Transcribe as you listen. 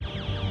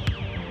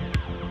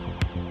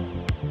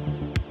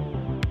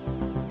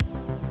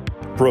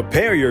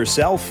Prepare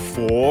yourself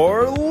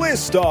for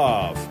List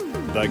Off,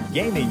 the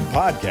gaming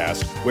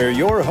podcast where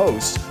your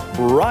hosts,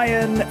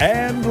 Brian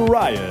and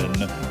Ryan,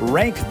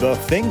 rank the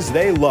things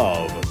they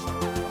love.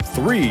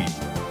 3,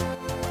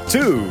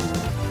 2,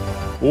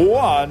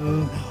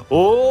 1,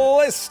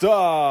 List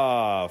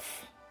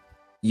Off!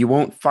 You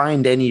won't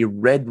find any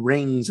red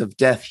rings of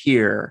death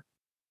here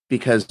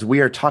because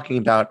we are talking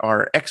about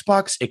our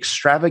Xbox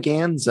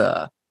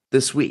extravaganza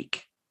this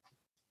week.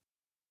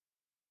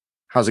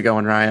 How's it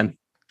going, Ryan?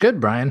 Good,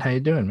 Brian. How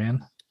you doing,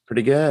 man?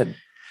 Pretty good.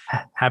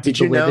 Happy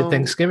belated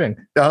Thanksgiving.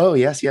 Oh,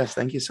 yes.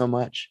 Thank you so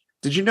much.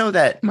 Did you know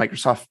that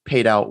Microsoft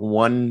paid out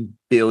 $1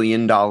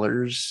 billion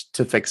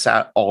to fix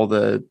out all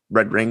the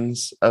red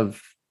rings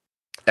of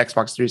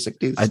Xbox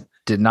 360s? I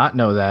did not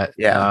know that.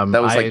 Yeah,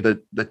 that was like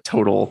the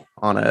total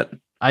on it.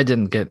 I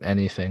didn't get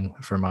anything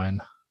for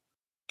mine.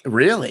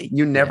 Really?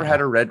 You never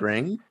had a red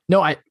ring?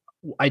 No,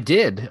 I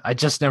did. I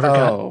just never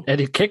got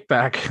any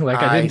kickback. Like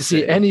I didn't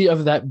see any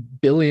of that $1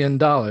 billion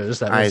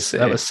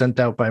that was sent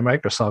out by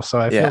Microsoft.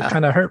 So I feel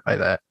kind of hurt by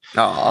that.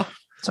 Oh,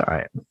 it's all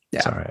right. Yeah.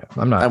 It's all right.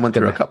 I went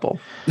through a couple.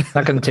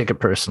 Not going to take it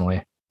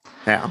personally.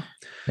 Yeah.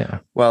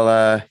 Yeah.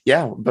 Well,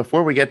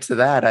 before we get to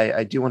that,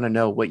 I do want to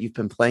know what you've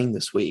been playing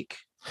this week.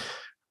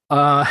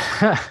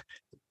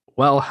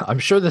 Well, I'm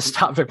sure this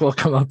topic will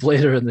come up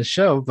later in the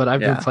show, but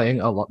I've been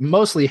playing a lot,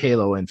 mostly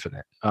Halo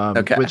Infinite,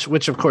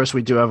 which of course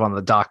we do have on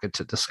the docket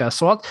to discuss.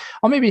 So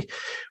I'll maybe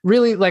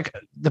really like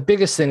the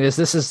biggest thing is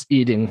this is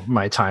eating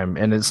my time,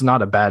 and it's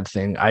not a bad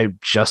thing. I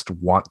just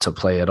want to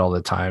play it all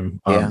the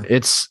time.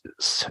 It's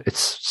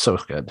so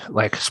good.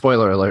 Like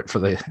spoiler alert for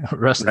the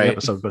rest of the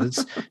episode, but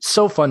it's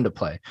so fun to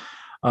play.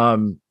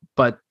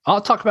 But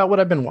I'll talk about what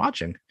I've been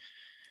watching.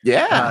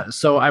 Yeah.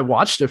 So I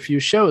watched a few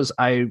shows.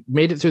 I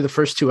made it through the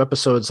first 2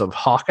 episodes of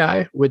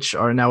Hawkeye, which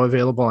are now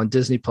available on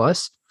Disney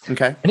Plus.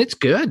 Okay. And it's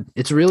good.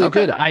 It's really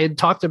good. I had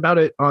talked about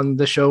it on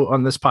the show,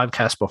 on this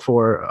podcast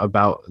before,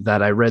 about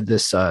that. I read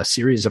this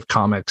series of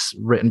comics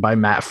written by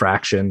Matt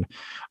Fraction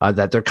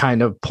that they're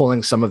kind of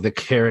pulling some of the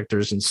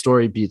characters and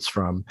story beats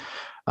from.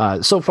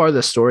 So far,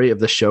 the story of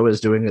the show is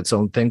doing its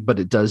own thing, but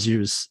it does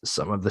use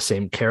some of the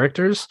same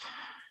characters.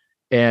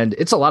 And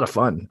it's a lot of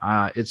fun.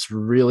 It's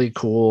really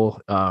cool.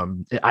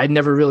 I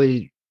never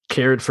really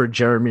cared for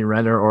Jeremy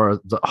Renner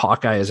or the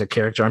Hawkeye as a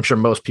character. I'm sure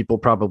most people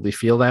probably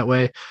feel that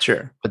way.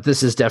 Sure. But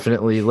this is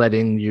definitely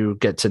letting you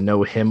get to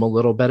know him a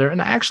little better.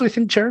 And I actually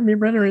think Jeremy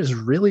Renner is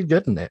really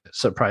good in it,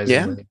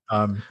 surprisingly.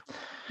 Yeah.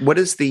 What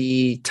is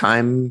the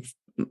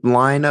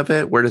timeline of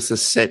it? Where does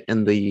this sit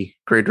in the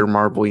greater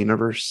Marvel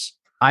universe?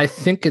 I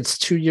think it's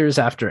 2 years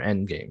after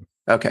Endgame.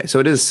 Okay. So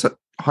it is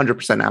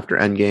 100% after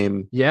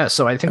Endgame. Yeah,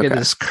 so I think it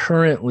is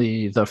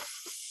currently the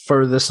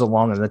furthest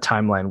along in the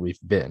timeline we've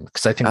been,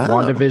 because I think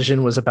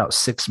WandaVision was about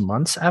 6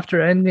 months after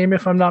Endgame,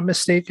 if I'm not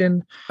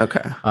mistaken.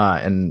 Okay.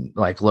 And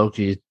like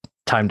Loki,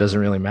 time doesn't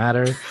really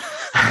matter.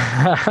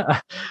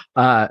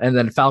 And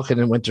then Falcon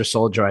and Winter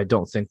Soldier, I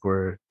don't think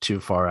we're too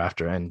far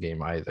after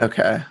Endgame either.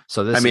 Okay.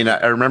 So this,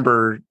 I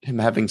remember him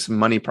having some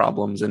money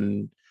problems,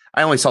 and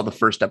I only saw the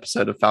first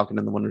episode of Falcon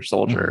and the Winter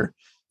Soldier,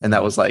 and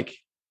that was like,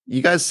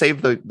 you guys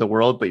saved the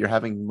world, but you're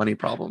having money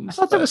problems. I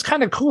thought that was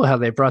kind of cool how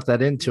they brought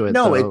that into it.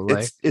 No, though.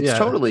 it's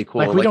totally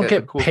cool. Like we don't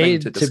get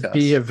paid to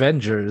be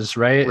Avengers,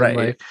 right? Right. And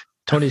like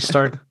Tony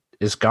Stark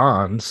is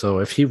gone, so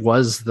if he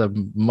was the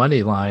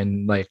money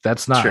line, like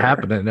that's not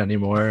happening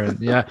anymore.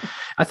 And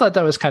I thought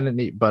that was kind of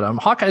neat. But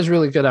Hawkeye's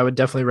really good. I would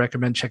definitely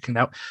recommend checking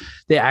out.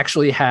 They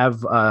actually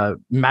have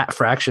Matt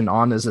Fraction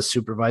on as a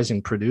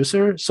supervising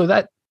producer, so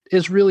that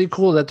is really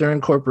cool that they're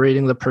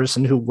incorporating the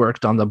person who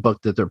worked on the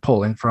book that they're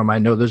pulling from. I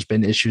know there's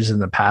been issues in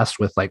the past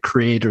with like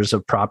creators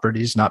of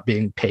properties not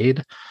being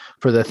paid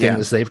for the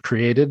things they've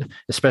created,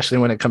 especially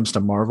when it comes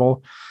to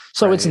Marvel.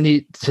 So it's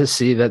neat to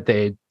see that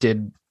they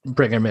did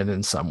bring him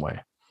in some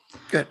way.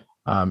 Good.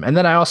 And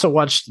then I also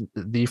watched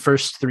the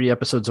first 3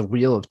 episodes of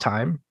Wheel of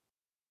Time.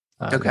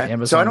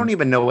 So I don't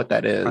even know what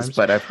that is,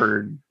 but I've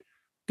heard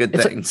good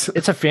things.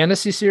 It's a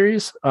fantasy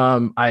series.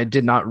 I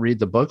did not read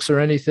the books or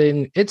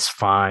anything. It's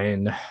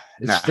fine.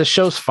 The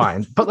show's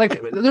fine, but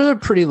like there's a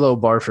pretty low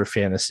bar for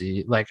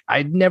fantasy. Like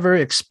I'd never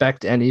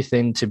expect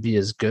anything to be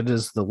as good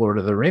as the Lord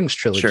of the Rings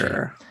trilogy,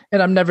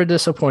 and I'm never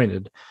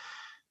disappointed.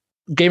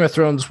 Game of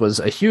Thrones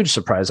was a huge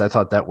surprise. I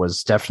thought that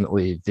was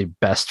definitely the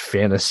best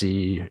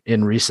fantasy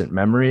in recent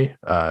memory.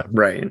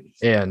 Right.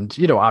 And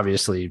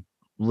obviously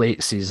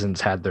late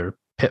seasons had their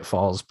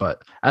pitfalls,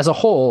 but as a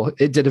whole,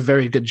 it did a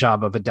very good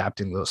job of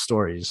adapting those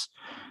stories.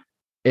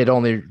 It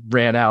only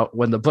ran out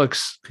when the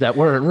books that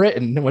weren't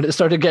written, when it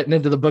started getting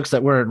into the books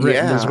that weren't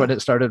written, is when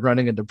it started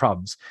running into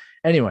problems.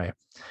 Anyway,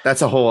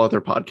 that's a whole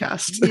other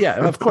podcast.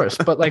 Yeah, of course.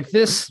 But like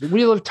this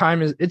Wheel of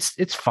Time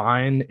it's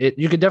fine.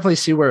 You can definitely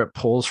see where it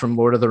pulls from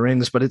Lord of the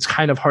Rings, but it's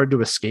kind of hard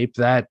to escape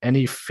that.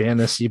 Any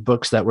fantasy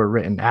books that were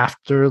written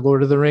after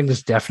Lord of the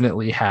Rings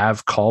definitely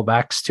have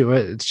callbacks to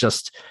it.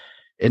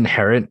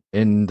 inherent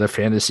in the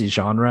fantasy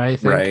genre, I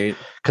think, Right.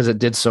 because it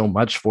did so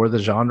much for the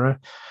genre.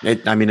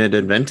 It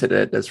invented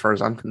it as far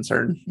as I'm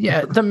concerned.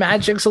 Yeah, the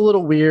magic's a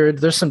little weird.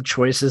 There's some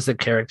choices that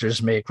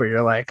characters make where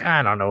you're like,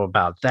 I don't know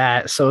about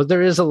that. So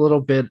there is a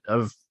little bit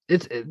of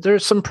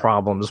there's some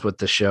problems with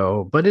the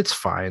show, but it's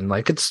fine.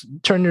 Like, it's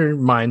turn your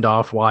mind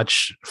off,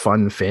 watch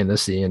fun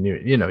fantasy, and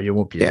you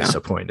won't be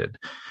disappointed.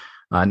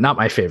 Not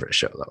my favorite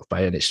show though,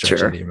 by any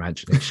stretch of the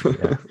imagination.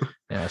 Yeah.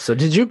 Yeah. So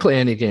did you play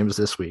any games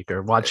this week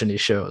or watch any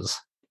shows?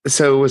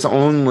 So it was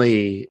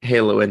only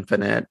Halo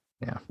Infinite.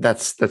 Yeah.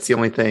 That's the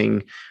only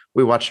thing.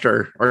 We watched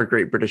our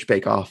Great British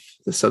Bake Off.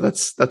 So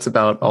that's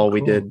about all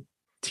we did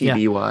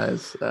TV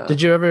wise.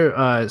 Did you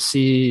ever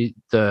see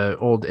the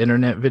old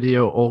internet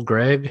video, Old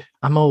Greg?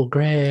 I'm Old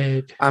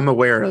Greg. I'm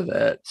aware of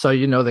it. So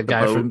the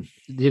guy boat. From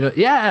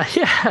yeah,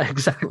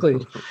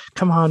 exactly.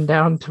 Come on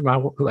down to my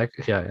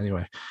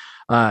anyway.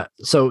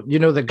 So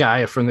the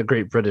guy from the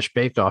Great British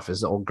Bake Off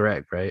is Old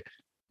Greg, right?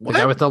 The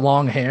guy with the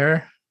long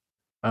hair.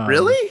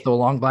 Really? The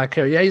long black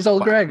hair. Yeah, he's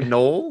Old Greg.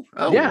 Noel?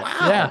 Oh, yeah,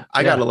 wow. Yeah.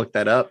 I got to look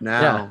that up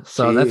now. Yeah.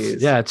 So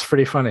Jeez. it's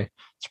pretty funny.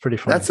 It's pretty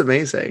funny. That's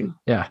amazing.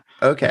 Yeah.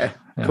 Okay.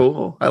 Yeah.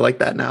 Cool. I like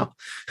that now.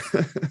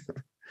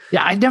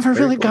 Yeah, I never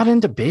really got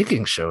into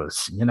baking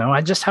shows.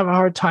 I just have a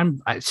hard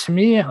time. To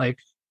me, like,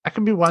 I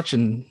could be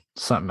watching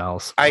something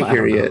else. I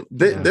hear you.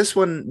 This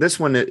one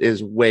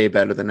is way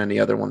better than any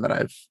other one that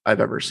I've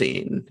ever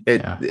seen.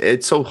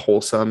 It's so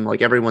wholesome.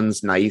 Like,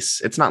 everyone's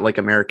nice. It's not like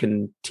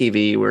American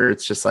TV where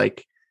it's just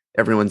like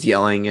everyone's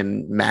yelling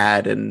and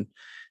mad, and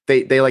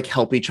they like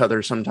help each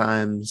other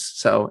sometimes.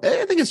 So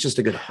I think it's just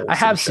a good wholesome I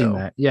have show. seen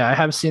that. Yeah, I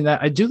have seen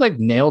that. I do like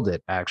Nailed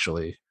It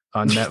actually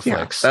on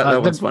Netflix.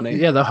 that one's funny.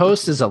 Yeah, the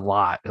host is a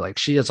lot. Like,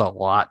 she is a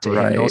lot to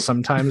handle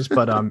sometimes,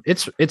 but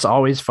it's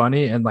always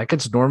funny, and like,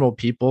 it's normal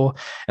people,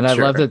 and I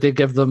love that they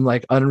give them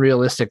like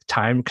unrealistic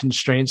time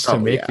constraints to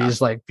make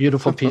these like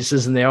beautiful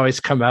pieces, and they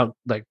always come out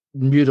like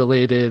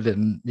mutilated,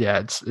 and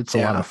it's a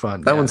lot of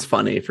fun. That one's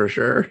funny for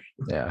sure.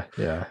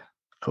 Yeah.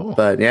 Cool.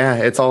 But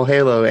it's all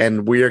Halo,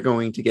 and we are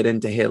going to get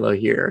into Halo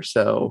here.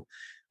 So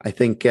I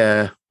think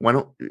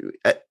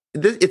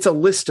it's a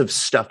list of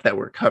stuff that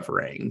we're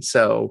covering,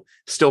 so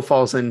still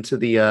falls into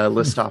the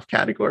list off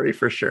category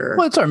for sure.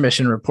 Well, it's our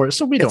mission report,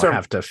 so we don't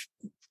have to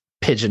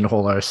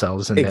pigeonhole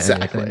ourselves into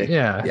anything.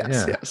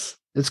 Yes.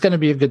 It's going to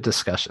be a good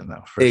discussion,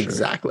 though. For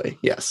sure.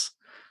 Yes.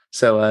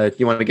 So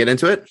you want to get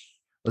into it?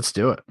 Let's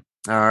do it.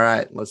 All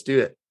right, let's do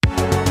it.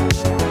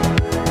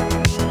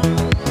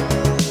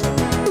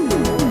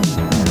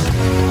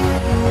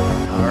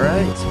 All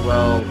right.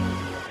 Well,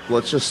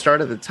 let's just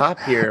start at the top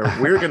here.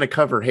 We're going to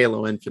cover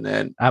Halo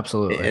Infinite.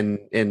 Absolutely.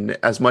 In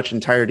as much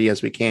entirety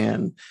as we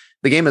can.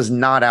 The game is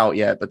not out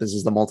yet, but this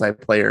is the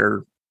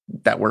multiplayer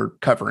that we're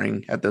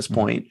covering at this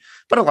point.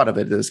 But a lot of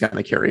it is going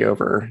to carry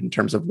over in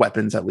terms of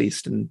weapons, at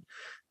least, and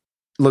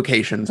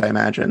locations, I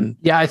imagine.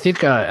 Yeah, I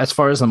think as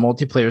far as the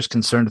multiplayer is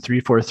concerned,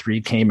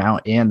 343 came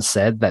out and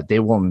said that they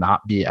will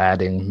not be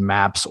adding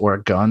maps or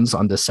guns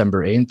on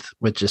December 8th,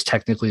 which is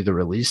technically the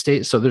release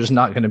date. So there's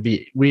not going to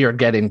be, we are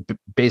getting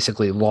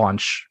basically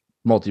launch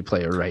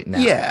multiplayer right now.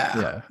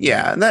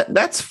 Yeah. And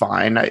that's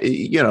fine.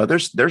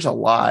 There's a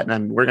lot,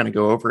 and we're going to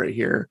go over it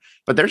here,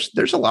 but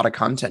there's a lot of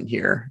content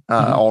here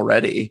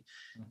already.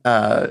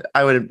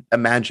 I would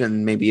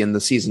imagine maybe in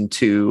the season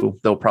 2,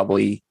 they'll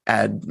probably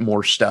add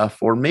more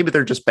stuff, or maybe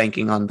they're just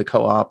banking on the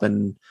co-op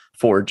and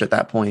Forge at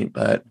that point.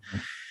 But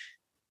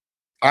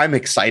I'm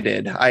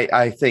excited.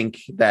 I think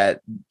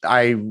that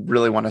I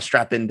really want to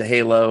strap into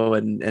Halo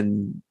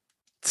and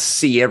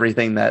see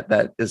everything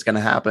that is going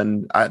to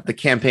happen. The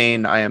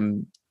campaign I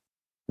am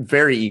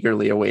very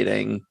eagerly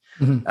awaiting,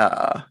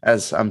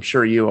 as I'm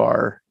sure you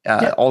are.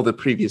 All the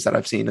previews that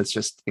I've seen, it's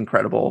just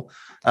incredible.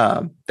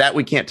 That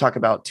we can't talk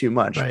about too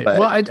much. Right. But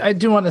well, I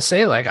do want to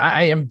say, like,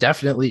 I am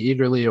definitely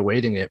eagerly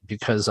awaiting it,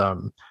 because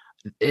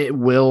it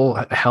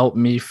will help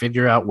me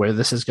figure out where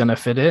this is going to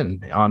fit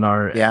in on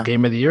our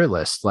Game of the Year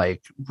list.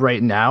 Like,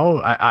 right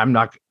now, I'm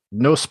not.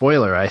 No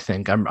spoiler, I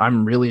think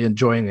I'm really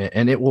enjoying it,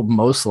 and it will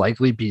most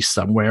likely be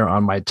somewhere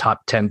on my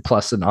top 10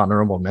 plus an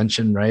honorable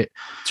mention, right?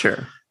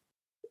 Sure.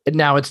 And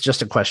now it's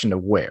just a question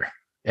of where.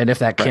 And if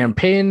that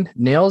campaign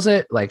nails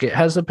it, like, it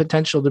has the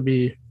potential to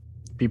be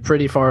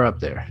pretty far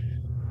up there.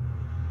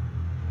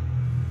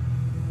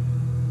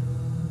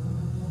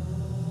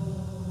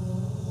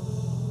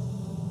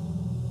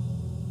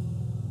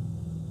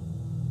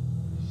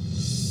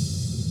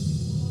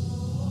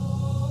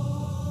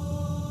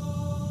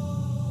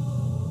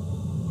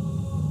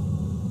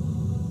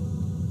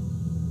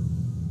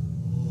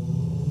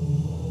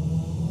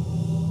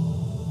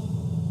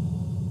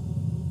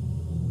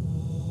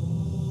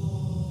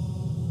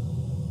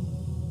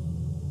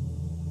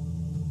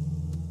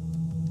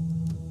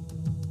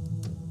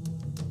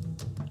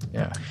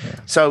 Yeah.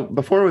 So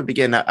before we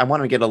begin, I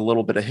want to get a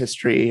little bit of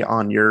history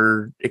on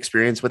your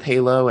experience with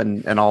Halo,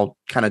 and I'll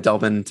kind of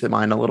delve into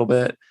mine a little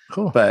bit.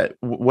 Cool. But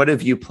what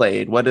have you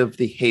played? What of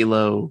the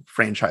Halo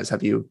franchise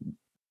have you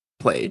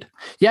played.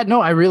 Yeah, no,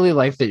 I really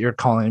like that you're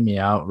calling me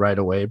out right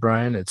away,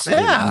 Brian. It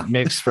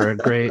makes for a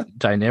great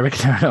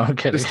dynamic. No, I'm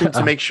kidding. Just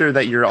to make sure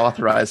that you're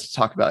authorized to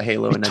talk about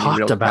Halo in any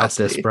real capacity. We talked about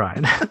this,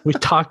 Brian. We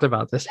talked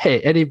about this.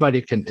 Hey,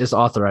 anybody is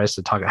authorized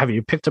to talk. Have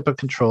you picked up a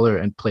controller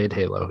and played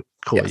Halo?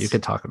 Cool, yes. You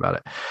can talk about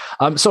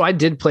it. So I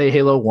did play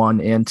Halo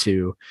 1 and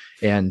 2,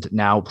 and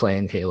now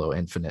playing Halo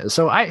Infinite.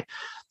 So I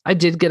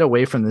did get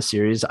away from the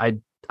series.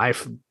 I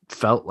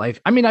felt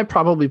like, I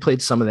probably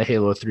played some of the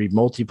Halo 3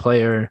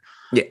 multiplayer.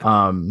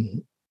 Yeah.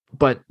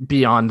 But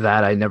beyond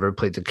that, I never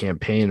played the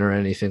campaign or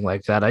anything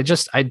like that.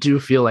 I do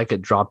feel like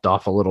it dropped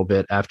off a little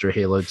bit after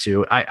Halo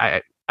 2.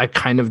 I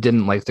kind of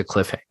didn't like the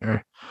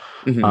cliffhanger.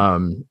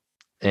 Mm-hmm.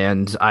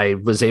 And I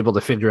was able to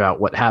figure out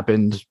what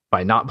happened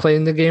by not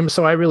playing the game.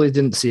 So I really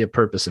didn't see a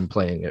purpose in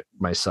playing it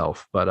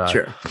myself. But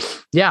sure.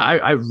 Yeah,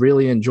 I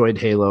really enjoyed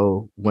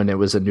Halo when it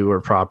was a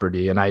newer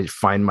property, and I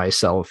find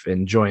myself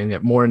enjoying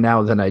it more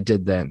now than I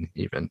did then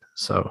even.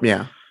 So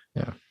yeah.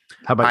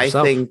 How about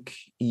yourself? I think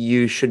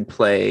you should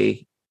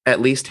play at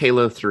least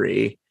Halo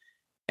 3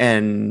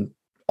 and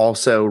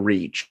also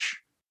Reach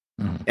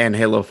and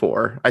Halo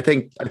 4. I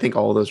think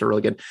all of those are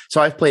really good.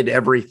 So I've played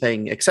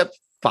everything except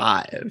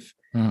 5.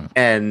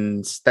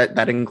 And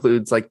that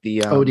includes like the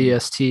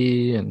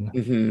ODST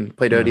and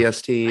played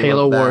ODST.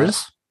 Halo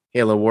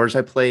Wars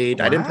I played.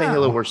 Wow. I didn't play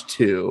Halo Wars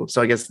 2,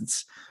 so I guess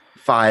it's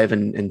 5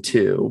 and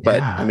 2.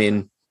 But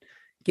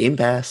Game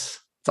Pass,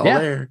 it's all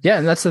there. Yeah,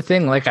 and that's the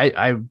thing. Like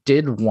I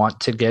did want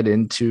to get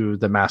into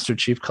the Master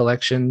Chief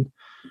Collection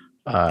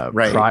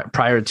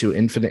prior to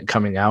Infinite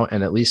coming out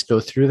and at least go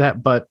through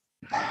that, but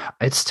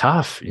it's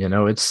tough.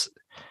 It's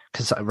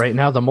because right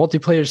now the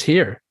multiplayer's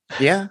here.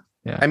 Yeah.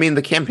 Yeah.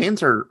 The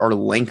campaigns are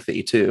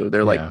lengthy too.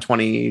 They're like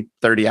 20,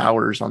 30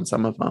 hours on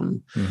some of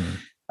them.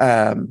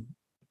 Mm-hmm.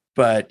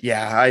 But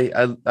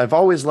yeah, I've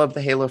always loved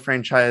the Halo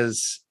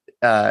franchise.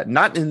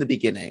 Not in the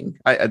beginning.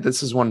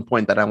 This is one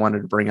point that I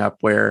wanted to bring up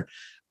where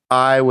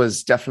I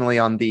was definitely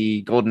on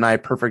the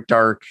GoldenEye Perfect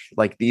Dark.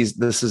 Like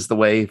this is the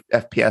way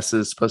FPS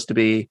is supposed to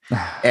be.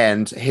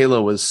 And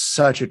Halo was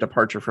such a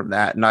departure from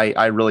that. And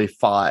I really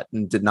fought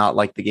and did not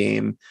like the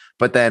game.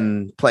 But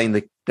then playing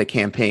the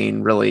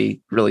campaign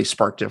really, really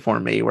sparked it for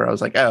me where I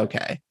was like, oh,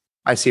 okay,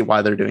 I see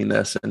why they're doing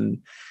this.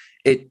 And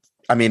it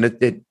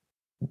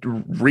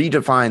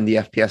redefined the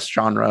FPS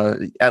genre,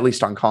 at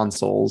least on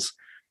consoles.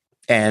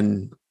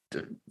 And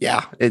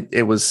yeah,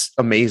 it was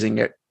amazing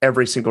at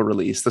every single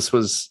release. This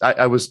was,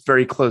 I was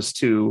very close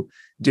to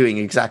doing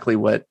exactly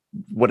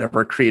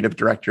whatever creative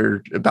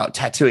director about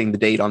tattooing the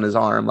date on his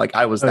arm. Like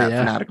I was that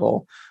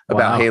fanatical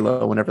about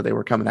Halo whenever they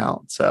were coming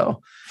out.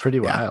 So pretty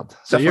wild.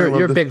 So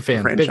you're a big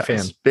fan.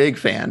 Big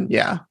fan.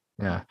 Yeah.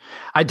 Yeah.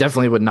 I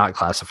definitely would not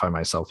classify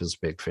myself as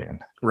a big fan.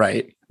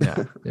 Right.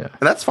 Yeah. Yeah.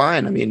 And that's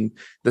fine.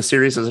 The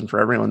series isn't for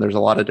everyone. There's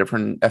a lot of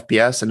different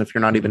FPS. And if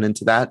you're not even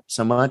into that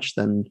so much,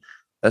 then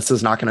this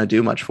is not going to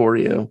do much for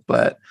you.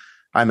 But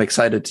I'm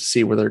excited to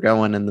see where they're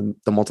going. And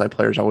the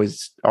multiplayer's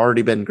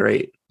already been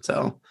great.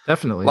 So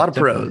definitely a lot of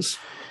pros.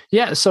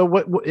 Yeah. So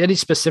what any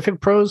specific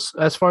pros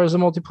as far as the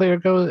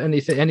multiplayer goes?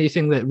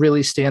 Anything that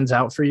really stands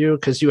out for you?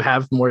 Because you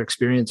have more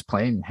experience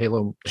playing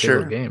Halo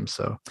games.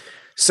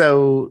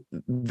 So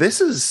this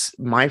is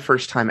my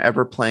first time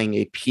ever playing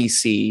a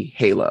PC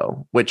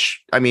Halo,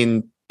 which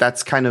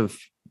that's kind of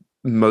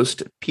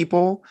most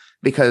people,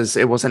 because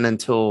it wasn't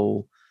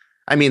until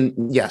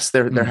yes,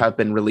 there have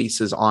been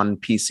releases on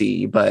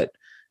PC, but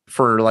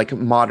for like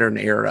modern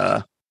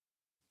era,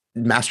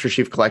 Master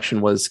Chief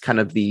Collection was kind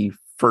of the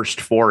first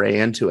foray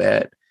into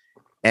it.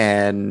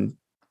 And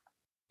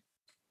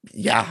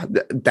yeah,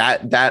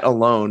 that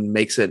alone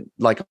makes it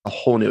like a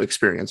whole new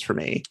experience for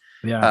me.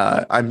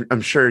 Yeah.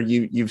 I'm sure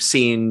you've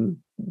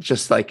seen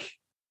just like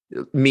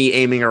me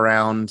aiming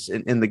around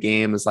in the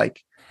game is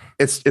like,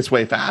 it's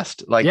way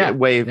fast, like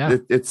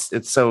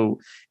it's so,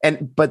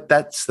 but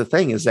that's the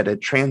thing is that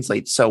it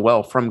translates so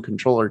well from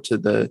controller to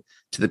the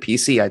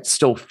PC. It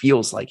still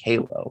feels like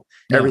Halo.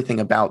 Yeah. Everything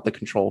about the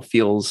control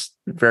feels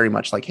very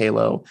much like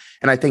Halo.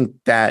 And I think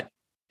that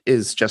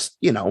is just,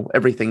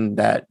 everything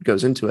that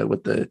goes into it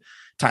with the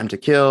time to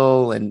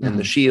kill and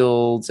the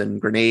shields and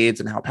grenades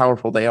and how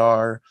powerful they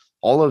are.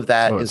 All of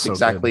that is so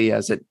exactly good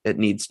as it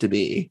needs to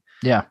be.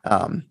 Yeah.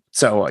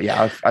 So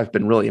yeah, I've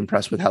been really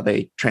impressed with how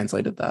they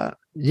translated that.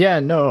 Yeah,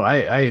 no,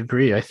 I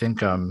agree. I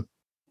think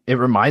it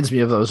reminds me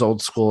of those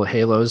old school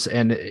Halos.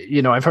 And,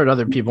 I've heard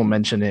other people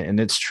mention it, and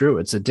it's true.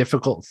 It's a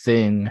difficult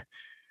thing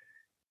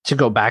to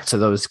go back to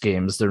those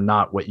games. They're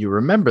not what you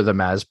remember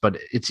them as, but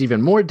it's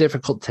even more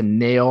difficult to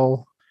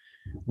nail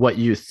what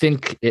you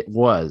think it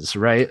was,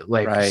 right?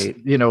 Like, right.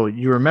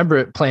 You remember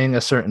it playing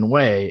a certain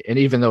way. And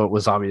even though it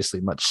was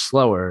obviously much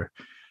slower,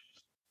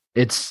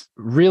 it's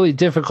really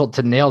difficult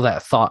to nail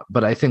that thought.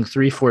 But I think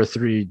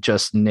 343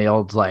 just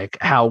nailed like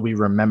how we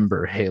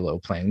remember Halo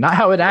playing, not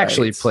how it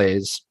actually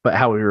plays, but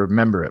how we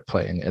remember it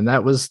playing. And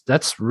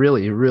that's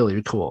really,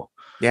 really cool.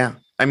 Yeah.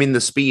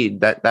 The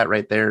speed that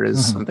right there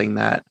is something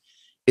that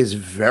is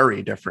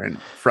very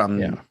different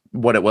from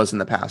what it was in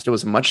the past. It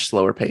was much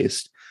slower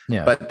paced,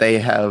 but they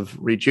have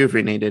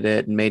rejuvenated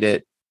it and made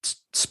it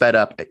sped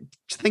up.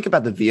 Think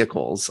about the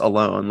vehicles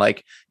alone.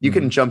 Like you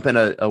can jump in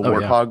a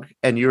Warthog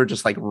and you're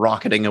just like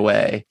rocketing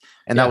away.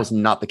 And that was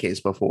not the case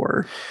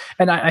before.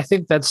 And I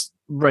think that's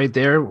right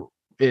there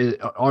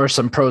are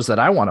some pros that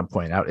I want to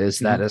point out is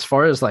that as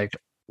far as like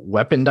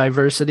weapon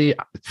diversity,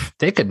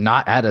 they could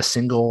not add a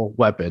single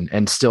weapon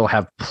and still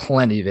have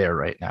plenty there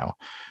right now.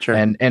 Sure.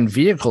 And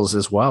vehicles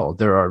as well.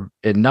 There are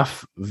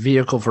enough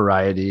vehicle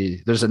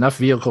variety. There's enough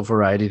vehicle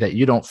variety that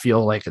you don't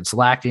feel like it's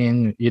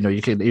lacking. You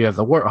have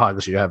the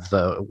Warthogs, you have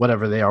the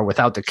whatever they are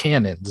without the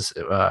cannons,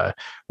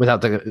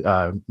 without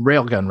the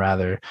railgun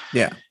rather.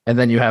 Yeah. And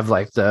then you have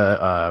like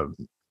the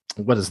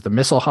what is the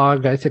Missile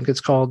Hog, I think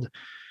it's called.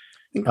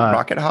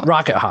 Rocket Hog.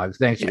 Rocket Hog.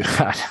 Thank you.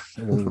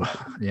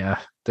 Yeah,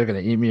 they're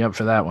gonna eat me up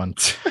for that one.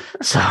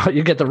 So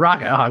you get the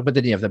Rocket Hog, but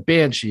then you have the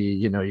Banshee.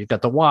 You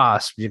got the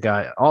Wasp. You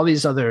got all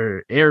these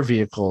other air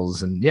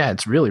vehicles, and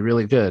it's really,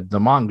 really good. The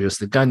Mongoose,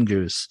 the Gun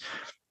Goose.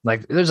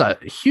 Like there's a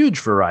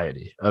huge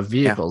variety of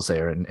vehicles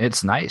there, and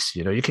it's nice.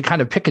 You can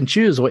kind of pick and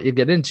choose what you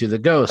get into. The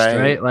Ghost,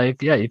 right?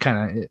 Like you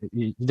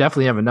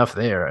definitely have enough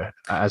there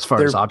as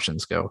far as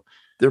options go.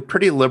 They're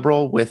pretty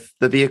liberal with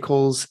the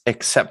vehicles,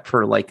 except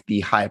for like the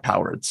high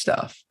powered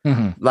stuff.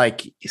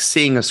 Like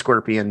seeing a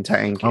Scorpion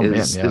tank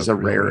is a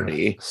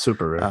rarity. Rare.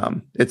 Super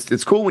rare.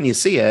 It's cool when you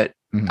see it.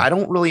 I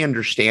don't really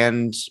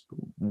understand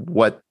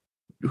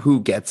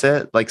who gets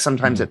it. Like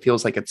sometimes it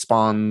feels like it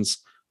spawns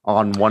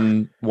on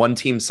one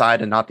team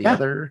side and not the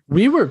other.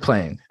 We were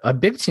playing a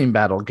big team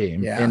battle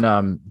game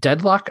in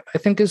Deadlock, I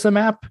think is the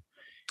map.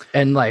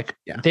 And like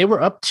they were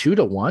up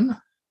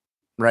 2-1.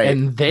 Right.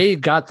 And they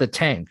got the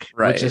tank,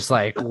 which is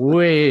like,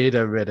 wait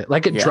a minute.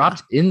 Like it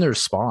dropped in their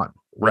spawn,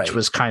 which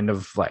was kind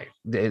of like,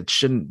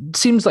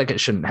 seems like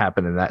it shouldn't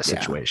happen in that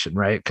situation,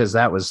 right? Because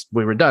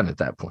we were done at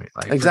that point.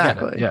 Like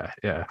exactly.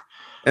 Yeah.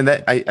 And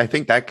that I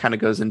think that kind of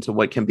goes into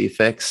what can be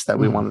fixed that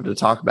we wanted to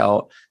talk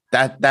about.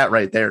 That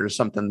right there is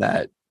something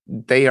that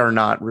they are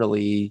not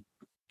really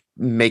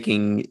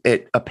making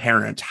it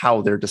apparent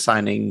how they're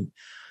deciding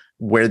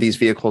where these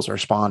vehicles are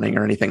spawning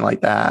or anything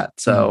like that.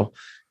 So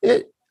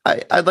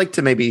I'd like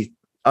to maybe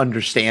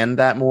understand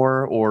that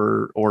more,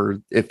 or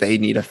if they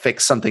need to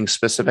fix something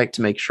specific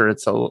to make sure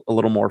it's a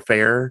little more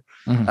fair.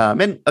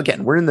 And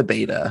again, we're in the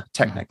beta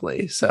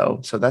technically,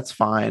 so that's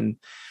fine.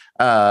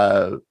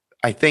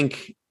 I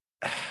think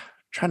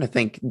trying to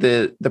think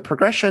the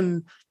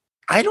progression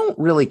I don't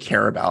really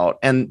care about.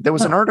 And there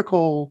was an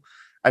article,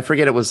 I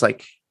forget, it was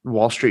like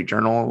Wall Street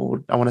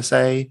Journal, I want to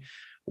say,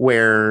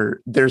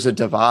 where there's a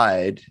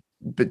divide,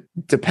 but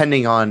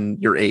depending on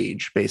your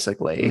age,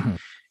 basically.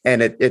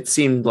 And it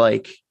seemed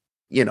like,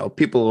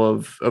 people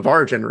of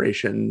our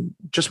generation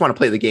just want to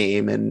play the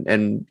game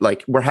and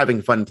like we're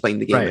having fun playing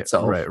the game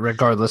itself. Right.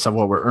 Regardless of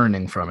what we're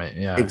earning from it.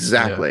 Yeah.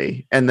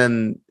 Exactly. Yeah. And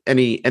then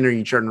any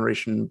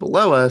generation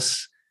below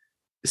us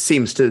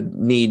seems to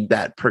need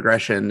that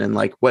progression and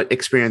like what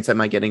experience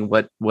am I getting?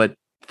 What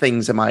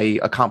things am I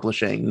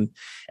accomplishing?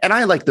 And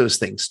I like those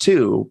things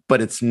too,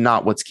 but it's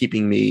not what's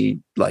keeping me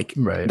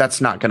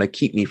that's not going to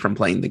keep me from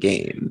playing the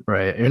game.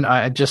 Right. And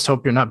I just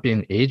hope you're not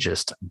being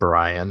ageist,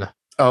 Brian.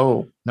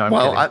 Oh, no,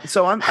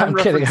 I'm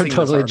kidding. I'm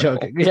totally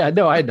joking. Yeah,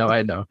 no, I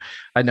know.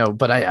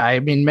 But I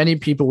mean, many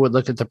people would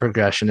look at the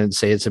progression and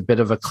say it's a bit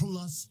of a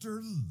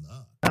cluster.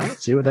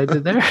 See what I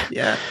did there?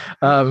 Yeah.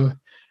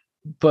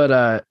 But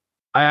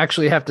I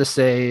actually have to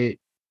say,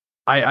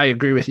 I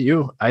agree with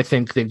you. I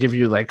think they give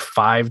you like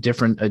 5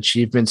 different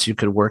achievements you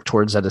could work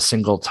towards at a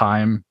single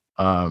time.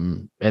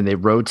 And they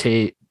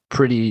rotate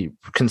pretty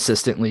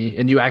consistently,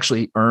 and you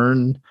actually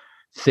earn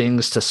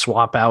things to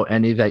swap out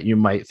any that you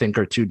might think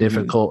are too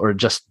difficult or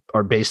just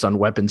are based on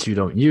weapons you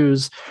don't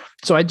use.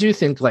 So I do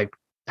think like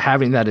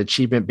having that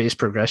achievement based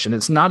progression,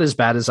 it's not as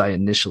bad as I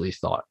initially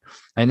thought.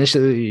 I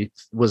initially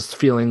was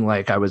feeling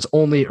like I was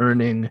only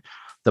earning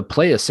the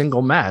play a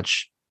single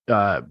match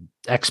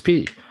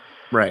XP.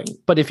 Right.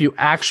 But if you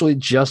actually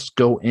just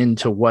go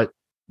into what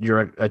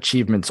your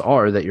achievements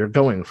are that you're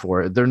going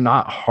for, they're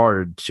not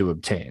hard to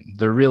obtain.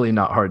 They're really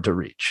not hard to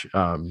reach.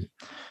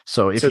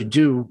 So if you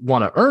do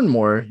want to earn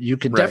more, you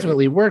could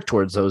definitely work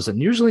towards those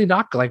and usually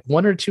knock like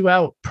 1 or 2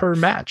 out per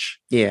match.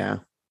 Yeah.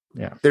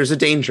 Yeah. There's a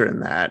danger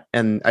in that.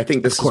 And I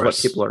think this is what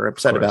people are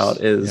upset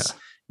about is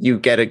you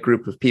get a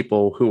group of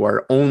people who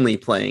are only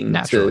playing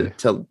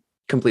to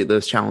complete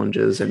those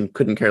challenges and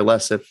couldn't care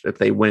less if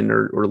they win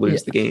or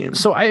lose the game.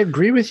 So I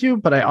agree with you,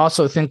 but I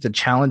also think the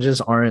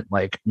challenges aren't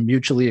like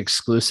mutually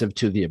exclusive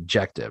to the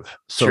objective.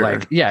 So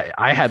like,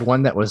 I had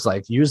one that was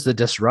like, use the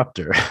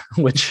disruptor,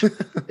 which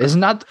is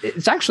not,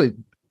 it's actually,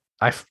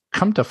 I've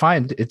come to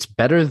find it's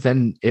better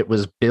than it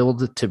was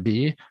billed to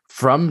be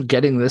from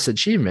getting this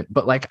achievement.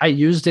 But like I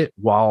used it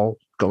while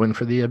going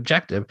for the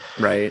objective.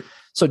 Right.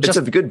 So it's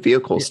a good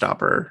vehicle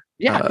stopper.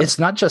 Yeah, it's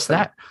not just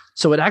that.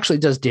 So it actually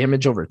does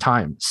damage over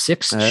time.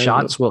 6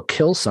 shots will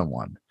kill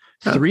someone.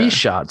 3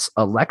 shots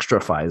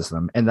electrifies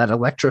them, and that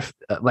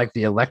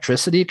the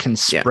electricity can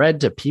spread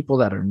to people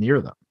that are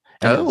near them.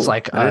 And it's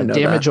like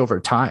damage over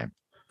time.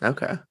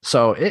 Okay.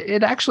 So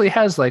it actually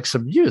has like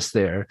some use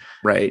there.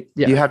 Right.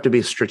 Yeah. You have to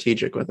be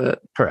strategic with it.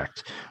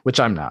 Correct. Which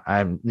I'm not.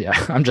 I'm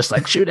just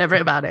like, shoot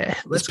everybody.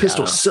 This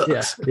pistol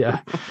sucks.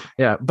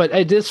 Yeah. But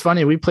it is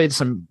funny. We've played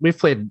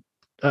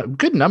a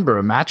good number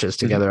of matches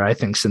together, I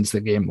think, since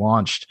the game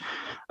launched,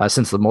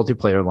 since the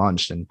multiplayer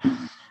launched. And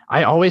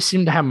I always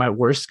seem to have my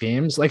worst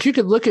games. Like, you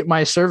could look at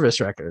my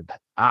service record.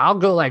 I'll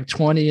go like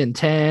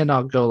 20-10.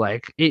 I'll go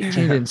like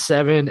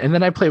 18-7. And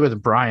then I play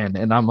with Brian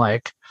and I'm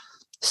like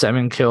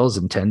 7 kills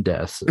and 10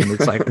 deaths. And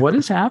it's like, what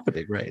is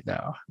happening right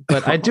now?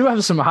 But I do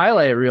have some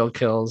highlight reel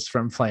kills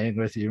from playing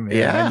with you, man.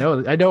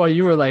 Yeah. I know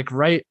you were like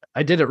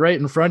I did it right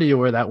in front of you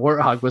where that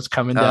warthog was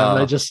coming down.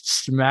 And I just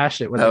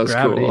smashed it with a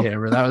gravity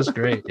hammer. That was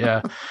great.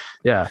 Yeah.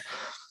 Yeah.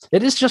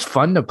 It is just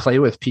fun to play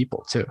with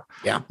people too.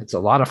 Yeah. It's a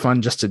lot of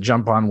fun just to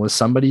jump on with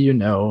somebody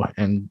and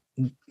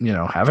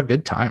have a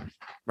good time.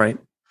 Right.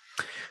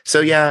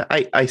 So yeah,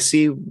 I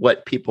see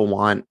what people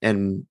want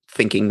and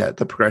thinking that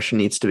the progression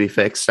needs to be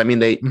fixed. I mean,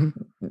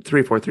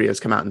 343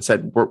 has come out and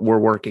said we're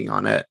working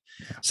on it.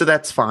 Yeah. So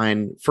that's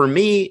fine. For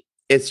me,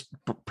 it's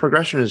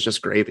progression is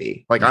just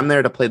gravy. Like, I'm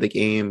there to play the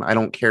game. I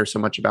don't care so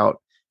much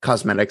about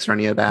cosmetics or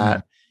any of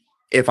that.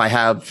 If I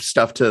have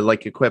stuff to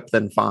like equip,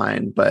 then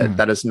fine. But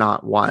that is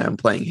not why I'm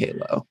playing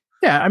Halo.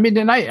 Yeah, I mean,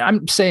 and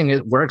I'm saying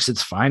it works.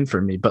 It's fine for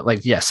me, but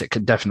like, yes, it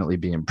could definitely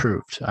be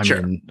improved. I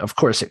mean, of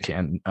course it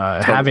can.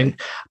 Totally.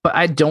 But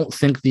I don't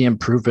think the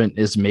improvement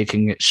is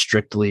making it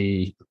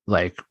strictly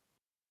like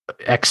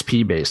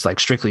XP based, like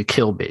strictly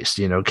kill based,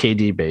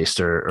 KD based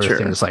or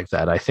things like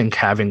that. I think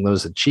having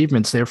those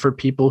achievements there for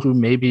people who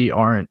maybe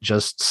aren't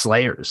just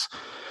slayers,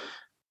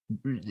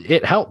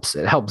 it helps.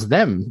 It helps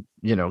them,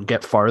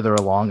 get farther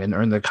along and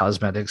earn the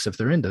cosmetics if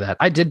they're into that.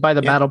 I did buy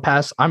the battle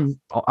pass. I'm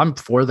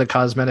for the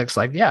cosmetics.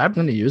 Like, yeah, I'm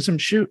going to use them.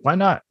 Shoot, why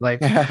not? Like,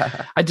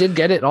 I did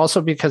get it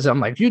also because I'm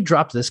like, you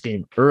dropped this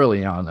game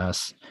early on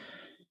us,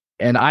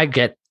 and I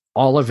get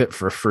all of it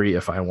for free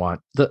if I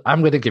want. I'm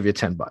going to give you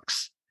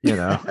 $10.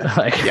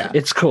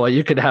 It's cool.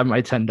 You could have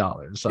my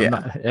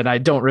 $10. And I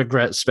don't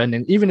regret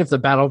spending, even if the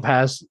battle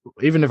pass,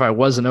 even if I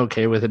wasn't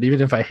okay with it, even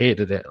if I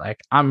hated it,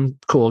 like, I'm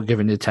cool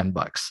giving you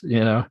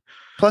 $10,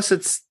 Plus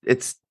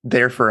it's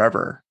there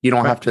forever. You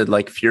don't have to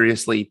like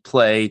furiously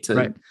play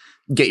to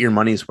get your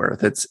money's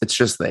worth. It's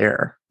just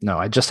there. No,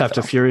 I just have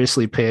to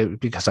furiously pay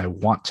because I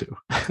want to.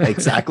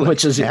 Exactly.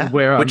 Which is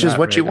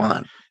what you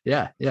want.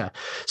 Yeah. Yeah.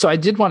 So I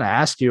did want to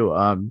ask you,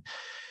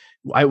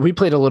 we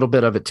played a little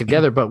bit of it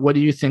together, but what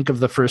do you think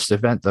of the first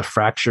event, the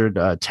Fractured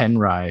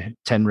Tenrai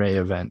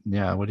event?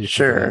 Yeah, what do you think?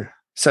 Sure.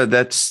 So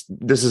this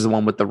is the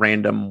one with the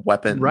random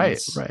weapons. Right.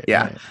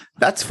 Yeah, right.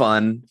 That's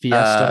fun.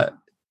 Fiesta.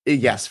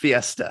 Yes,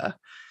 Fiesta.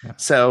 Yeah.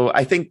 So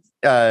I think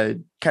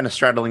kind of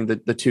straddling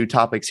the two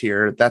topics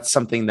here, that's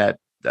something that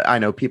I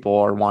know people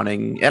are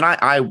wanting, and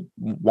I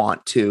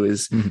want to,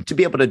 is to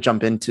be able to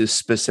jump into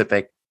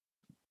specific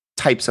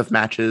types of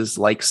matches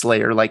like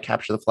Slayer, like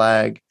Capture the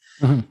Flag.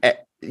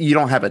 You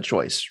don't have a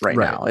choice right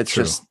now. It's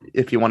just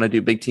if you want to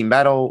do big team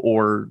battle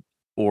or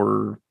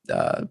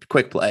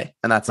quick play,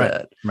 and that's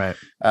it. Right.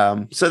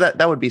 So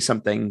that would be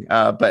something.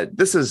 But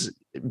this is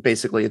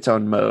basically its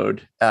own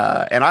mode,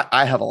 and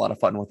I have a lot of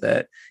fun with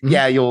it.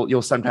 Yeah,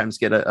 you'll sometimes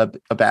get a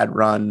bad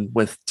run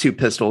with 2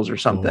 pistols or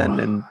something,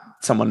 and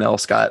someone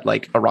else got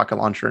like a rocket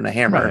launcher and a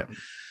hammer.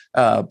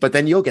 But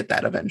then you'll get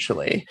that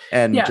eventually,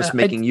 and just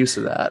making use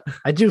of that.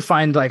 I do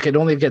find like it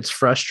only gets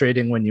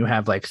frustrating when you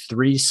have like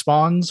 3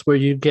 spawns where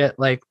you get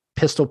like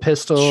pistol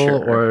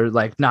or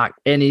like not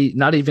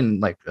even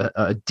like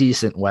a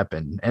decent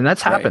weapon, and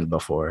that's happened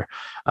before.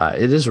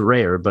 It is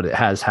rare, but it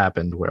has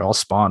happened where I'll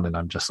spawn and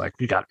I'm just like,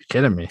 you gotta be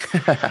kidding me.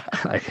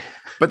 Like,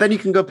 but then you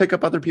can go pick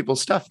up other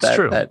people's stuff. That's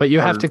true, but you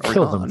have to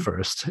kill them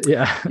first.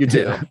 Yeah, you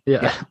do.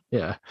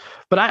 Yeah.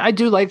 But I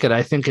do like it.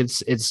 I think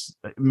it's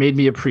made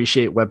me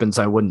appreciate weapons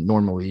I wouldn't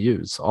normally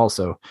use.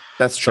 Also,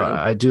 that's true. So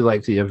I do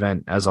like the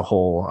event as a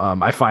whole.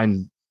 I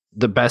find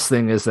the best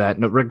thing is that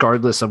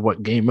regardless of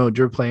what game mode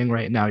you're playing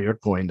right now, you're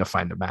going to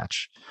find a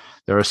match.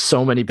 There are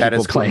so many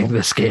people playing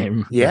this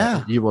game.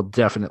 Yeah, you will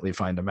definitely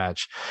find a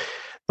match.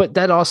 But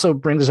that also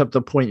brings up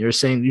the point you're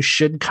saying you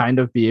should kind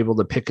of be able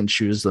to pick and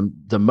choose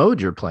the mode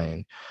you're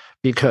playing,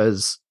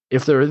 because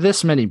if there are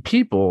this many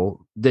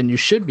people, then you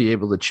should be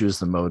able to choose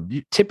the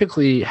mode.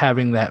 Typically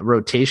having that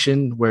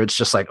rotation where it's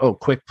just like, oh,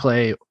 quick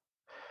play,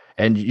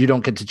 and you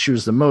don't get to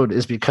choose the mode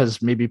is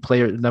because maybe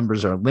player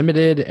numbers are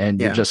limited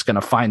and you're just going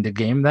to find a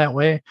game that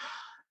way.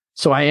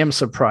 So I am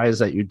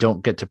surprised that you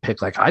don't get to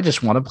pick, like, I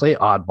just want to play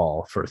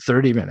oddball for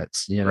 30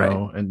 minutes,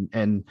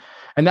 and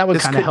that would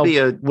kind of help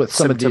with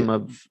some of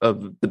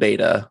the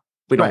beta.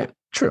 We don't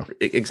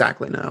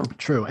exactly know.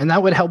 True. And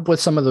that would help with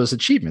some of those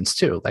achievements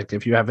too. Like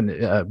if you have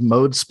a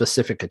mode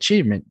specific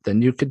achievement,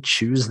 then you could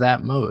choose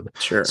that mode.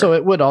 Sure. So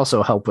it would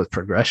also help with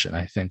progression,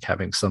 I think,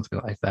 having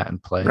something like that in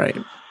play. Right.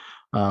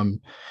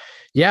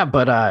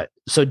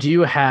 So do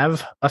you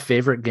have a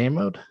favorite game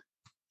mode?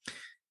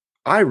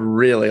 I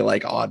really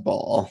like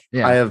Oddball.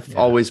 I have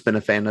always been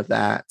a fan of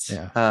that.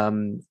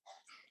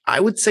 I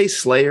would say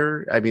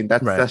Slayer. I mean,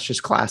 that's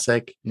just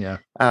classic. Yeah.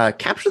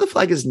 Capture the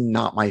Flag is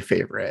not my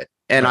favorite.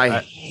 And I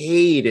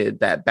hated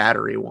that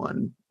battery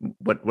one.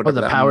 What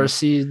the Power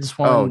Seeds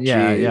one? Oh,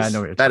 yeah, I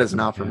know what you're that is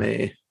not for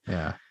me.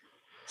 Yeah.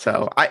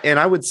 So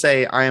I would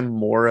say I am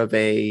more of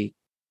a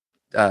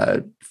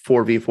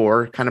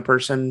 4v4 kind of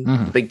person.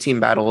 The big team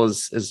battle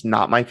is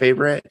not my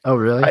favorite. Oh,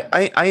 really?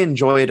 I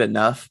enjoy it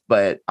enough,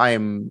 but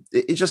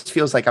it just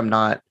feels like I'm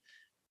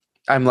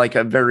like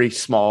a very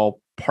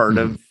small part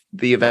of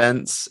the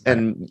events.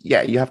 And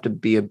yeah, you have to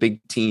be a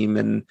big team,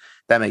 and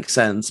that makes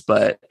sense.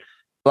 But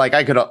like,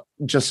 I could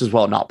just as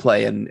well not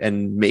play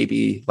and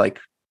maybe like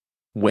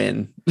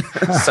win.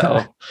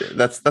 So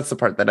that's the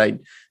part that I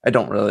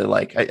don't really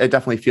like. I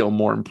definitely feel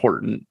more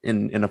important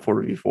in a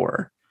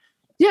 4v4.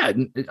 Yeah,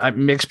 it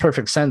makes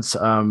perfect sense.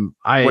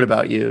 What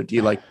about you? Do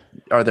you like,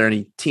 are there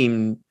any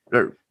team,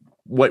 or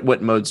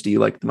what modes do you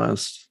like the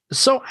most?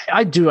 So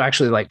I do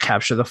actually like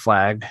Capture the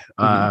Flag.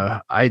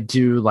 I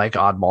do like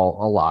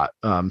Oddball a lot.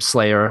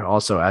 Slayer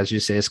also, as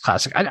you say, is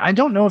classic. I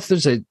don't know if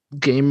there's a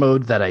game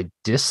mode that I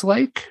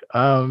dislike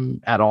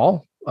at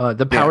all.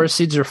 The Power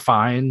Seeds are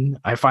fine.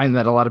 I find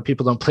that a lot of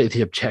people don't play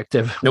the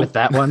objective with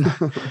that one,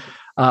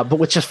 but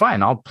which is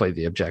fine. I'll play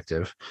the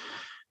objective.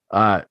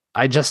 I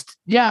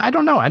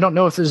don't know. I don't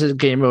know if there's a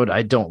game mode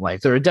I don't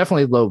like. There are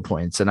definitely low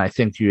points, and I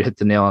think you hit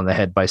the nail on the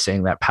head by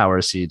saying that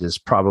Power Seed is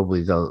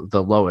probably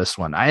the lowest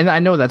one. I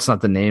know that's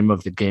not the name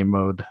of the game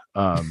mode,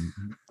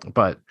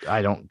 but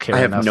I don't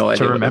care enough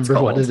to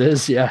remember what it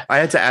is. Yeah, I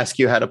had to ask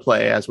you how to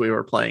play as we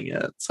were playing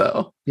it.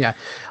 So yeah,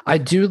 I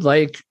do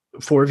like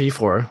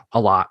 4v4 a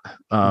lot.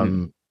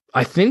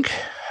 I think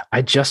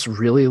I just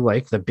really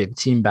like the big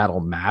team battle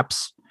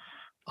maps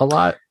a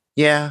lot.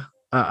 Yeah.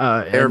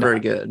 They're very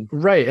good.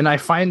 Right. And I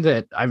find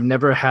that I've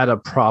never had a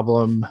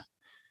problem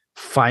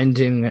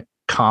finding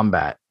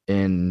combat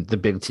in the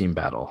big team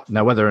battle.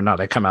 Now, whether or not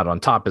I come out on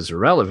top is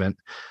irrelevant,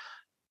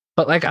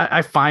 but like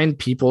I find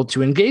people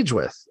to engage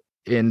with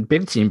in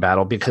big team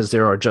battle because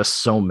there are just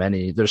so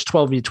many. There's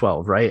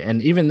 12v12, right?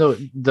 And even though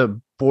the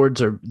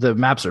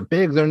maps are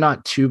big, they're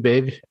not too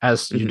big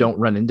as you don't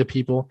run into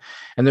people.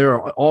 And there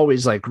are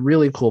always like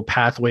really cool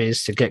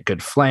pathways to get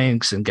good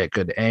flanks and get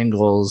good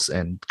angles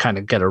and kind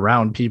of get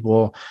around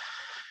people.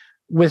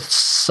 With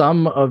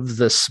some of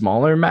the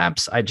smaller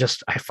maps, I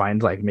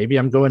find like maybe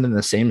I'm going in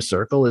the same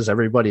circle as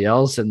everybody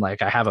else, and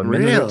like I have a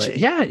minute.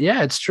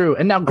 Yeah, it's true.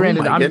 And now,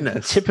 granted,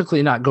 I'm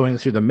typically not going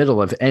through the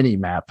middle of any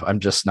map. I'm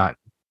just not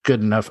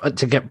good enough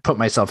to put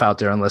myself out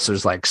there unless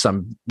there's like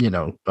some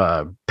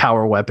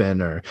power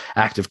weapon or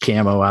active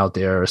camo out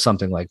there or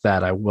something like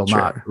that. I will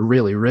not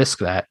really risk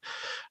that,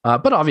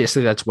 but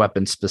obviously that's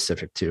weapon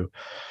specific too.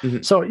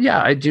 So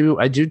yeah, I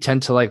do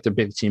tend to like the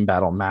big team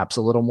battle maps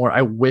a little more.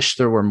 I wish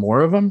there were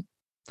more of them.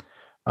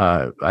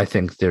 I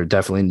think there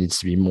definitely needs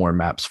to be more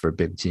maps for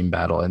big team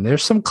battle, and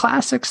there's some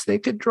classics they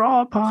could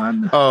draw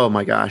upon. Oh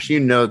my gosh,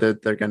 that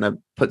they're gonna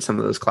put some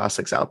of those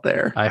classics out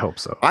there. I hope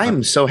so.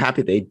 I'm so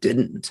happy they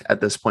didn't at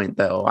this point,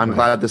 though. I'm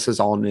glad this is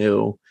all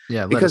new.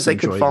 Yeah, because they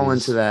could fall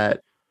into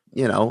that.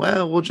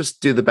 We'll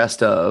just do the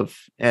best of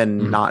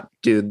and not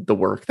do the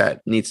work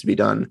that needs to be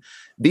done.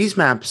 These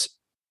maps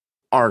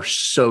are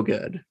so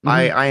good.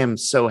 I am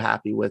so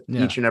happy with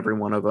each and every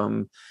one of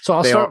them. So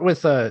I'll start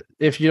with,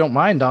 if you don't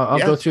mind, I'll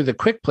go through the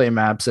quick play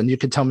maps, and you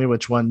can tell me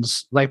which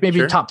ones, like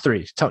maybe top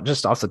three,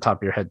 just off the top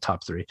of your head,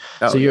 top three.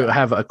 So you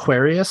have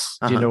Aquarius.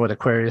 Do you know what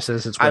Aquarius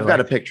is? I've got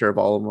a picture of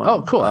all of them.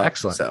 Oh, cool.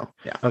 Excellent. So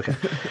yeah. Okay.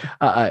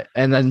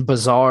 And then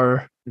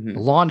Bazaar,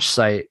 Launch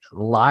Site,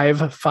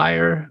 Live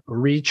Fire,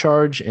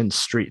 Recharge, and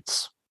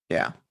Streets.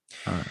 Yeah.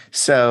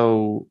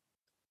 So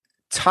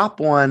top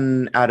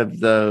one out of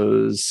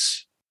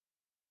those.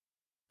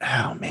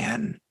 Oh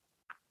man,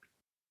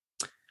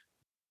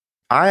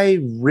 I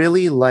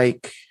really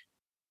like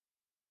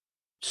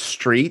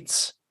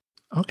Streets.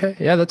 Okay,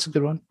 yeah, that's a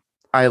good one.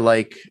 I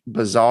like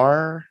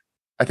Bazaar.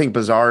 I think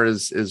Bazaar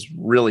is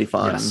really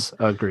fun. Yes,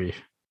 agree.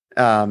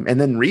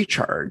 And then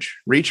Recharge.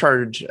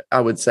 Recharge,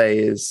 I would say,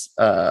 is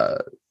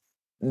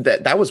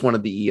that was one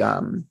of the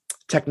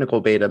technical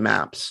beta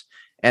maps,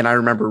 and I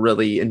remember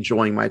really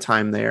enjoying my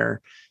time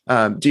there.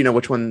 Do you know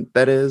which one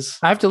that is?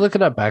 I have to look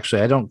it up.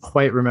 Actually, I don't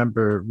quite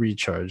remember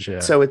Recharge. Yeah.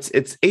 So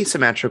it's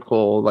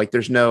asymmetrical. Like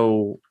there's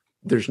no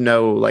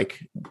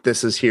like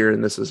this is here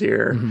and this is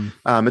here.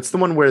 It's the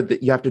one where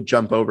you have to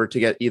jump over to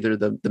get either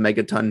the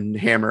megaton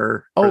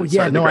hammer. Oh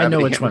yeah, no, I know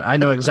which one. I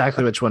know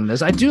exactly which one it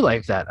is. I do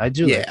like that. Like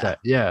that.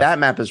 Yeah, that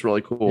map is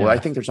really cool. Yeah. I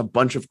think there's a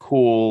bunch of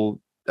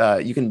cool.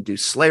 You can do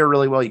Slayer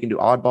really well. You can do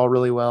Oddball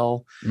really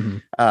well.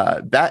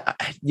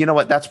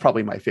 That's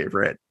probably my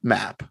favorite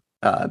map.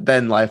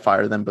 Then Live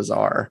Fire, then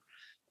Bazaar.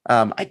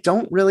 I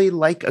don't really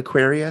like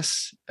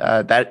Aquarius.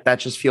 That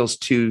just feels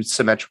too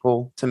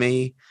symmetrical to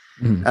me.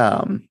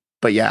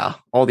 But yeah,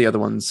 all the other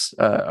ones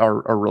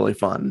are really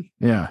fun.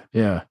 Yeah.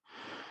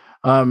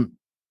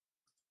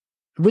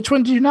 Which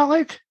one do you not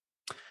like?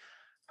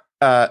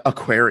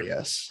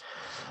 Aquarius.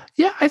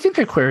 Yeah, I think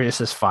Aquarius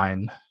is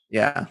fine.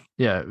 Yeah.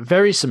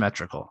 Very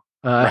symmetrical.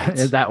 Right.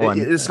 That one.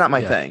 It's not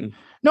my thing.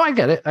 No, I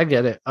get it.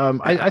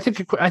 I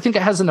think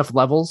it has enough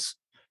levels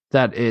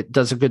that it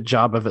does a good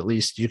job of, at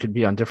least you could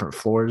be on different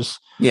floors.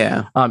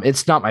 Yeah.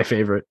 It's not my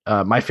favorite.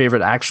 My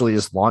favorite actually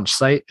is Launch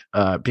Site,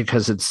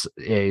 because it's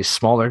a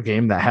smaller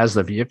game that has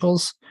the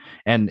vehicles,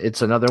 and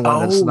it's another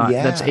one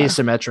that's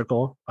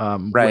asymmetrical,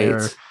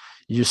 where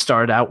you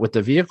start out with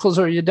the vehicles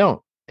or you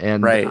don't.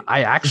 And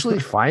I actually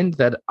find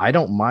that I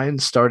don't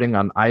mind starting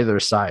on either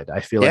side.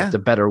 I feel like the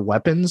better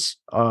weapons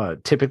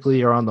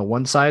typically are on the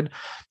one side.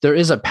 There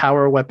is a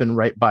power weapon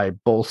right by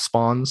both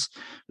spawns,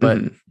 but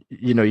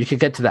you can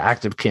get to the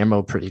active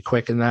camo pretty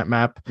quick in that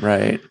map.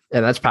 Right.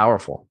 And that's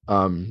powerful.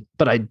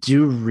 But I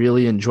do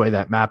really enjoy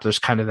that map. There's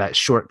kind of that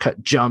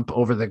shortcut jump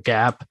over the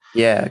gap.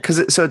 Yeah.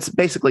 So it's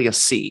basically a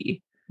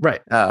C, right?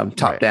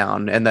 Top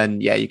down. And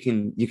then, you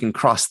can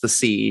cross the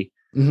C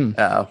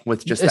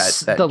with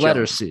just that the jump.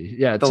 Letter C.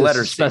 Yeah. The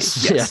letter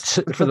C. Yes.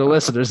 For the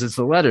listeners, it's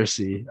the letter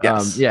C.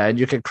 Yes. And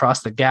you can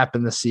cross the gap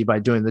in the C by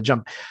doing the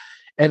jump.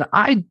 And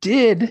I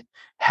did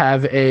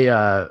have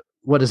a,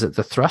 what is it?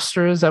 The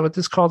thruster? Is that what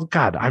this is called?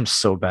 God, I'm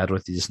so bad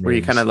with these names. Where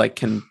you kind of like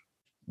can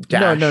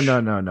dash.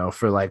 No.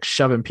 For like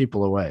shoving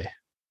people away.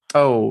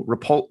 Oh,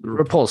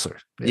 repulsor.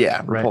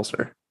 Yeah, right?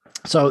 repulsor.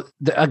 So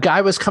a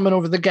guy was coming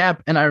over the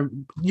gap, and I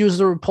used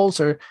the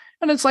repulsor,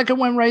 and it's like it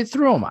went right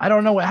through him. I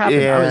don't know what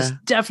happened. Yeah. I was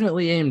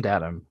definitely aimed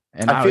at him,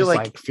 and I feel was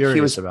like furious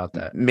he was, about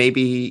that.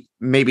 Maybe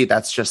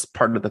that's just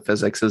part of the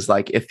physics. Is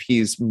like if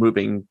he's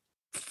moving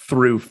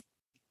through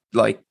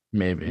like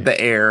maybe the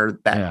air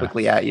that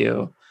quickly at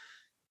you.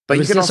 But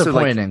you can also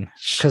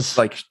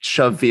like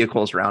shove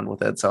vehicles around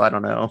with it. So I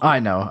don't know. I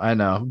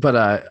know.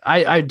 But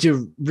I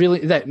do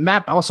really, that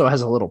map also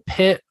has a little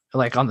pit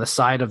like on the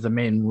side of the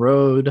main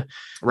road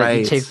that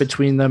you take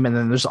between them. And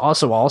then there's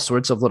also all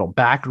sorts of little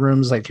back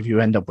rooms. Like if you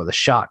end up with a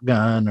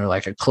shotgun or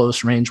like a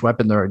close range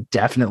weapon, there are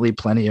definitely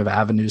plenty of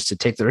avenues to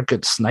take. There are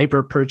good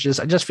sniper perches.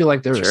 I just feel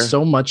like there is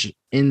so much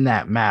in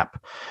that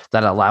map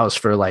that allows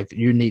for like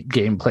unique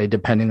gameplay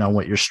depending on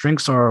what your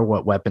strengths are or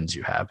what weapons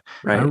you have.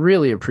 Right. I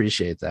really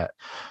appreciate that.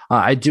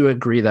 I do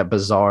agree that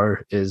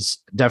Bazaar is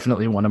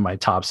definitely one of my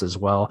tops as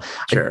well.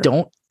 I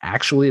don't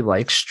actually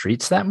like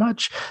Streets that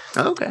much.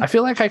 Okay. I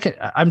feel like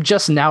I'm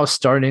just now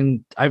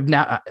starting. I've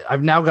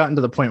now gotten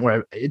to the point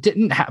where it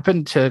didn't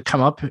happen to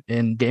come up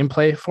in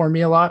gameplay for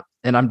me a lot,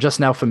 and I'm just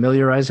now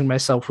familiarizing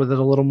myself with it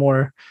a little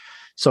more.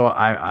 So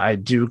I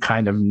do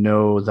kind of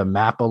know the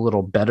map a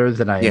little better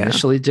than I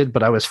initially did,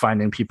 but I was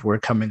finding people were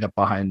coming up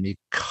behind me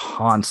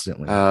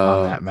constantly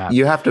on that map.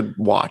 You have to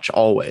watch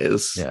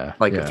always,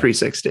 like a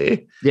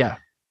 360. Yeah.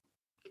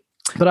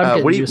 But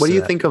I'm what do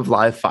you think of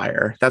Live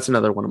Fire? That's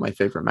another one of my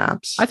favorite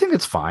maps. I think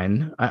it's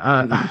fine.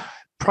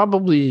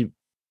 Probably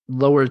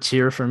lower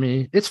tier for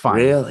me. It's fine.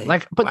 Really?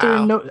 But there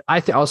are no.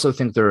 I also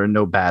think there are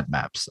no bad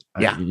maps.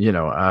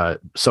 Yeah.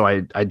 So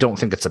I don't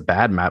think it's a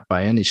bad map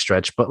by any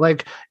stretch. But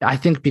like I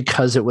think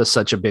because it was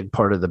such a big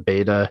part of the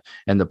beta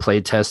and the play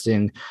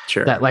testing,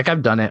 that like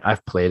I've done it,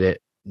 I've played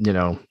it.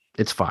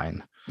 It's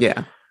fine.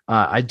 Yeah.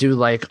 I do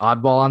like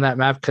Oddball on that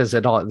map because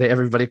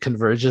everybody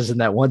converges in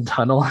that one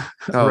tunnel off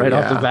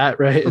the bat,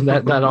 right? And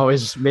that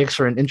always makes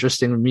for an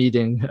interesting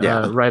meeting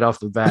right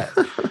off the bat.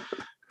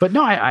 But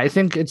no, I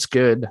think it's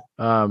good.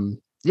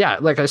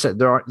 Like I said,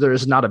 there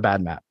is not a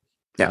bad map,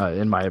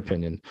 in my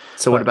opinion.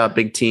 So what about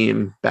big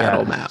team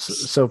battle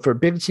maps? So for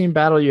big team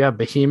battle, you have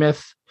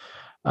Behemoth,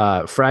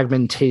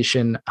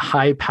 Fragmentation,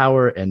 High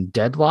Power, and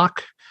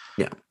Deadlock.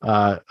 Yeah.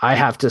 I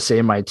have to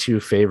say my two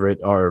favorite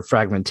are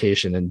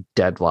Fragmentation and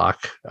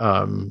Deadlock.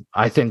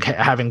 I think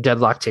having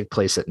Deadlock take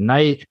place at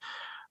night,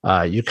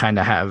 you kind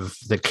of have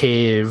the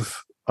cave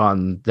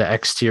on the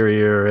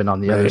exterior, and on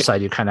the other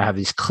side, you kind of have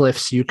these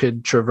cliffs you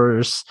could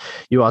traverse.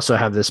 You also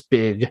have this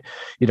big,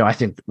 I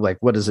think like,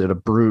 what is it? A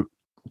brute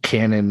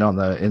cannon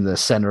in the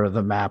center of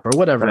the map or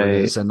whatever it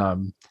is.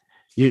 And,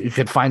 you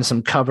could find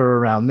some cover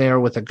around there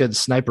with a good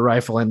sniper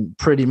rifle and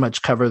pretty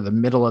much cover the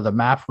middle of the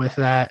map with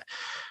that.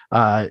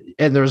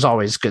 And there's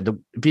always good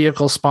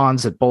vehicle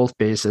spawns at both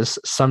bases.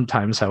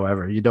 Sometimes,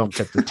 however, you don't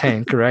get the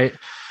tank, right?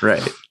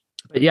 Right.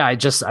 But yeah, I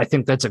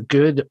think that's a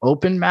good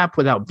open map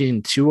without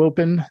being too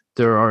open.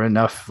 There are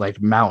enough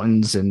like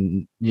mountains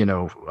and,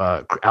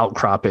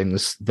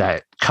 outcroppings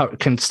that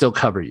can still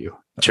cover you.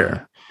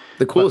 Sure.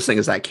 The coolest thing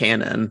is that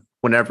cannon.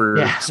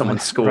 Whenever someone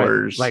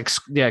scores, gets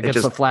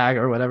the flag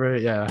or whatever.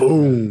 Yeah.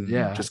 Boom.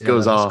 Yeah. Just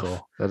goes off.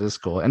 Cool. That is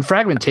cool. And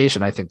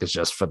Fragmentation, I think, is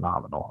just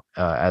phenomenal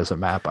as a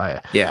map.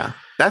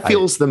 That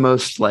feels the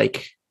most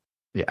like,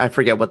 I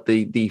forget what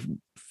the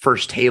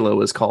first Halo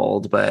is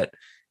called, but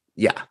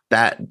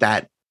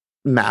that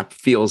map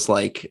feels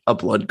like a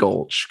Blood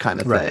Gulch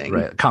kind of thing.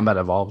 Right. Combat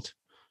Evolved.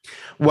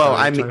 Well,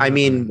 I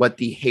mean, what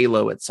the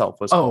Halo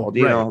itself was called,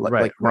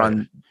 like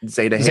run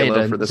Zeta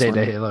Halo for this Zeta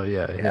one. Halo,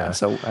 yeah.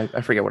 So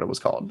I forget what it was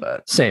called,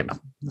 but same.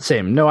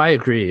 No, I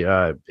agree.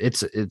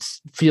 It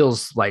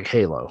feels like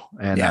Halo,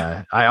 and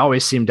I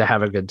always seem to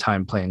have a good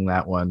time playing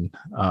that one.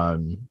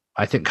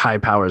 I think High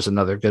Power is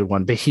another good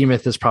one.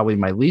 Behemoth is probably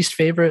my least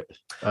favorite.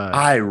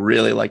 I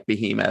really like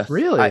Behemoth.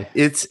 Really,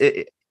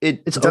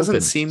 it doesn't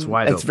open. seem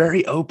it's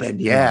very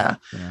open,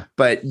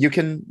 but you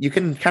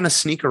can kind of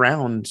sneak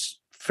around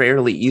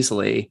fairly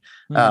easily.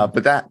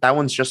 But that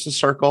one's just a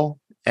circle,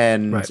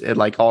 and it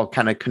like all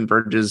kind of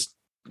converges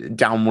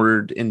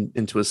downward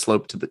into a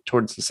slope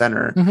towards the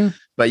center.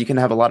 But you can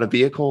have a lot of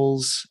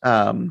vehicles.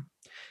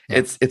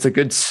 It's a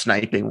good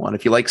sniping one.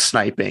 If you like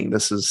sniping,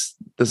 this is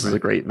a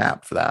great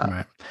map for that.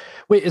 Right.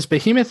 Wait, is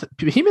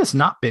Behemoth's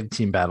not big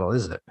team battle,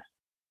 is it?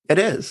 It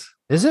is.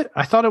 Is it?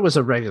 I thought it was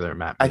a regular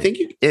map. I think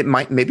it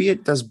might. Maybe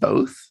it does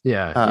both.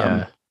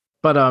 Yeah.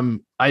 But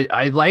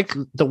I like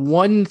the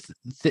one.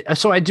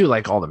 So I do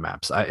like all the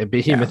maps,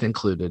 Behemoth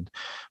included.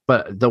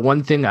 But the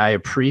one thing I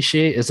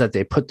appreciate is that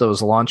they put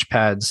those launch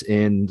pads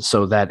in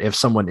so that if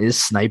someone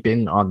is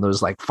sniping on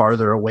those like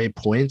farther away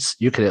points,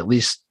 you could at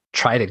least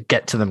try to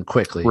get to them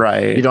quickly.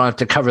 Right. You don't have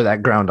to cover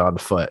that ground on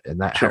foot, and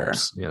that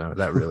helps.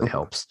 That really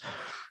helps.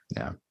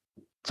 Yeah.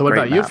 So what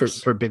about you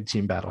for big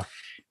team battle?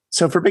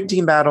 So for big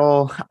team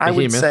battle, I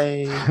would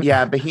say,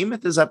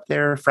 Behemoth is up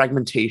there.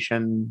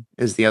 Fragmentation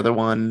is the other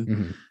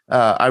one.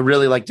 I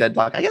really like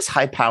Deadlock. I guess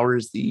High Power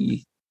is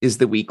the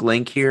weak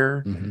link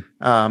here.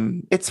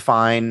 It's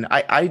fine.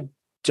 I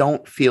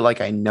don't feel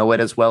like I know it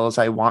as well as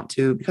I want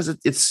to because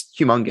it's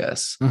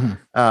humongous.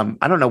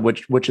 I don't know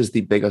which is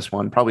the biggest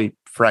one. Probably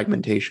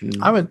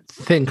Fragmentation. I would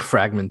think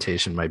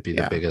Fragmentation might be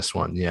the biggest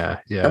one. Yeah.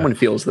 That one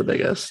feels the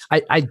biggest.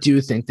 I do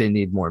think they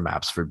need more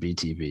maps for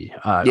BTB.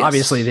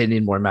 Obviously, they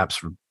need more maps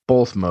for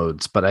both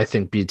modes, but I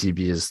think BTB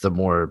is the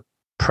more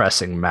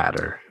pressing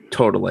matter.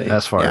 Totally.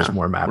 As far as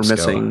more maps We're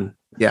missing,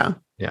 go.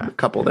 A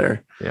couple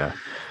there. Yeah.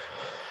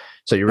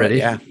 So you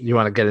ready? You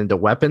want to get into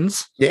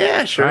weapons?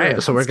 Yeah, sure. All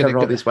right, so we're going to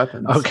all these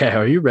weapons. Okay,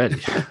 are you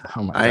ready?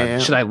 Oh my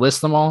God. Should I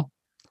list them all?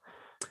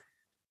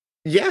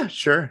 Yeah,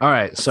 sure. All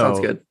right, so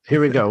sounds good.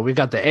 Here we go. We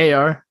got the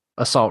AR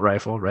assault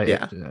rifle, right?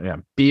 Yeah.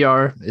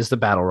 BR is the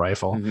battle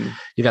rifle.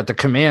 You got the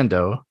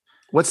Commando.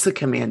 What's the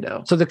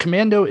Commando? So the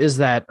Commando is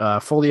that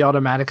fully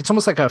automatic. It's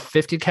almost like a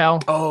 50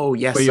 cal. Oh,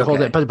 yes. Where you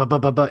hold it,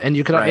 and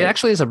you could. It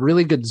actually has a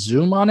really good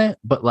zoom on it,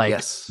 but like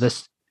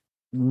this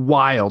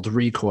wild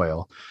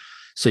recoil.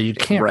 So you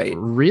can't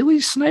really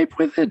snipe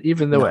with it,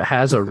 even though it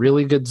has a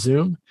really good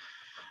zoom.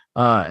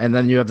 And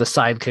then you have the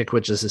Sidekick,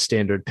 which is a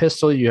standard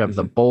pistol. You have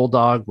the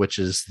Bulldog, which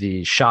is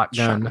the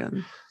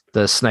shotgun.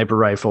 The sniper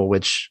rifle,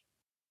 which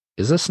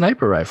is a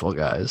sniper rifle,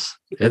 guys.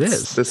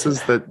 This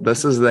is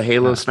the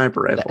Halo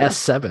sniper rifle. The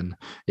S7.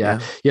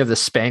 Yeah. You have the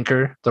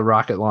Spanker, the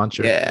rocket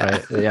launcher.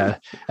 Right?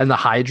 And the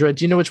Hydra.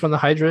 Do you know which one the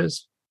Hydra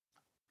is?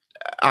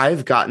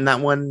 I've gotten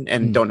that one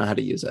and don't know how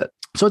to use it.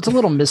 So it's a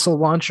little missile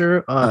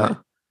launcher.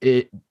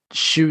 It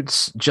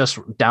shoots just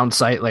down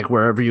sight, like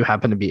wherever you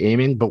happen to be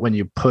aiming. But when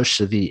you push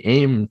the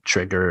aim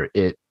trigger,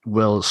 it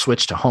will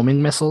switch to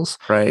homing missiles.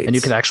 Right. And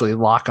you can actually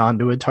lock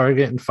onto a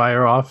target and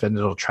fire off and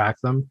it'll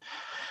track them.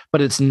 But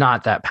it's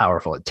not that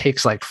powerful. It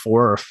takes like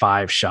 4 or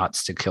 5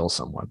 shots to kill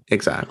someone.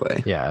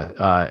 Exactly.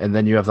 Yeah. And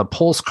then you have the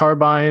Pulse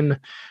Carbine,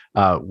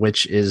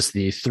 which is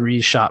the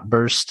 3-shot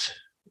burst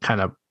kind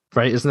of,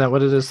 right? Isn't that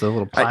what it is? The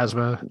little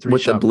plasma.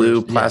 With the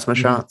blue plasma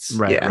shots.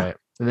 Right.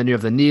 And then you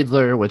have the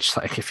Needler, which,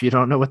 like, if you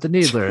don't know what the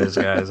Needler is,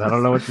 guys, I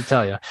don't know what to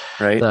tell you.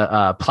 Right.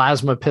 The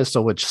plasma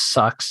pistol, which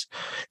sucks.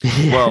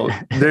 Well,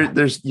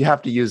 there's you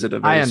have to use it a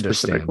very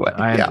specific way.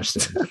 I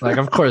understand. Like,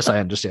 of course, I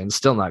understand. It's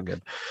still not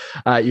good.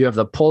 You have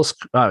the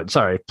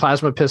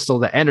plasma pistol,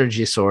 the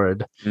energy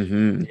sword.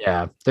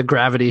 Yeah. The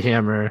gravity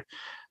hammer.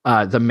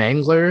 The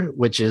Mangler,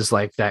 which is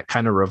like that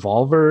kind of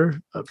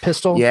revolver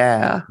pistol.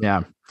 Yeah.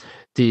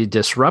 The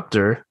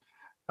Disruptor,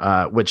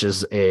 which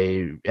is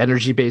a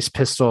energy-based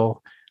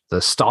pistol.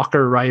 The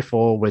Stalker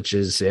rifle, which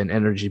is an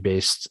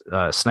energy-based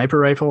sniper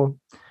rifle.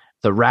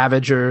 The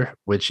Ravager,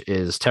 which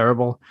is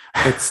terrible.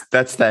 That's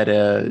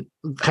that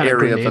kind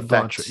area of of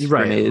effect.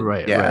 Right.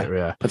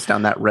 Right. Puts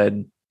down that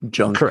red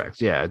junk.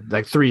 Correct. Yeah.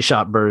 Like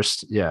 3-shot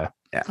burst. Yeah.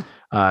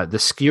 The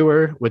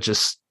Skewer, which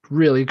is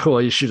really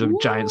cool. You shoot a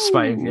giant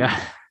spike. Yeah.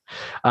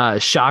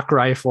 Shock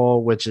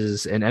rifle, which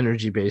is an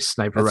energy-based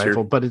sniper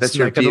rifle, but it's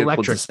like an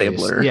electric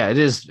disabler. Yeah, it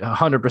is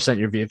 100%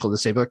 your vehicle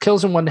disabler. It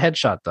kills in 1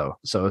 headshot though,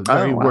 so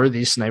very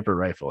worthy sniper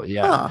rifle.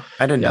 Yeah,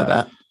 I didn't know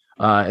that.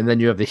 And then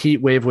you have the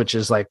Heat Wave, which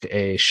is like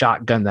a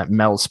shotgun that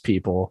melts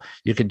people.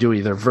 You can do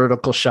either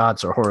vertical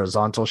shots or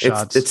horizontal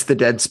shots. It's the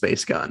Dead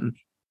Space gun.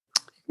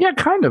 Yeah,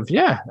 kind of.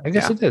 Yeah, I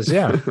guess it is.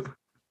 Yeah.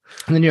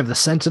 And then you have the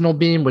Sentinel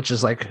Beam, which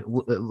is like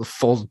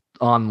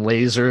full-on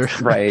laser.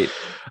 Right.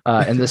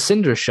 And the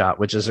Cinder Shot,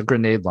 which is a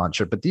grenade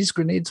launcher. But these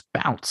grenades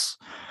bounce.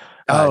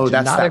 That's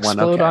not that explode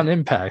one. Okay. on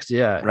impact.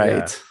 Yeah.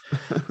 Right.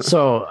 Yeah.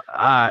 So,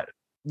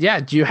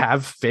 do you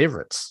have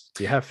favorites?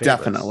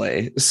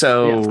 Definitely.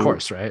 So, of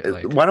course, right?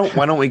 Like, why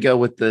don't we go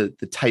with the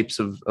types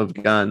of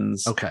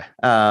guns? Okay.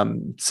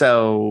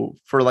 So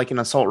for like an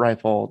assault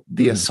rifle,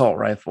 the assault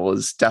rifle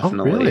is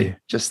definitely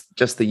just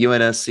the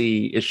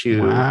UNSC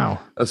issue. Wow.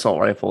 Assault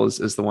rifle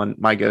is the one,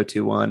 my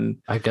go-to one.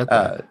 I get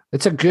that.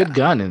 It's a good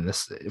gun in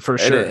this for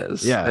sure. It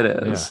is. Yeah.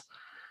 It is.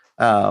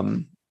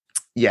 I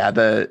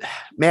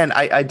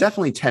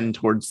definitely tend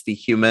towards the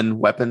human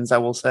weapons, I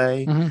will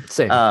say.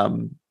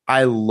 Same.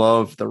 I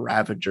love the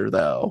Ravager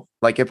though.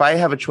 Like if I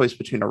have a choice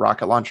between a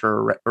rocket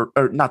launcher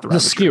or not the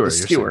Ravager, the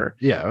skewer.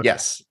 Yeah. Okay.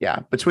 Yes. Yeah.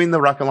 Between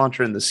the rocket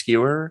launcher and the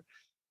skewer,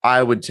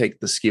 I would take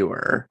the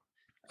skewer.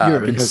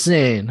 You're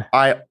insane.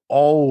 I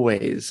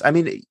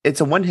mean,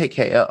 it's a one-hit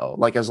KO.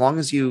 Like as long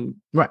as you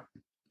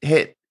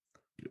hit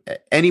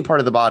any part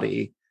of the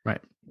body,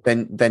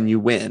 then you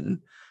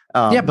win.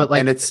 But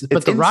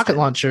the rocket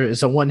launcher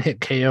is a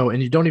one-hit KO,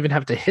 and you don't even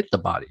have to hit the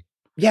body.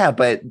 Yeah,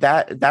 but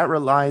that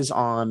relies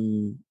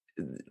on,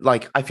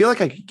 like, I feel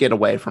like I could get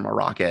away from a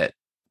rocket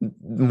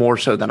more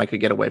so than I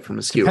could get away from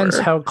a skewer. Depends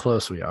how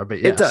close we are, but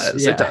yes.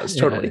 It does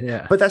totally.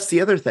 Yeah. But that's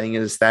the other thing,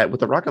 is that with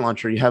the rocket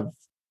launcher, you have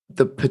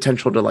the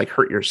potential to like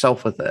hurt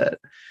yourself with it.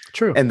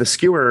 True. And the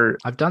skewer,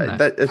 I've done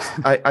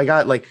that. I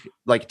got like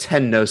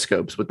 10 no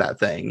scopes with that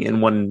thing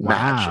in one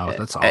match. Wow,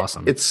 that's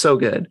awesome. It's so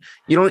good.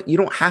 You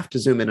don't have to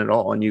zoom in at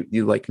all, and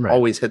you like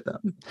always hit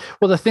them.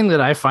 Well, the thing that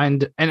I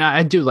find, and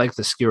I do like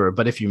the skewer,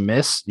 but if you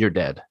miss, you're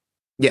dead.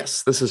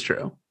 Yes, this is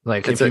true.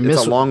 Like it's a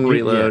long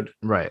reload.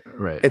 Right.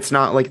 It's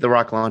not like the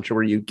rocket launcher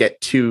where you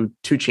get two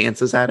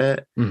chances at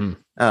it.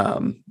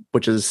 Mm-hmm.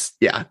 Which is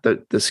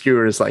the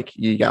skewer is like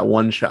you got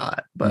one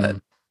shot, but. Mm-hmm.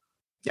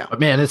 Yeah,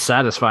 but man, it's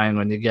satisfying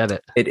when you get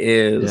it. It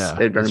is. Yeah,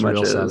 it very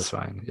much is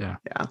satisfying.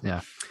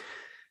 Yeah.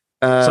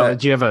 So,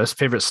 do you have a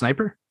favorite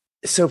sniper?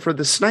 So for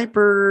the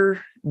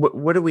sniper,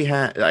 what do we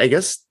have? I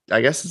guess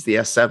it's the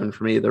S7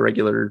 for me, the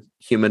regular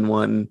human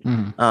one.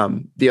 Mm-hmm.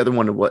 The other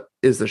one, what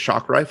is the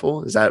shock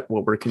rifle? Is that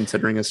what we're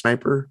considering a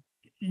sniper?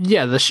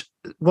 Yeah.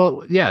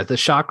 The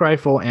shock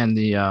rifle and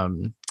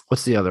the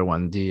what's the other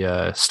one?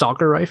 The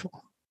stalker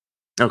rifle.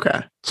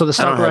 Okay. So the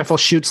stalker rifle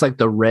shoots like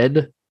the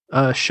red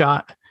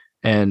shot.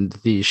 And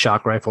the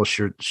shock rifle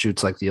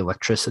shoots like the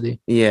electricity.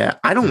 Yeah,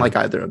 I don't like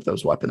either of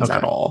those weapons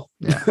at all.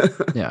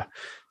 Yeah.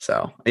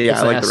 So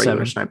I like the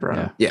regular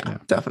sniper. Yeah,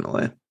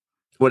 definitely.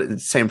 What,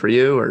 same for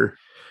you, or?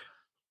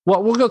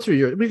 Well, we can go through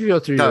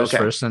yours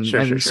first. And,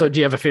 sure. So, do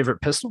you have a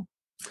favorite pistol?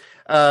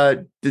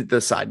 The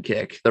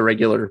sidekick, the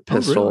regular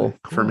pistol really?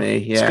 Cool. For me.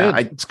 Yeah,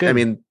 it's good. I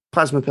mean,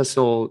 plasma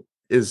pistol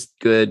is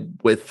good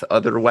with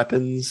other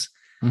weapons.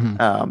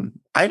 Mm-hmm.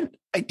 I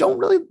don't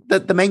really.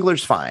 The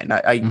Mangler's fine.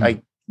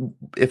 I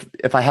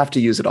if I have to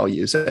use it, I'll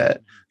use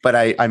it. But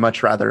I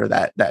much rather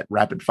that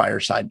rapid fire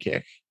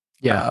sidekick.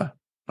 Yeah.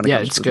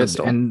 It's good.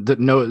 Pistol. And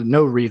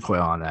no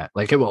recoil on that.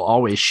 Like it will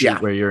always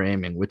shoot where you're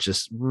aiming, which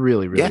is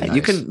really, really nice.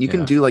 You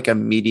can do like a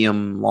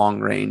medium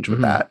long range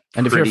with that.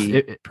 And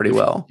pretty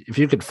well. If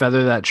you could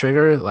feather that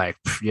trigger, like,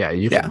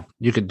 you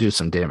could do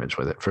some damage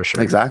with it for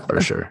sure. Exactly.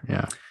 For sure.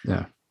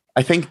 Yeah.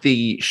 I think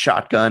the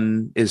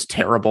shotgun is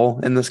terrible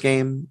in this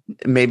game.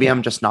 Maybe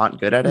I'm just not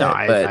good at it.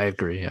 I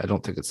agree. I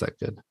don't think it's that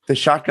good. The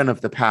shotgun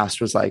of the past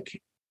was like,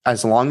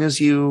 as long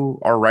as you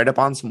are right up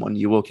on someone,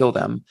 you will kill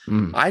them.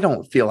 I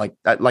don't feel like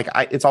that. Like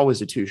it's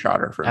always a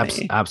 2-shotter for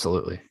me.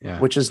 Absolutely. Yeah.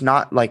 Which is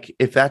not like,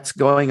 if that's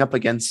going up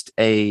against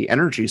a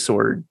energy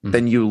sword,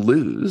 then you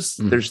lose.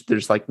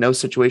 There's like no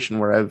situation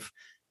where I've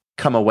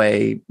come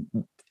away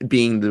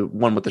being the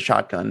one with the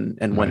shotgun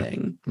and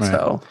winning.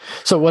 Right.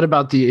 So what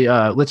about the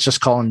let's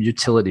just call them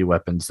utility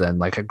weapons then,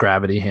 like a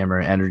gravity hammer,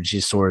 energy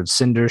sword,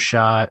 cinder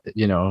shot,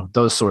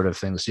 those sort of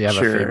things. Do you have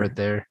a favorite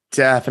there?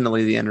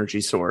 Definitely the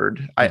energy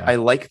sword. Yeah. I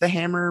like the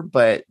hammer,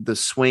 but the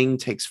swing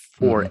takes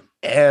forever.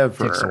 It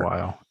takes a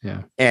while.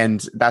 Yeah.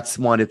 And that's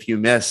one, if you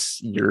miss,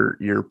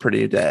 you're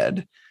pretty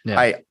dead. Yeah.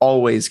 I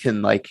always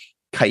can like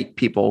kite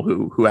people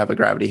who have a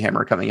gravity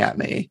hammer coming at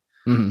me.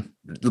 Mm-hmm.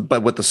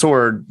 But with the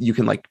sword, you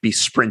can like be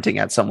sprinting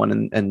at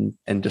someone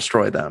and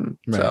destroy them.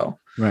 Right. So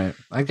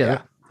I get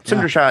it.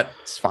 Cinder shot,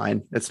 it's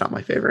fine. It's not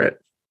my favorite.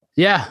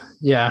 Yeah.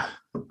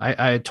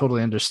 I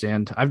totally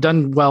understand. I've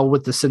done well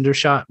with the cinder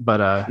shot, but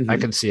I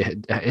can see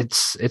it.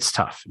 It's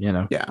tough,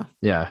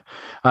 Yeah.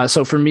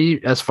 So for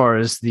me, as far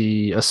as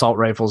the assault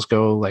rifles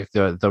go, like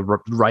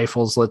the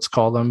rifles, let's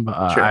call them,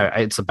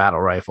 it's a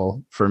battle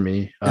rifle for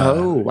me.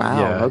 Oh wow!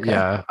 Yeah, okay.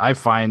 Yeah. I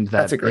find that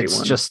that's a great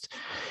one.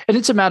 And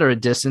it's a matter of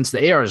distance.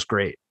 The AR is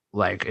great.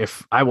 Like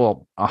if I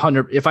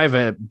have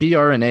a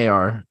BR and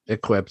AR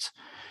equipped,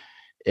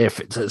 if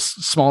it's a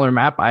smaller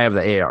map, I have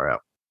the AR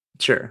out.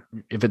 Sure.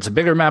 If it's a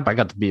bigger map, I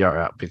got the BR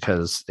out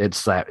because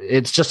it's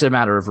just a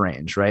matter of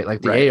range, right?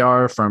 Like the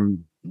AR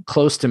from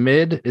close to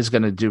mid is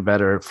going to do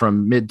better.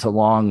 From mid to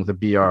long, the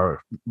BR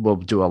will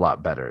do a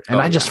lot better.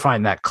 And I just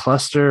find that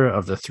cluster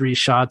of the 3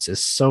 shots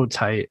is so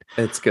tight.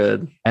 It's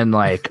good. And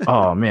like,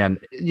 oh man,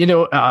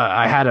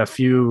 I had a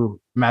few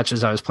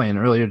matches I was playing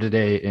earlier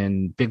today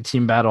in big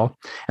team battle,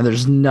 and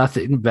there's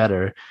nothing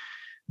better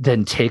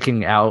than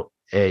taking out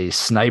a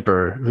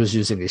sniper who's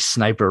using a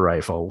sniper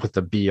rifle with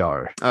the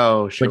BR.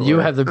 Oh, sure. But you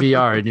have the BR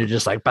and you're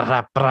just like,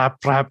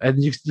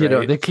 and you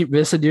know, they keep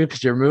missing you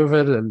because you're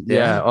moving. And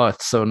oh,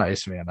 it's so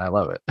nice, man. I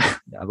love it.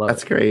 I love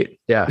That's great.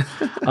 Yeah.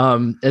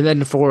 And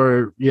then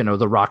for,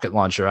 the rocket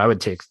launcher, I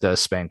would take the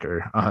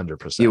Spanker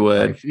 100%. You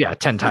would?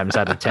 10 times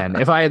out of 10.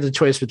 If I had the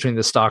choice between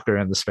the Stalker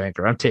and the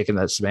Spanker, I'm taking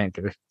that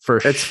Spanker for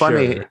sure. It's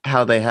funny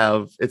how they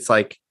have, it's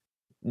like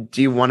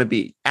do you want to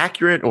be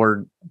accurate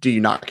or do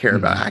you not care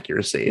about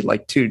accuracy?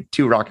 Like two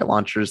rocket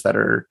launchers that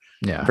are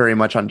very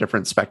much on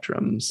different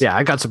spectrums. Yeah,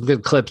 I got some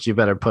good clips you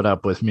better put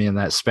up with me in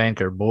that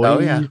spanker, boy. Oh,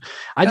 yeah.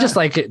 I just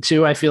like it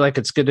too. I feel like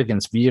it's good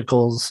against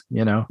vehicles,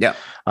 Yeah.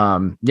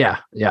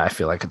 I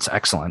feel like it's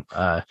excellent.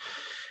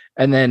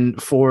 And then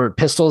for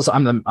pistols,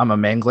 I'm a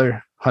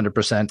mangler,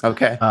 100%.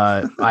 Okay.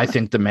 I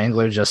think the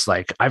mangler just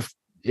like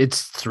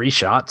it's 3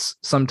 shots.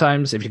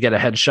 Sometimes if you get a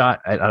headshot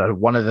at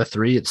one of the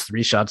 3, it's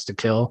 3 shots to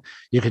kill.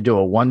 You could do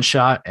a 1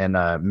 shot and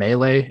a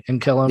melee and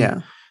kill him.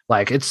 Yeah.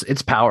 Like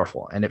it's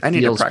powerful and it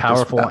feels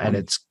powerful and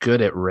it's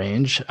good at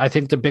range. I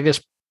think the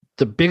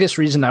biggest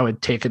reason I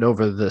would take it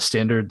over the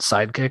standard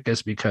sidekick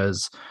is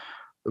because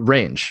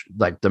range.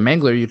 Like the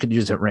mangler, you could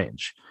use at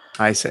range.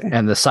 I see.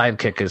 And the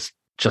sidekick is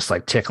just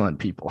like tickling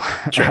people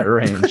at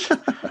range.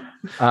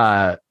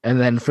 And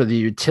then for the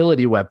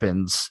utility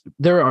weapons,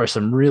 there are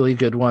some really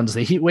good ones.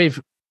 The heat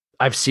wave,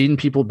 I've seen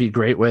people be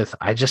great with.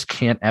 I just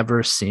can't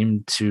ever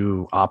seem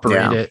to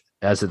operate it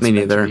as it's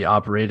meant to be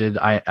operated.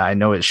 I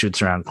know it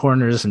shoots around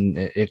corners and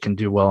it can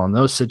do well in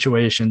those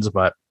situations,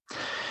 but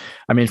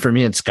I mean, for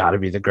me, it's got to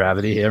be the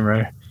gravity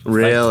hammer.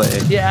 Really?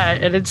 Like, yeah,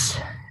 and it's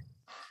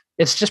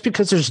just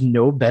because there's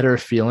no better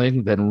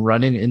feeling than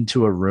running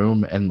into a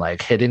room and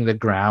like hitting the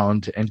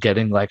ground and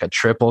getting like a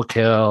triple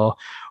kill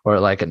or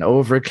like an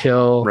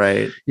overkill,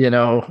 right? You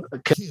know,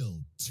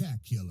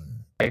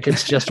 like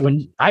it's just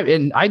when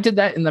I did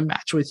that in the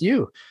match with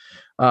you.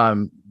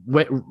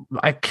 When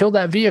I killed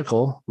that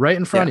vehicle right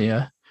in front of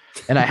you,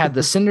 and I had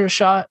the cinder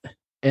shot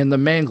and the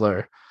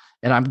mangler,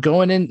 and I'm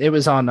going in. It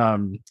was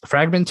on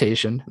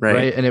fragmentation,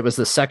 right? And it was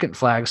the second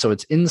flag, so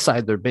it's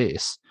inside their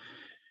base.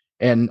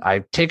 And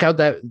I take out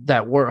that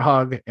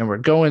warthog, and we're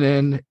going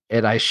in,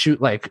 and I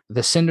shoot like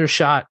the cinder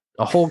shot,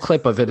 a whole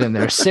clip of it in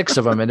there, 6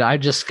 of them, and I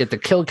just get the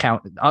kill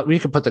count. We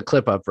can put the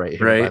clip up right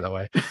here, by the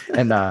way.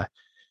 And I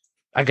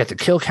get the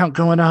kill count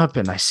going up,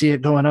 and I see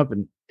it going up,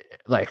 and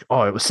like,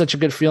 oh, it was such a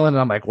good feeling.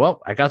 And I'm like,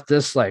 well, I got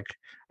this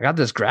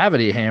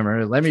gravity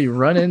hammer. Let me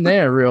run in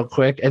there real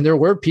quick. And there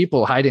were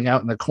people hiding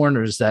out in the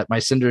corners that my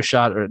cinder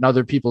shot or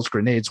other people's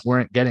grenades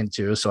weren't getting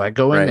to. So I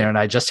go in there and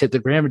I just hit the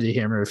gravity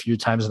hammer a few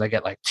times and I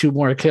get like 2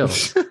 more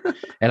kills.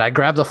 And I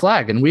grab the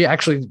flag, and we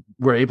actually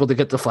were able to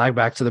get the flag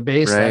back to the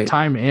base that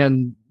time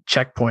and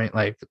checkpoint.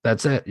 Like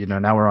that's it. You know,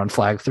 now we're on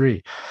flag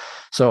 3.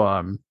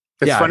 So,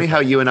 it's funny how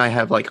you and I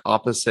have like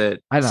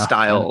opposite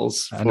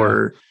styles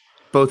for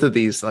both of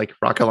these, like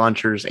rocket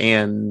launchers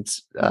and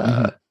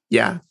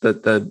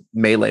the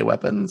melee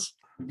weapons.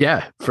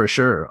 Yeah, for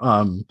sure.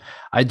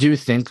 I do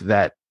think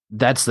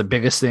that's the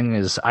biggest thing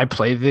is I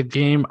play the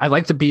game. I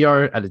like the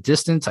BR at a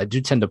distance. I do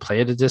tend to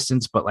play at a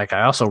distance, but like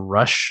I also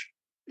rush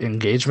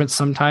engagements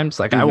sometimes.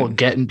 Like I will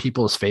get in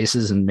people's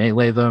faces and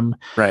melee them.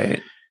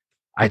 Right.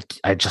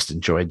 I just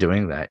enjoy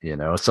doing that, you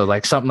know? So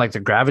like something like the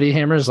gravity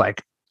hammers,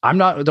 like I'm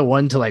not the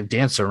one to like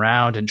dance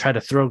around and try to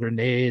throw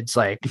grenades.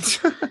 Like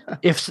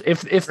if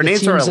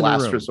grenades are a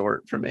last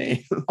resort for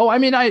me. Oh, I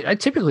mean, I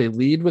typically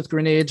lead with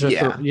grenades. Or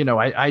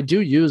I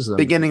do use them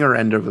beginning or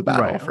end of a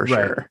battle for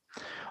sure.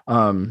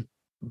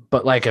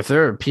 But like if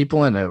there are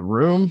people in a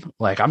room,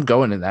 like I'm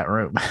going in that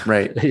room.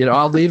 Right. You know,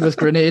 I'll lead with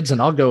grenades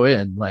and I'll go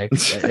in. Like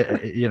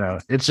you know,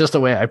 it's just the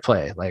way I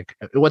play. Like,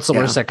 what's the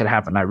worst that could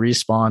happen? I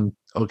respawn.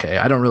 Okay,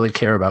 I don't really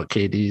care about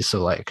KD,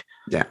 so like,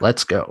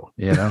 let's go.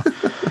 You know.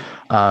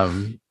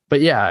 But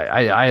yeah,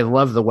 I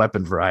love the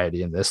weapon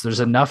variety in this. There's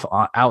enough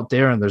out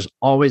there, and there's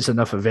always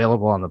enough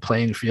available on the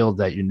playing field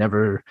that you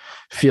never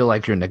feel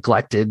like you're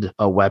neglected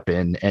a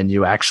weapon, and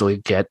you actually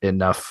get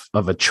enough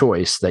of a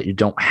choice that you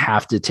don't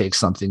have to take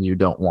something you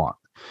don't want.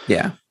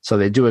 Yeah. So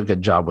they do a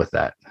good job with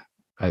that,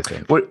 I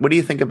think. What do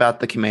you think about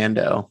the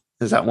Commando?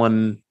 Is that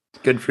one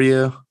good for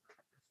you?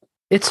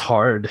 It's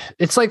hard.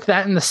 It's like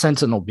that in the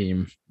Sentinel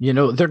beam. You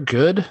know, they're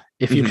good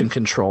if you can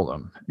control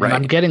them. And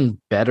I'm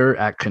getting better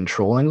at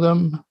controlling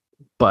them.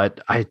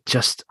 But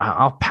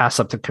I'll pass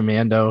up the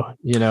Commando,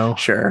 you know.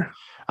 Sure.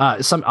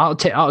 I'll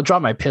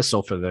drop my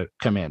pistol for the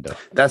Commando.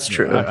 That's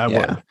true. I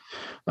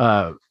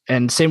would.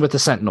 And same with the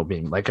Sentinel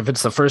beam. Like if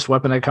it's the first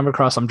weapon I come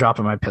across, I'm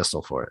dropping my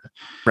pistol for it.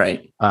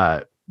 Right.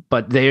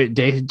 But they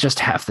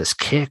just have this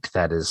kick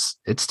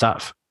it's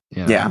tough.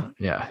 You know?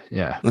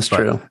 Yeah. That's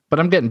true.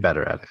 But I'm getting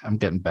better at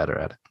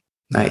it.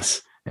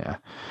 Nice. Yeah.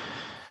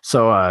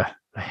 So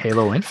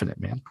Halo Infinite,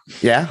 man.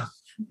 Yeah.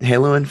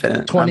 Halo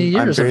Infinite. 20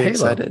 years I'm very of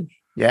Halo. Excited.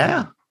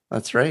 Yeah,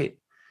 that's right.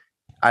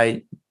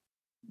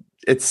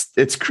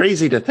 It's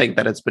crazy to think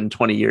that it's been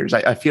 20 years.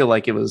 I feel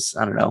like it was,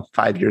 I don't know,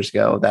 5 years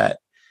ago that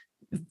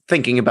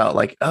thinking about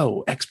like,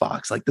 oh,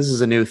 Xbox, like this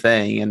is a new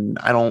thing. And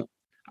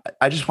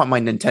I just want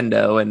my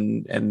Nintendo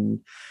and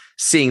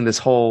seeing this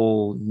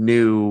whole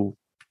new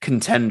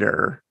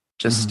contender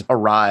just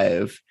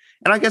arrive.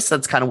 And I guess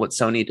that's kind of what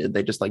Sony did.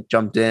 They just like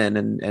jumped in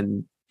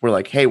and were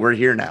like, hey, we're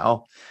here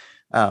now.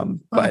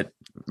 But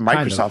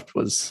Microsoft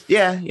was,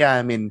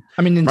 I mean,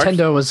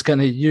 Nintendo was going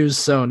to use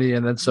Sony,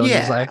 and then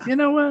Sony's like, you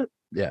know what?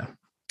 Yeah.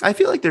 I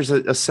feel like there's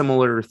a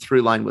similar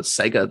through line with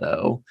Sega,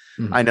 though.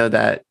 I know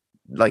that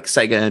like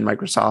Sega and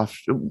Microsoft.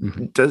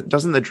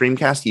 Doesn't the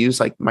Dreamcast use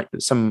like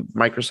some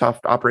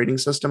Microsoft operating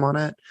system on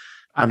it?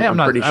 I'm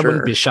pretty sure. I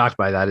wouldn't be shocked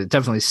by that. It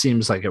definitely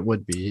seems like it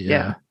would be.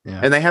 Yeah.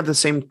 And they have the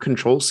same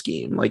control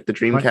scheme, like the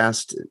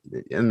Dreamcast,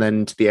 and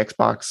then to the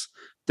Xbox.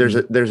 There's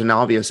an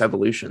obvious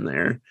evolution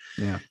there.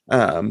 Yeah.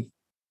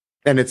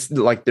 And it's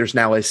like there's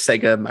now a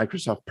Sega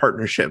Microsoft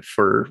partnership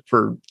for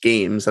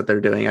games that they're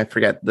doing. I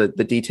forget the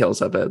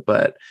details of it,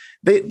 but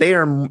they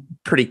are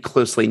pretty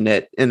closely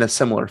knit in a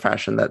similar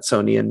fashion that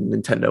Sony and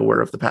Nintendo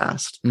were of the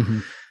past.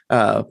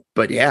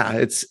 But yeah,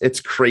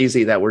 it's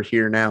crazy that we're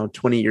here now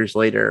 20 years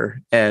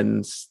later,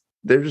 and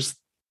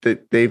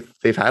they've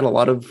had a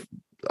lot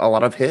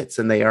of hits,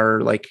 and they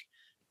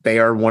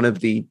are one of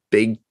the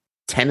big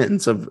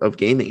tenants of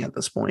gaming at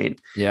this point.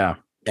 Yeah.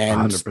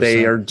 And 100%.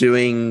 They are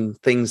doing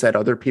things that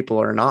other people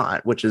are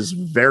not, which is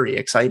very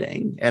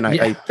exciting. And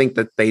I think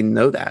that they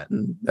know that,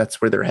 and that's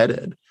where they're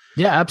headed.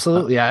 Yeah,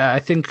 absolutely. I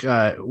think,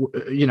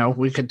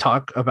 we could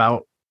talk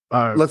about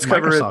let's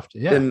Microsoft.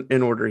 cover it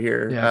in order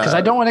here. Yeah, because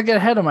I don't want to get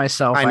ahead of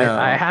myself.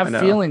 I have I know.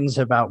 feelings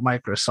about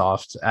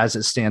Microsoft as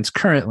it stands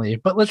currently,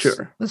 but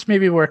let's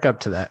maybe work up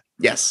to that.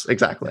 Yes,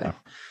 exactly.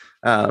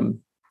 Yeah.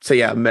 So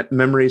yeah,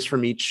 memories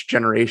from each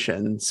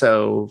generation.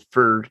 So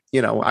for,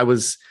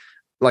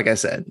 like I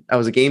said, I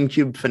was a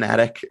GameCube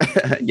fanatic,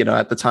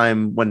 at the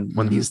time when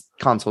these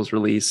consoles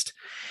released,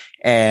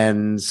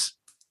 and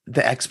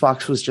the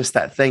Xbox was just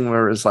that thing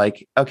where it was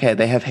like, okay,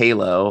 they have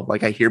Halo.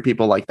 Like I hear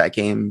people like that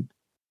game.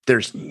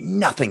 There's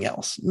nothing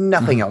else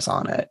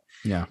on it.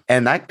 Yeah.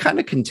 And that kind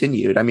of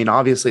continued. I mean,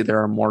 obviously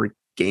there are more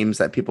games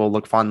that people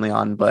look fondly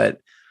on,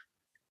 but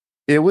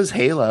it was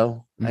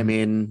Halo. I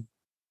mean,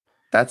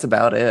 that's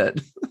about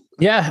it.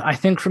 Yeah. I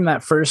think from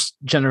that first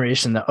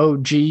generation, the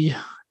OG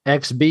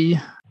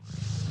XB,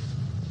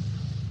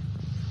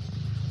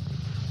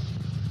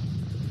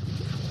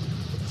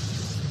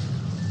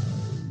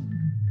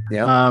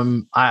 yeah.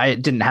 I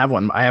didn't have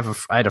one. I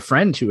had a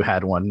friend who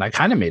had one, and I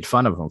kind of made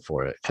fun of him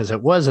for it because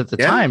it was at the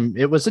time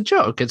it was a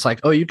joke. It's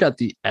like, oh, you got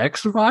the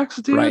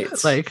Xbox, dude.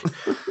 Right. Like,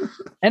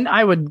 and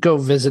I would go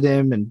visit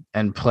him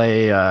and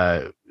play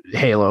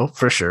Halo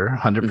for sure,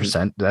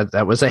 100%.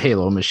 That was a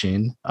Halo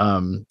machine.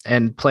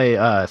 And play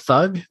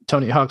Thug,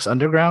 Tony Hawk's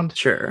Underground.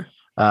 Sure.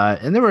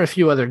 And there were a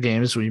few other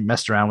games we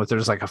messed around with. There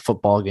was like a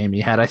football game he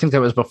had. I think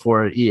that was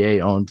before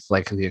EA owned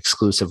like the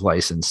exclusive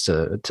license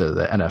to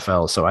the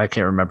NFL. So I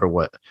can't remember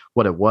what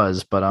it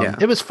was,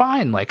 but it was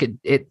fine. Like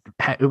it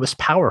was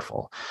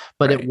powerful,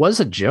 but it was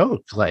a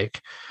joke.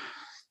 Like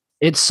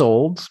it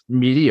sold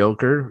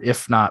mediocre,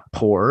 if not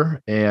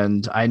poor.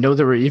 And I know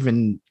there were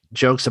even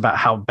jokes about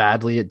how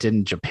badly it did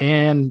in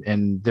Japan.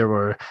 And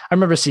I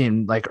remember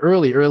seeing like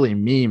early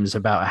memes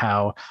about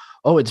how,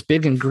 oh, it's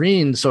big and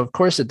green, so of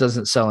course it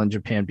doesn't sell in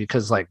Japan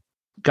because like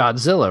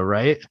Godzilla,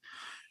 right?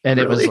 And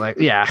really? It was like,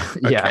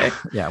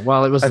 yeah.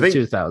 Well, it was the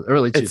 2000s,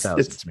 early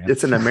 2000s, man.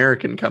 It's an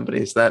American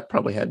company, so that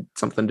probably had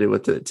something to do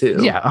with it too.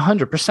 Yeah,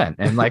 100%,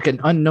 and like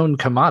an unknown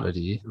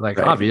commodity, like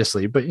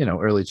obviously, but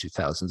early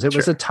 2000s, it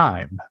was a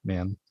time,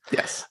 man.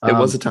 Yes, it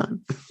was a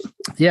time.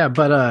 Yeah,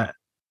 but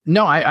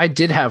no, I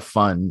did have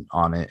fun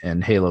on it,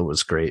 and Halo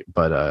was great,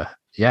 but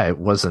it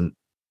wasn't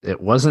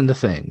a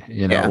thing,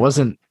 It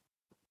wasn't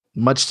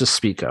much to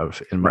speak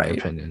of, in my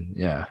opinion.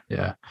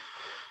 Yeah.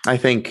 I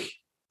think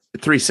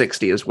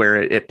 360 is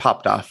where it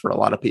popped off for a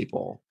lot of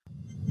people.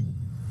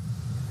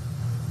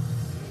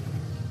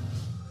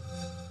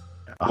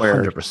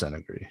 100%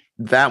 agree.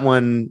 That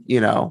one,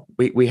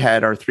 we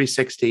had our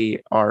 360,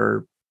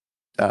 our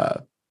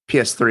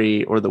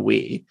PS3, or the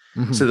Wii.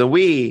 Mm-hmm. So the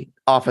Wii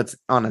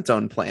on its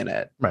own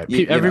planet. Right.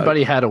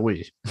 Everybody had a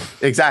Wii.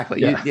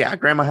 Exactly. Yeah.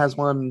 Grandma has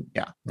one.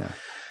 Yeah.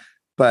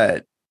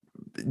 But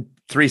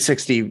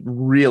 360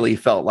 really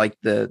felt like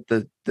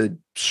the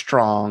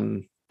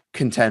strong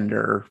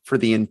contender for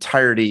the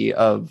entirety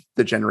of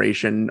the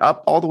generation,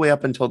 all the way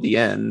up until the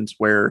end,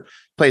 where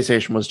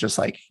PlayStation was just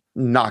like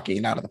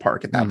knocking out of the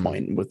park at that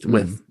point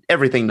with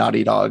everything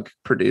Naughty Dog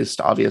produced,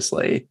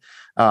 obviously,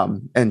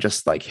 and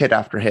just like hit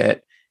after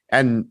hit,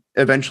 and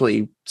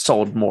eventually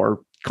sold more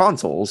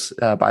consoles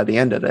by the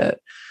end of it.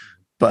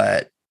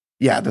 But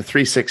yeah, the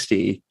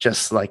 360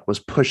 just like was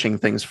pushing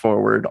things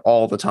forward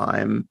all the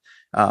time.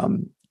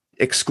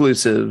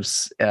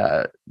 Exclusives,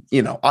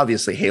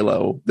 obviously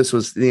Halo. This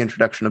was the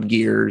introduction of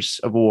Gears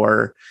of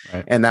War,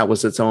 and that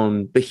was its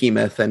own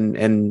behemoth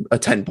and a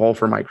tentpole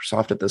for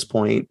Microsoft at this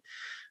point.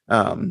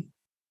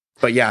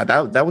 But yeah,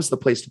 that was the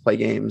place to play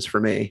games for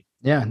me.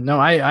 Yeah, no,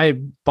 I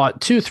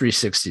bought two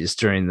 360s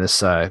during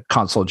this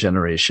console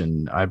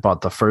generation. I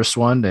bought the first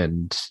one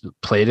and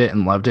played it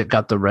and loved it,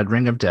 got the Red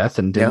Ring of Death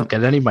and didn't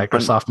get any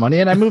Microsoft money,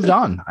 and I moved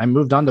on. I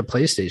moved on to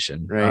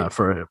PlayStation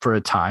for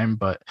a time,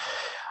 but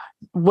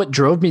what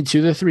drove me to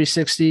the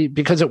 360,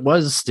 because it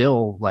was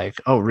still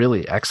like, oh,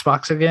 really,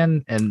 Xbox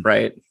again? And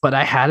but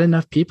I had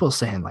enough people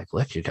saying like,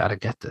 look, you got to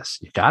get this.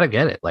 You got to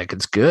get it. Like,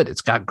 it's good.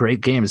 It's got great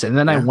games. And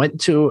then I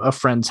went to a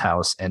friend's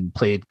house and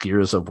played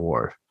Gears of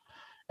War.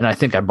 And I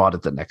think I bought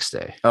it the next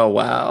day. Oh,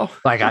 wow.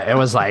 Like it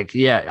was like,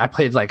 I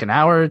played like an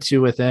hour or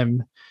two with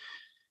him,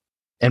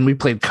 and we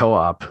played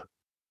co-op.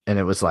 and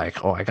it was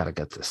like, oh, I gotta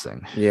get this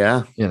thing.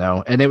 Yeah.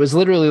 And it was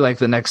literally like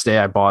the next day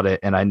I bought it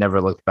and I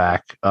never looked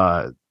back.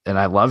 And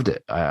I loved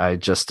it. I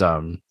just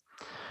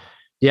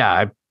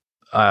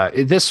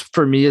this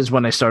for me is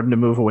when I started to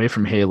move away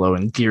from Halo,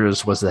 and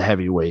Gears was the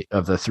heavyweight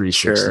of the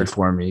 360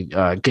 for me.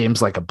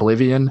 Games like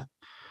Oblivion.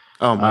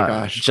 Oh my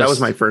gosh, that was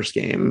my first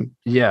game.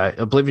 Yeah,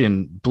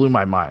 Oblivion blew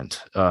my mind.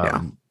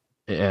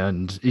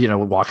 And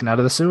walking out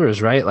of the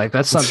sewers, right? Like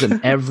that's something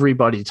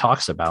everybody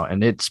talks about,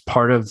 and it's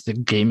part of the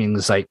gaming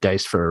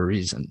zeitgeist for a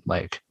reason.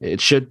 Like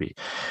it should be.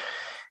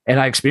 And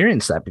I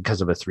experienced that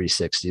because of a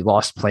 360.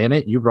 Lost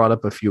Planet, you brought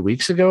up a few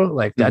weeks ago,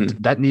 like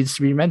that needs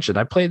to be mentioned.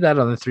 I played that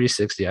on the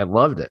 360. I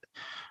loved it.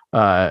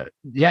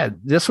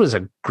 This was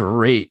a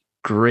great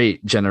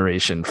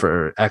generation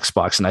for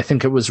Xbox. And I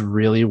think it was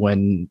really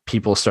when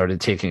people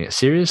started taking it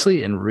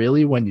seriously, and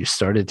really when you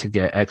started to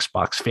get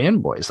Xbox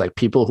fanboys, like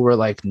people who were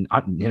like, you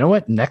know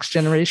what, next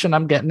generation,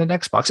 I'm getting an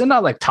Xbox. And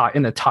not like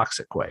in a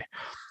toxic way.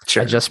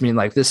 Sure. I just mean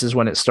like this is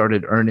when it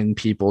started earning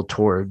people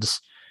towards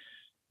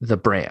the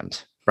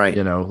brand. Right.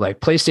 Like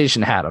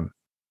PlayStation had them.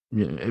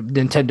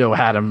 Nintendo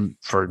had them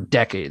for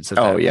decades.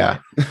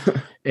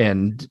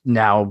 And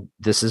now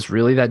this is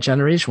really that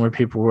generation where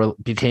people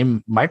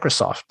became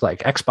Microsoft, like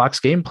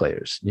Xbox game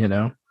players,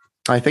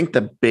 I think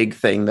the big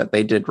thing that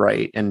they did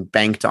right and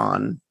banked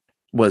on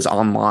was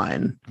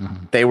online.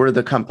 They were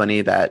the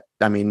company that,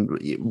 I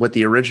mean, with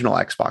the original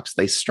Xbox,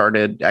 they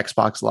started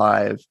Xbox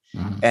Live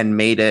and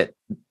made it,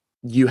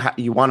 you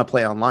want to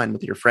play online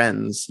with your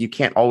friends. You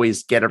can't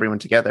always get everyone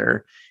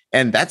together.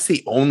 And that's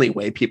the only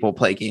way people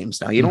play games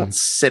now. You don't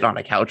sit on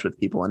a couch with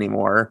people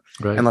anymore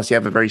unless you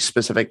have a very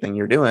specific thing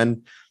you're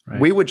doing.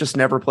 Right. We would just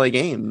never play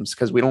games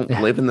because we don't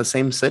live in the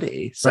same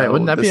city. So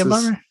wouldn't that be a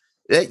bummer?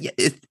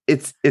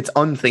 It's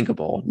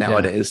unthinkable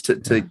nowadays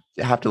to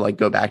have to like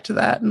go back to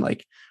that and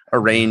like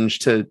arrange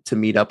to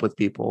meet up with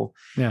people.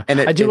 Yeah.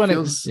 And I do want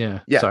to,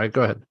 sorry,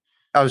 go ahead.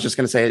 I was just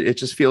going to say, it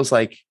just feels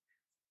like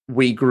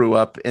we grew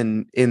up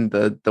in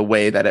the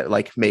way that it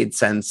like made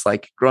sense,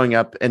 like growing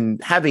up and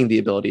having the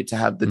ability to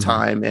have the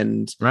time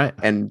and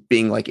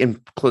being like in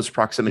close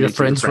proximity. Your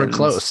friends were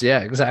close. Yeah,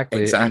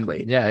 exactly. And,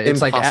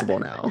 it's impossible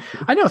now.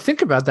 I know.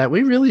 Think about that.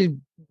 We really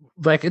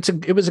like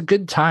it was a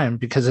good time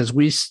because as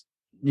we,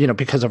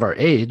 because of our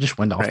age,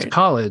 went off to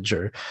college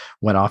or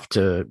went off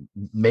to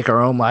make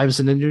our own lives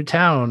in a new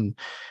town,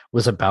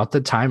 was about the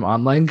time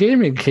online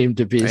gaming came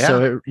to be. Yeah.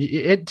 So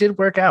it did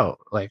work out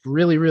like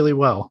really, really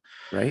well.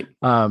 Right.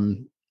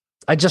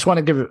 I just want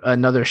to give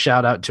another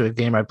shout out to a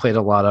game I played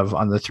a lot of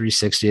on the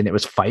 360, and it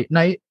was Fight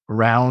Night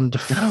round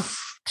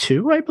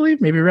 2, I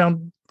believe, maybe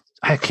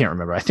I can't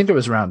remember. I think it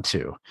was round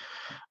 2.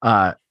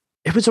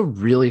 It was a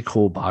really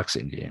cool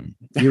boxing game.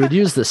 You would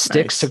use the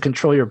sticks to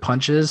control your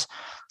punches.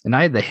 And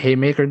I had the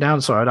haymaker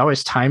down, so I'd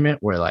always time it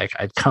where like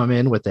I'd come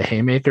in with the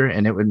haymaker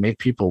and it would make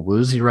people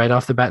woozy right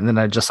off the bat. And then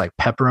I'd just like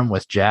pepper them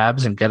with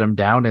jabs and get them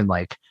down in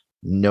like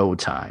no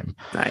time.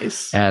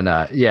 Nice. And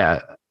I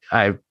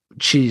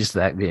cheesed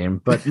that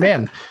game, but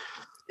man,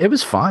 it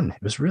was fun.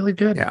 It was really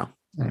good. Yeah.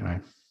 Anyway.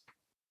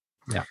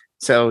 Yeah.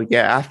 So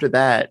after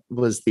that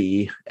was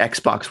the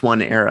Xbox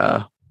One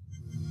era.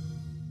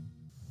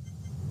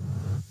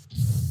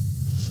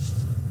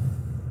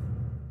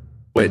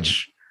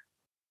 Which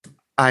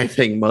I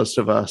think most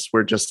of us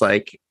were just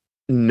like,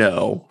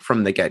 no,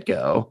 from the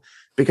get-go,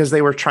 because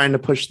they were trying to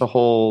push the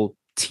whole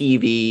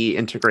TV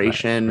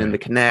integration and the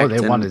Kinect. Oh, they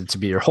wanted it to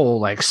be your whole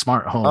like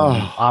smart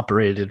home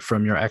operated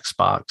from your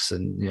Xbox.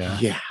 And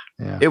yeah.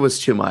 It was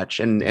too much.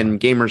 And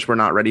gamers were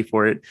not ready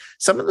for it.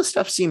 Some of the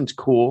stuff seemed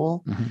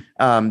cool.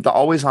 The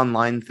always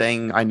online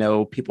thing, I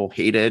know people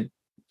hated.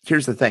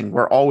 Here's the thing.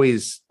 We're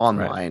always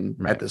online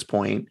at this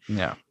point.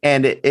 Yeah.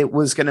 And it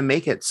was going to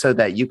make it so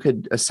that you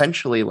could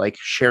essentially like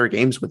share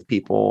games with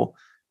people.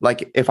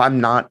 Like if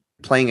I'm not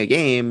playing a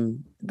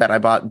game that I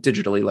bought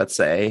digitally, let's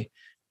say,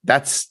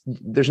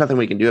 there's nothing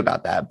we can do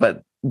about that.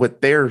 But with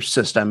their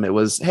system, it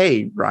was,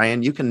 hey,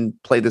 Ryan, you can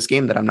play this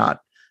game that I'm not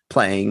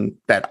playing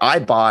that I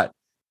bought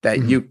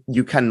that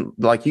you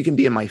can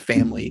be in my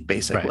family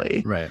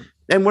basically. Right.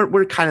 And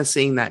we're kind of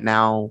seeing that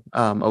now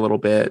a little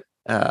bit.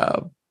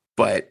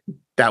 But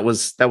that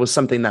was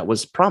something that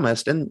was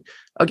promised. And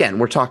again,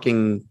 we're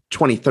talking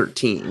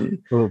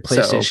 2013. Oh,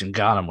 PlayStation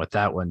got them with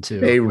that one too.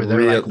 They're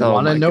like,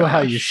 want to know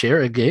how you share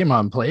a game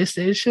on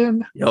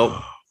PlayStation? Yep.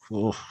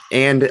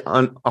 And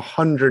on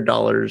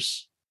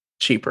 $100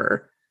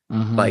 cheaper.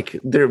 Like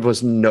there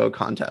was no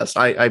contest.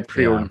 I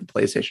pre-ordered the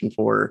PlayStation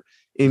 4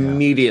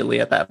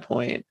 immediately at that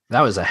point.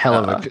 That was a hell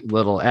of a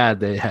little ad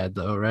they had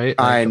though, right?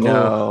 Like, I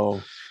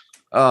know.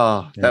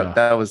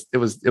 That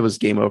was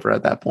game over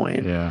at that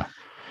point. Yeah.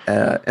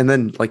 And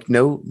then like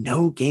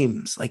no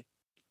games, like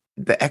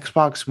the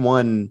Xbox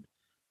One,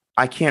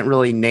 I can't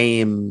really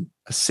name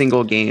a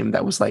single game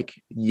that was like,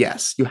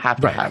 yes, you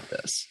have to have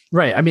this.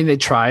 Right. I mean, they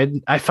tried.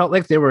 I felt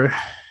like they were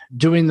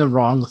doing the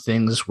wrong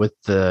things with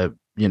the,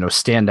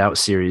 standout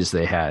series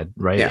they had,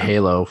 right? Yeah.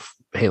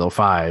 Halo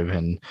 5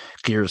 and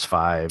Gears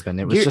 5. And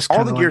it was just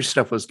all the Gears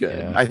stuff was good.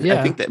 Yeah. I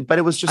think that, but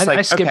it was just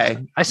I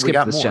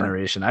skipped this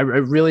generation. I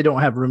really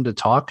don't have room to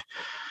talk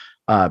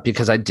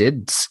because I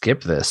did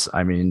skip this.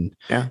 I mean,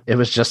 Yeah. it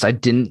was just I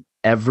didn't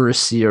ever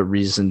see a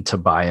reason to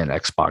buy an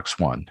Xbox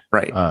One.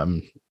 Right.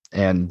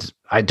 And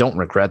I don't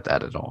regret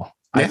that at all.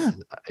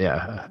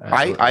 Yeah.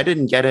 I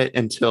didn't get it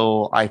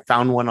until I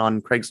found one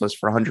on Craigslist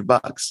for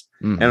 $100,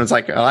 and it was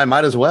like, oh, I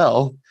might as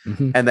well.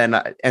 Mm-hmm.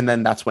 And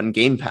then that's when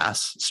Game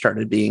Pass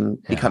started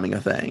becoming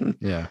a thing.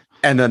 Yeah.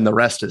 And then the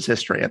rest is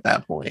history at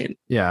that point.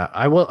 Yeah,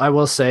 I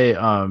will say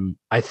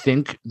I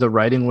think the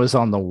writing was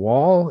on the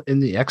wall in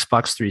the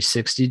Xbox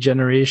 360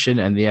 generation,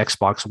 and the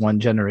Xbox One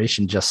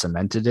generation just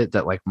cemented it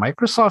that like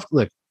Microsoft,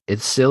 look,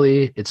 it's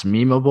silly, it's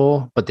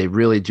memeable, but they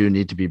really do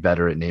need to be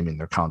better at naming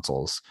their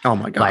consoles. Oh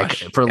my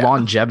gosh. Like for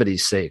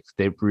longevity's sake,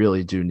 they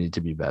really do need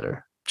to be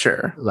better.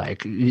 Sure.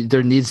 Like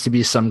there needs to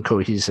be some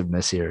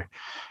cohesiveness here,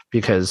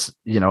 because,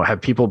 you know,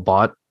 have people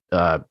bought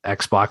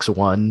Xbox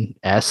One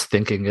S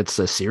thinking it's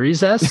a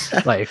Series S?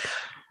 Like,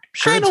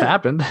 sure, it's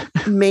happened.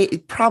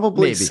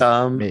 Probably Maybe,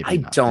 some. maybe I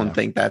not, don't yeah.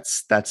 think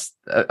that's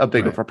a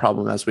big of a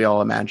problem as we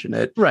all imagine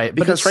it. Right.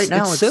 Because right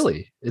now it's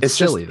silly. It's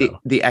silly, just though.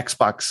 the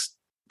Xbox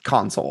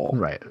console.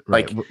 Right.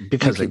 Like,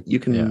 because you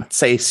can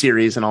say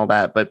series and all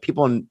that, but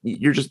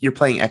you're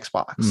playing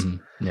Xbox.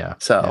 Mm-hmm. Yeah.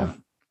 So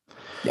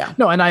yeah.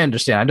 No, and I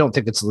understand. I don't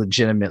think it's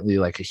legitimately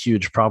like a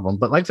huge problem,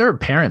 but like there are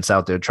parents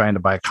out there trying to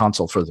buy a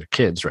console for their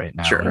kids right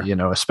now, Sure. You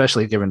know,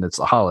 especially given it's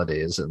the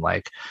holidays. And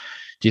like,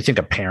 do you think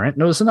a parent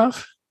knows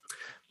enough?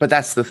 But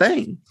that's the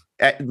thing.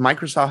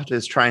 Microsoft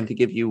is trying to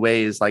give you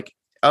ways like,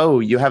 oh,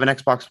 you have an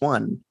Xbox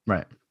One.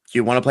 Right. Do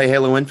you want to play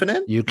Halo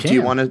Infinite? You can. Do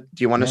you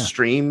want to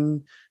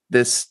stream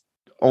this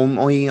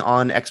only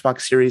on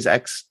Xbox Series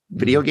X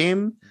video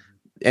game,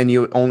 and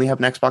you only have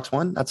an Xbox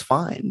One? That's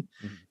fine.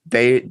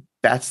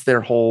 That's their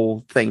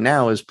whole thing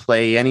now, is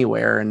play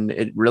anywhere, and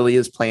it really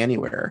is play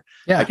anywhere.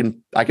 Yeah.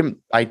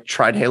 I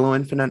tried Halo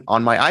Infinite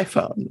on my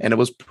iPhone, and it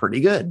was pretty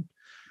good.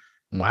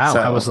 Wow.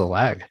 So, how was the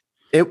lag?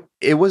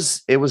 It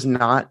was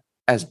not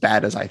as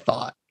bad as I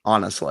thought,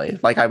 honestly.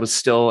 Like, I was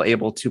still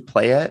able to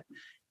play it.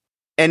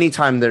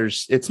 Anytime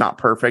it's not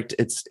perfect,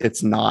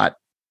 it's not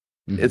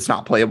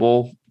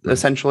playable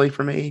essentially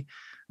for me.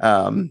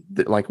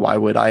 Like, why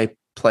would I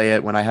play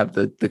it when I have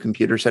the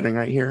computer sitting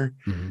right here?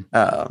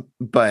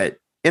 But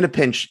in a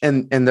pinch,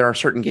 and there are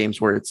certain games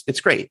where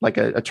it's great, like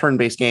a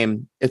turn-based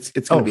game. It's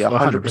going to be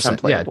 100%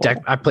 playable. Yeah,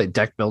 I played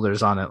Deck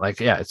Builders on it. Like,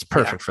 yeah, it's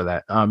perfect for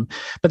that.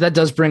 But that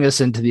does bring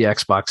us into the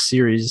Xbox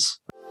Series.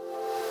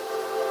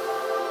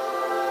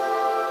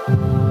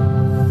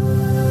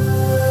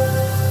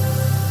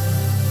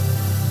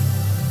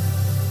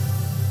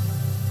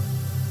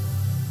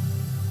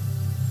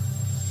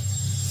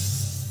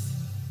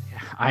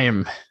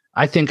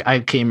 I think I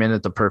came in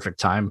at the perfect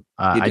time.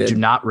 I do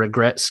not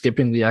regret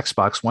skipping the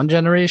Xbox One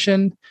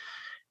generation,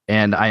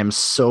 and I am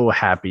so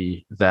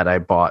happy that I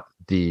bought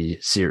the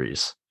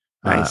Series.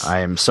 Nice. I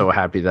am so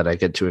happy that I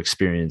get to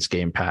experience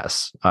Game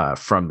Pass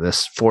from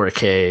this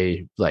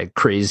 4K, like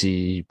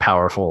crazy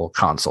powerful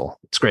console.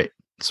 It's great.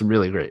 It's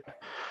really great.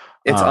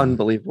 It's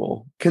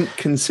unbelievable.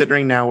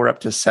 Considering now we're up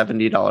to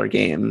 $70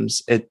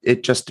 games,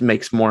 it just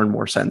makes more and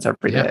more sense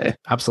every day.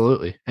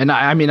 Absolutely. And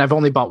I mean, I've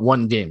only bought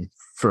one game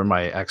for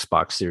my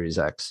Xbox Series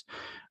X.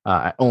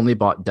 I only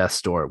bought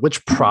Death's Door,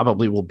 which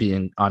probably will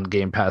be on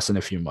Game Pass in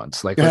a few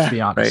months. Like, let's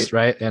be honest,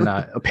 right? And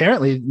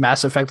apparently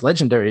Mass Effect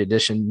Legendary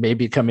Edition may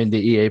be coming to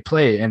EA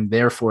Play, and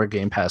therefore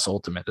Game Pass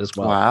Ultimate as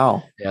well.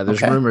 Wow. Yeah,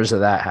 there's rumors of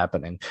that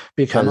happening,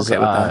 because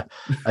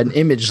an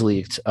image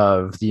leaked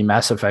of the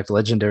Mass Effect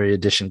Legendary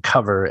Edition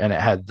cover, and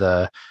it had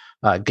the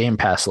Game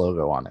Pass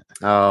logo on it.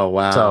 Oh,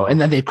 wow. So,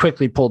 and then they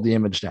quickly pulled the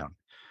image down.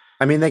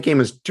 I mean, that game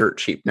is dirt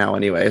cheap now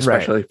anyway,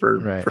 especially for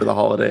the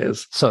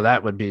holidays. So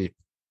that would be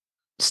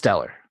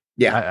stellar.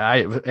 Yeah.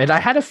 I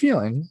had a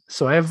feeling,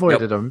 so I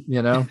avoided them,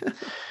 you know.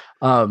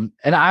 And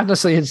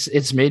honestly,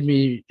 it's made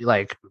me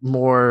like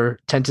more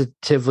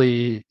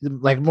tentatively,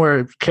 like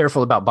more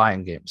careful about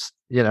buying games,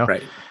 you know.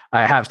 Right.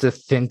 I have to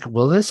think,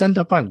 will this end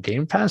up on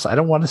Game Pass? I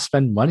don't want to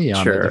spend money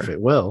on it if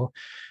it will.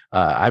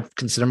 I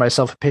consider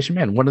myself a patient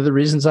man. One of the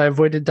reasons I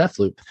avoided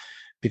Deathloop,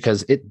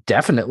 because it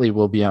definitely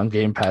will be on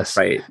Game Pass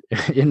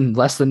in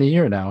less than a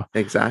year now.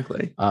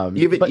 Exactly.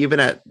 Even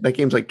at that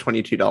game's like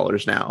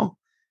 $22 now.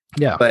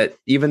 Yeah. But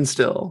even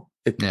still,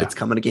 it's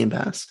coming to Game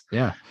Pass.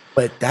 Yeah.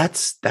 But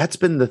that's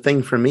been the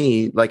thing for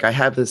me. Like, I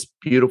have this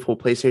beautiful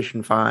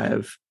PlayStation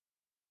 5.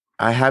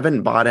 I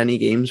haven't bought any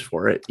games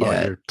for it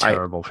yet. You're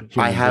terrible.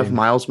 I have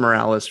Miles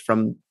Morales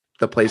from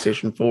the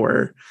PlayStation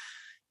 4.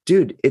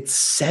 Dude, it's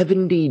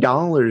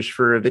 $70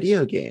 for a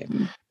video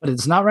game. But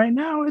it's not right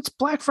now. It's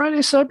Black Friday,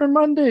 Cyber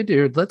Monday,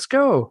 dude. Let's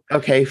go.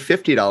 Okay,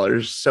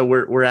 $50. So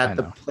we're at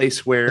the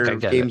place where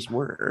games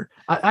were.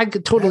 I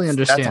could totally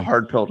understand. That's a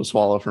hard pill to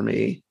swallow for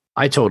me.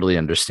 I totally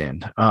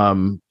understand.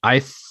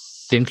 I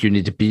think you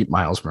need to beat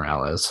Miles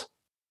Morales,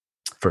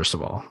 first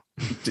of all.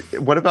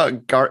 What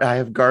about I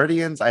have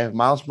Guardians. I have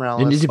Miles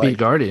Morales. You need to beat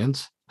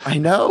Guardians. I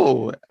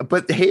know,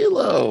 but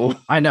Halo.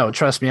 I know.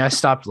 Trust me. I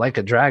stopped Like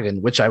a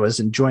Dragon, which I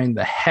was enjoying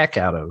the heck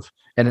out of.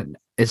 And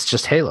it's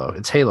just Halo.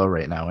 It's Halo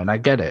right now. And I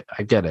get it.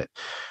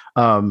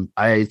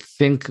 I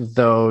think,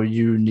 though,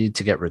 you need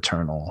to get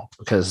Returnal,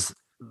 because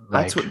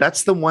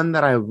That's the one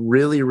that I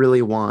really,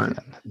 really want.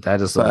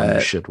 That is the one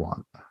you should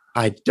want.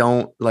 I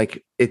don't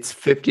like. It's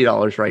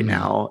 $50 right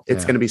now.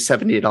 It's going to be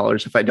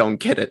 $70 if I don't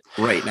get it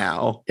right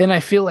now. And I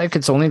feel like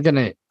it's only going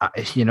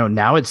to,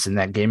 now it's in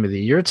that game of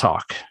the year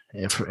talk,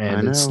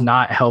 and it's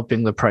not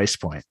helping the price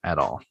point at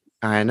all.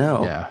 I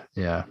know.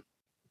 Yeah.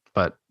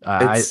 But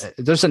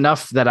there's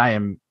enough that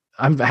I'm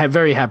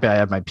very happy I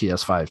have my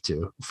PS5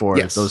 too for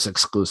those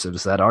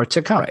exclusives that are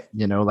to come. Right.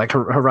 Like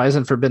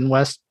Horizon Forbidden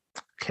West.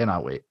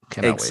 Cannot wait.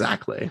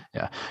 Exactly.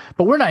 Yeah.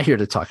 But we're not here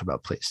to talk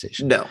about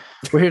PlayStation. No.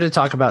 We're here to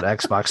talk about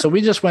Xbox. So we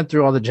just went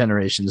through all the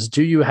generations.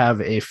 Do you have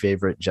a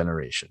favorite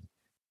generation?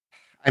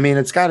 I mean,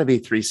 it's got to be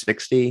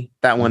 360.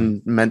 That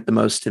one meant the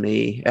most to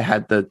me. It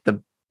had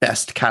the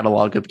best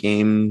catalog of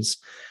games.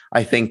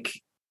 I think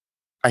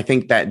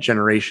that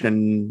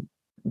generation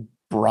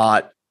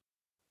brought,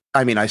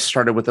 I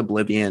started with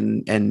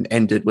Oblivion and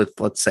ended with,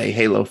 let's say,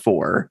 Halo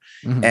 4,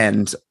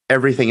 and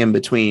everything in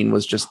between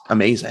was just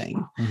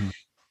amazing.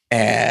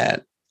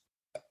 And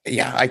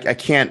I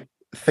can't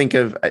think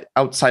of,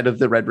 outside of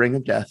the Red Ring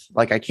of Death,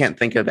 like I can't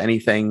think of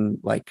anything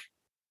like,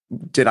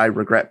 did I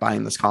regret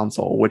buying this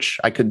console? Which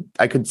I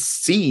could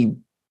see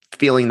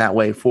feeling that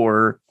way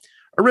for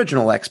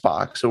original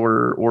Xbox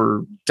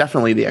or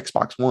definitely the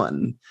Xbox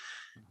One.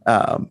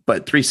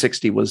 But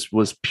 360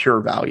 was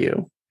pure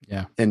value.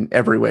 Yeah. In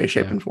every way,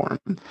 shape, and form.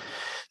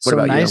 So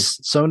nice.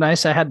 You? So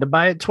nice. I had to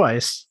buy it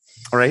twice.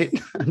 Right.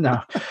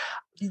 No,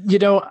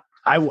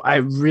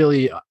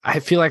 I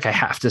feel like I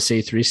have to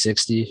say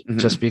 360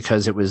 just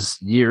because it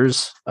was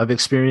years of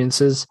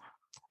experiences.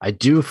 I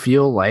do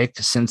feel like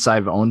since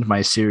I've owned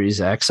my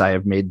Series X, I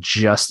have made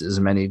just as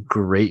many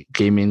great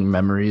gaming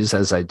memories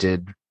as I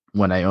did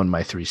when I owned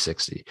my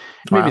 360.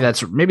 Wow.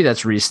 Maybe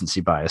that's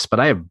recency bias,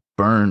 but I have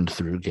burned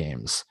through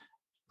games,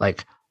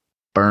 like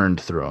burned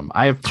through them.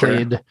 I have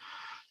played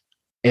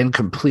and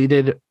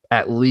completed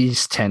at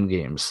least 10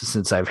 games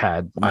since I've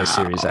had my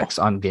Series X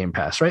on Game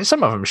Pass, right?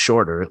 Some of them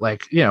shorter,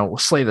 like,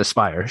 Slay the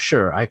Spire.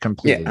 Sure, I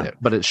completed it,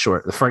 but it's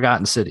short. The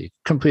Forgotten City,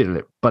 completed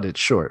it, but it's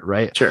short,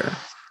 right? Sure.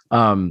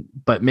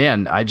 But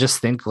man, I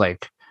just think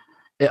like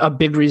a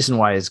big reason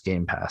why is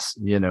Game Pass,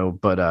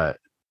 but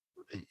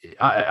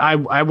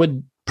I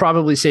would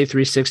probably say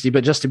 360,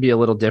 but just to be a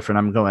little different,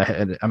 I'm going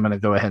to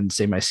go ahead and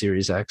say my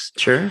Series X.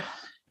 Sure.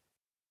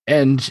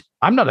 And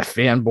I'm not a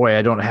fanboy.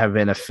 I don't have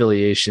an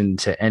affiliation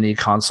to any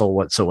console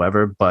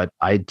whatsoever, but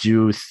I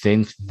do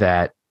think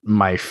that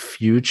my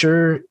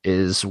future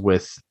is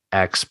with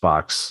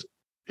Xbox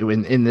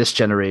in this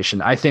generation.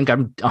 I think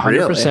I'm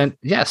 100%. Really?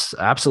 Yes,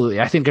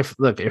 absolutely. I think if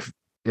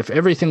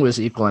everything was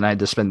equal and I had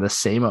to spend the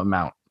same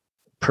amount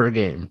per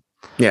game,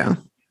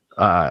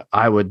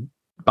 I would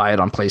buy it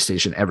on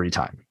PlayStation every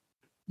time.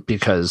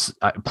 Because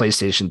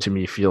PlayStation to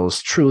me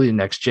feels truly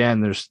next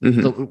gen. There's,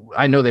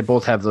 I know they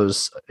both have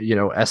those,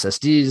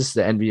 SSDs,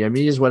 the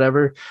NVMEs,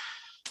 whatever.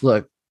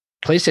 Look,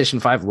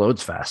 PlayStation 5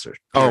 loads faster.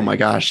 Period. Oh my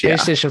gosh. Yeah.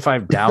 PlayStation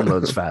 5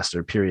 downloads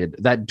faster, period.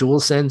 That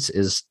DualSense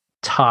is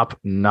top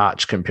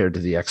notch compared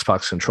to the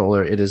Xbox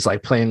controller. It is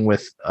like playing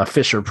with a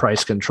Fisher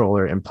Price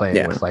controller and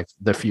playing with like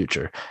the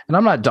future. And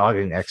I'm not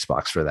dogging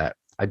Xbox for that.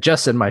 I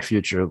just said my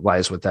future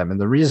lies with them. And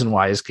the reason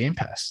why is Game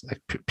Pass,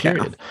 like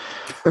period.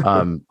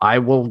 I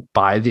will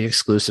buy the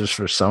exclusives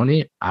for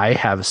Sony. I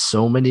have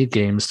so many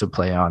games to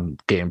play on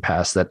Game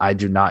Pass that I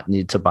do not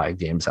need to buy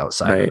games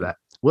outside of that.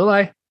 Will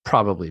I?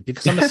 Probably,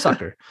 because I'm a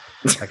sucker.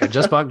 Like I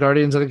just bought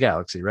Guardians of the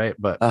Galaxy, right?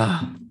 But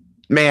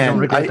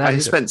man, I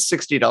spent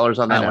 $60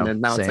 on that one,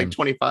 and now it's like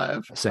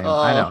 $25. Same.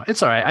 I know.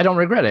 It's all right. I don't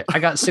regret it. I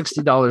got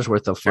 $60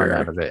 worth of fun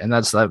out of it. And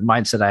that's the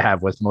mindset I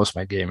have with most of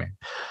my gaming.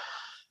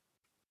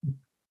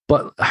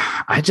 But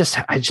I just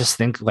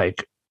think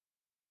like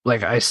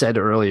I said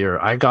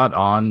earlier, I got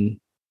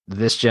on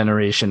this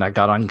generation. I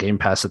got on Game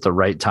Pass at the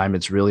right time.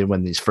 It's really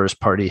when these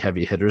first party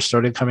heavy hitters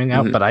started coming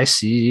out. But I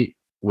see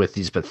with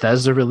these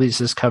Bethesda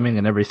releases coming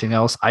and everything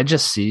else, I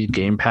just see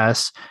Game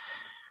Pass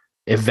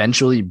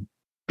eventually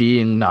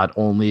being not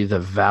only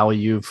the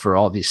value for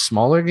all these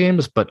smaller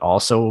games, but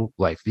also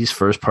like these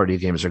first party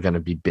games are going to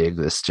be big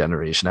this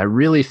generation. I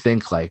really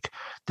think like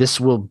this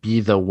will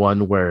be the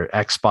one where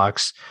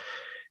Xbox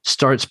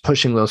starts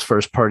pushing those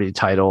first party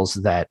titles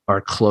that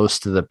are close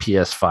to the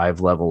PS5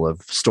 level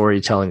of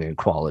storytelling and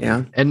quality.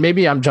 Yeah. And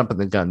maybe I'm jumping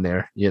the gun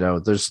there.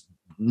 There's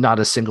not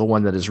a single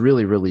one that is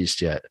really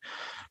released yet,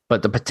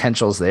 but the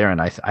potential's there.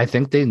 And I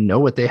think they know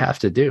what they have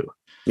to do.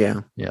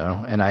 Yeah.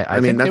 And I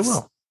mean, think they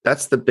will.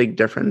 That's the big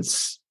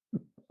difference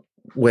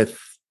with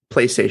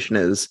PlayStation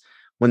is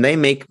when they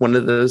make one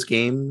of those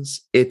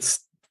games, it's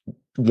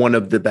one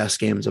of the best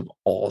games of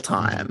all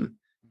time.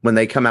 When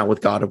they come out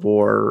with God of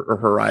War or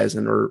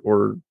Horizon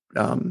or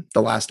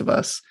The Last of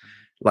Us,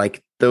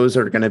 like those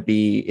are going to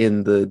be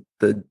in the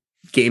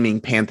gaming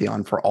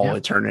pantheon for all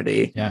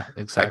eternity. Yeah,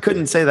 exactly. I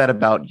couldn't say that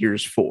about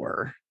Gears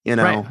 4.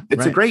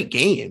 It's a great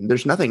game.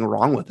 There's nothing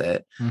wrong with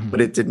it, but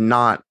it did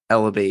not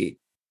elevate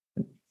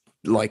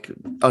like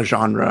a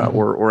genre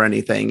or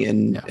anything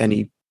in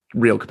any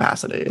real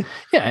capacity.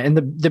 Yeah, and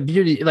the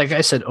beauty, like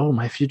I said,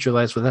 my future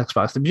lies with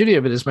Xbox. The beauty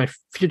of it is my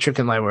future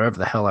can lie wherever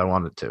the hell I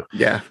want it to.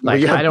 Yeah,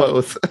 like I don't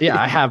both.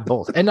 Yeah, I have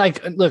both. And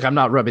like, look, I'm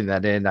not rubbing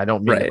that in. I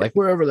don't mean it like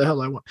wherever the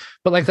hell I want.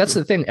 But like, that's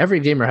the thing. Every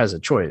gamer has a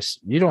choice.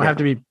 You don't have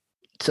to be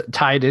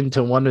tied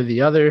into one or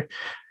the other.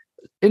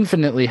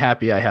 Infinitely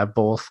happy I have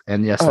both.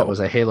 And yes, that was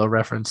a Halo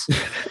reference.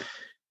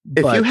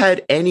 If you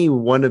had any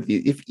one of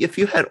these, if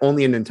you had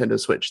only a Nintendo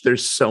Switch,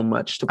 there's so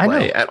much to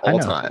play at all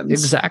times.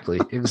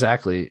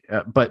 Exactly.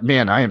 But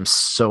man, I am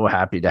so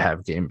happy to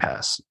have Game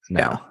Pass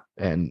now.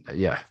 Yeah. And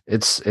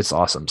it's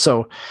awesome.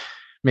 So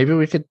maybe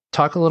we could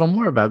talk a little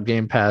more about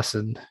Game Pass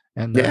and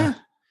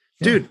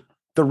dude,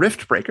 the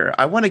Rift Breaker.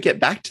 I want to get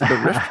back to the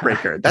Rift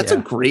Breaker. That's a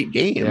great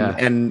game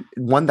and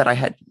one that I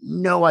had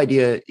no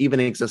idea even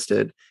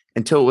existed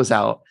until it was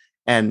out.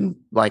 And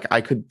like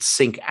I could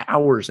sink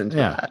hours into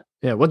that.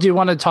 Yeah. Well, do you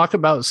want to talk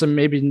about some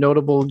maybe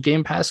notable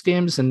Game Pass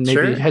games and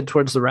maybe head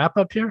towards the wrap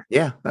up here?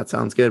 Yeah, that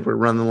sounds good. We're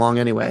running along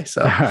anyway.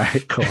 So all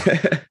right, cool.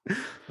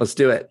 Let's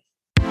do it.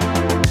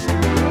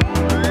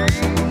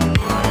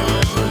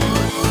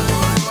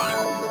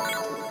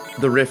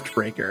 The Rift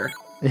Breaker.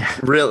 Yeah,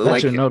 really,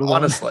 like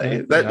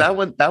honestly,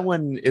 that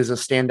one is a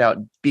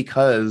standout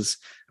because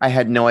I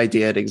had no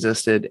idea it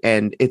existed,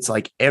 and it's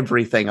like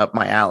everything up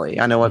my alley.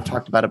 I know I've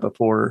talked about it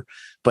before,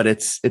 but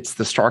it's the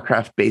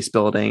StarCraft base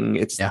building,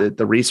 it's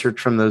the research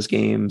from those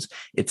games,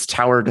 it's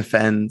tower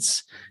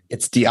defense,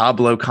 it's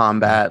Diablo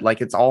combat,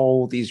 like it's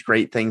all these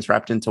great things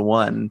wrapped into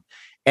one,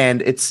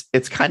 and it's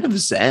kind of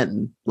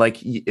zen. Like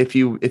if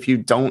you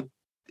don't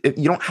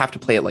have to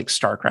play it like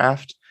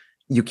StarCraft.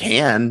 You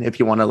can if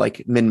you want to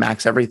like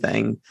min-max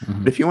everything.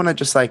 But if you want to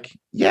just like,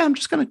 I'm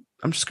just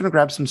gonna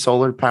grab some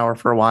solar power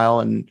for a while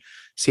and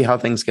see how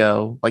things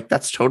go. Like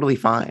that's totally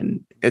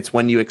fine. It's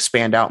when you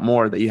expand out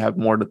more that you have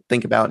more to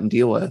think about and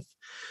deal with.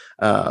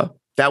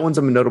 That one's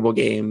a notable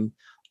game.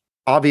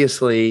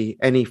 Obviously,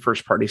 any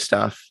first party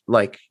stuff,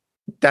 like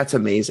that's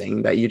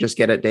amazing that you just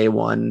get it day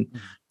one.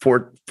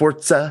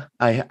 Forza,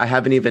 I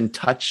haven't even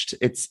touched.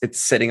 It's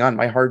sitting on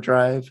my hard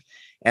drive,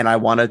 and I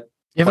want to.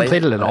 You haven't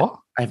played it at all?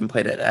 I haven't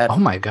played it at all. Oh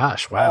my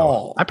gosh. Wow.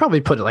 Oh. I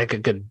probably put like a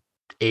good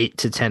 8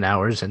 to 10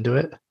 hours into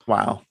it.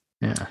 Wow.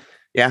 Yeah.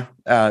 Yeah.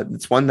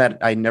 It's one that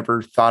I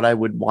never thought I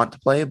would want to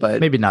play,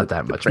 but maybe not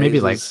that much, maybe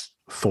like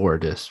 4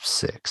 to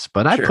 6,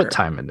 but I put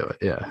time into it.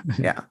 Yeah.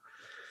 Yeah.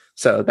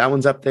 So that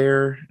one's up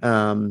there.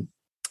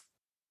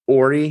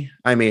 Ori.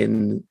 I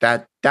mean,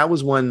 that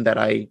was one that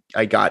I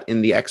got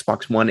in the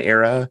Xbox One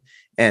era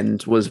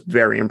and was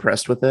very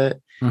impressed with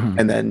it.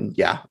 And then,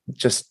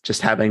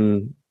 just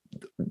having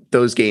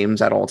those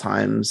games at all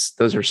times.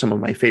 Those are some of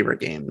my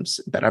favorite games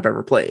that I've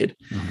ever played.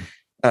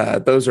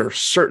 Those are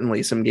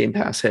certainly some Game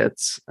Pass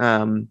hits.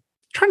 Trying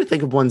to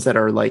think of ones that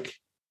are like,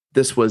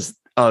 this was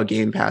a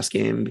Game Pass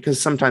game, because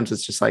sometimes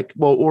it's just like,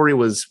 well, Ori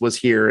was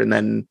here and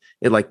then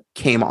it like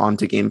came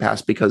onto Game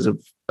Pass because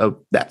of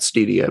that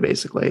studio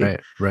basically.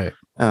 Right.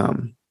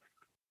 Do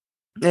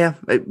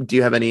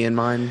you have any in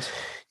mind?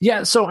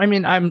 Yeah. So, I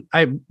mean,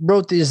 I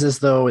wrote these as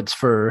though it's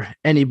for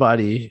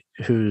anybody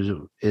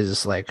who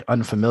is like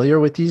unfamiliar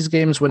with these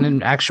games, when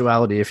in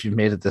actuality, if you've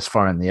made it this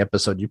far in the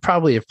episode, you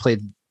probably have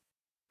played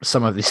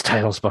some of these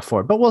titles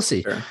before, but we'll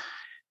see. Sure.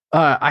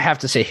 I have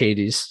to say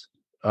Hades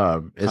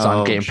is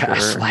on Game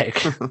Pass.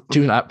 Like,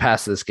 do not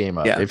pass this game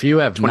up. If you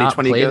have not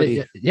played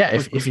it,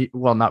 if you,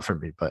 well, not for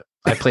me, but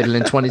I played it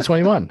in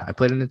 2021.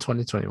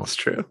 It's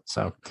true.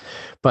 So,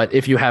 but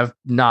if you have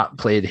not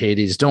played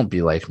Hades, don't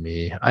be like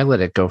me. I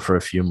let it go for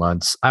a few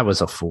months. I was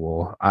a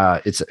fool.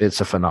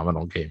 It's a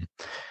phenomenal game.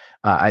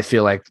 I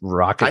feel like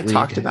Rocket League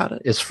talked about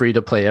it. Is free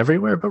to play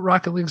everywhere, but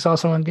Rocket League's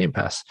also on Game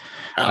Pass.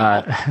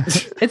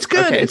 It's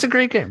good. Okay. It's a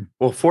great game.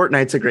 Well,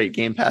 Fortnite's a great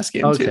Game Pass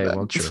game too. Okay,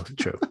 well,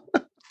 true.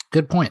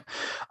 Good point.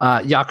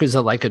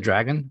 Yakuza Like a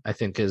Dragon, I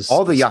think, is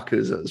all the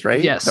Yakuzas,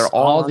 right? Yes, they're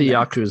all the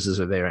Yakuzas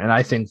are there. And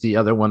I think the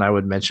other one I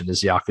would mention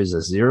is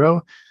Yakuza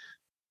 0.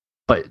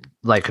 But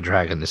Like a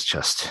Dragon is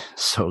just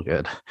so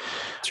good.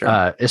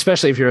 Sure.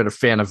 Especially if you're a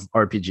fan of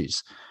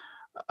RPGs.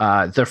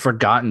 The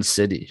Forgotten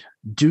City.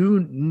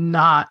 Do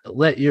not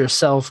let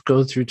yourself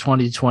go through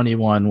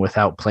 2021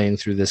 without playing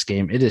through this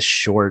game. It is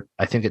short.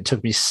 I think it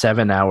took me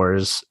 7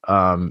 hours.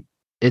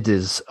 It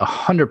is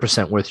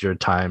 100% worth your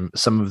time.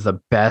 Some of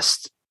the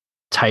best,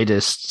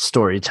 tightest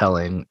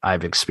storytelling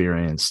I've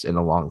experienced in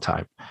a long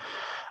time.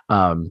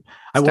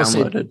 I will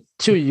say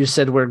too, you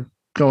said we're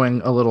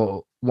going a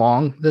little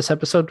long this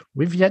episode.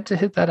 We've yet to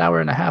hit that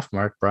hour and a half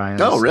mark, Brian.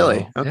 Oh,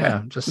 really? Okay. Yeah,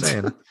 I'm just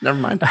saying. Never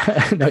mind.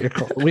 No, you're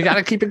cool. We got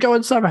to keep it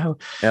going somehow.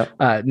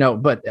 Yeah. No,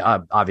 but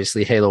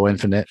obviously Halo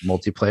Infinite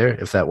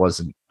multiplayer, if that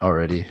wasn't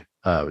already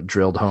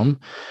drilled home.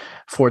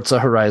 Forza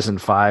Horizon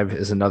 5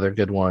 is another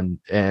good one.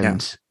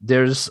 And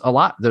there's a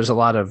lot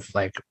of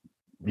like,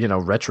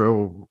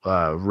 retro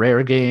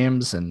rare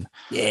games and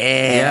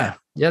there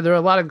are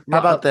a lot of. How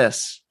about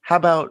this? How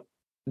about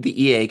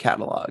the EA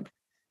catalog?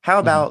 How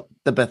about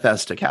the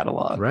Bethesda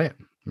catalog? Right.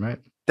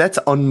 That's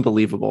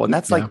unbelievable. And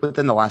that's like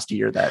within the last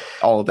year that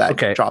all of that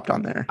dropped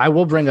on there. I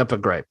will bring up a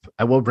gripe.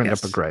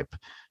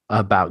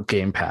 about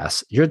Game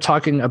Pass. You're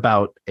talking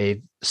about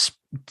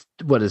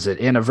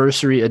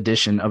anniversary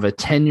edition of a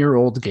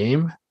 10-year-old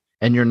game,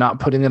 and you're not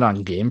putting it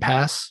on Game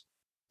Pass?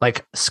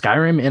 Like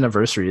Skyrim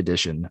Anniversary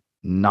Edition,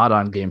 not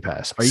on Game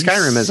Pass. Are you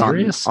Skyrim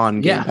serious? is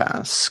on Game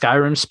Pass.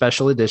 Skyrim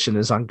Special Edition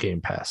is on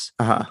Game Pass.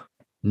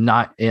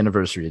 Not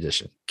Anniversary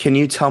Edition. Can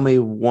you tell me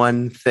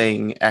one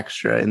thing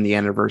extra in the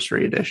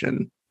Anniversary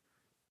Edition?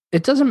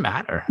 It doesn't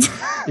matter.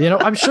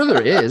 I'm sure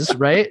there is,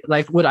 right?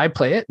 Like, would I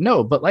play it?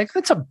 No, but like,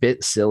 that's a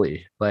bit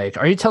silly. Like,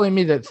 are you telling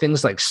me that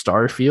things like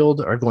Starfield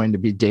are going to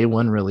be day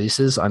one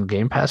releases on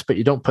Game Pass, but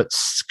you don't put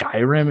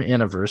Skyrim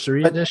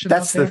Anniversary Edition?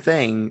 That's the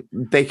thing.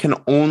 They can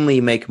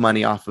only make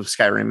money off of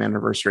Skyrim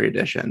Anniversary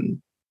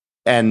Edition.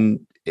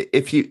 And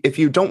if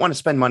you don't want to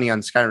spend money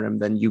on Skyrim,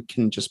 then you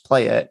can just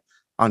play it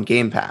on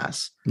Game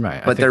Pass.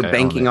 Right. But they're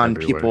banking on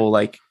people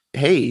like,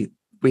 hey,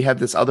 we have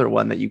this other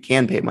one that you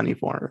can pay money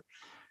for.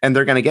 And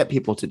they're going to get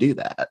people to do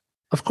that.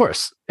 Of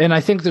course. And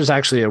I think there's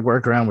actually a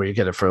workaround where you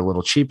get it for a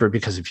little cheaper,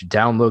 because if you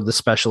download the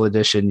special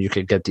edition, you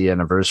could get the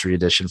anniversary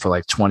edition for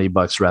like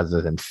 $20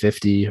 rather than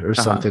 50 or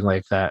something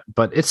like that.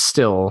 But it's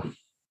still...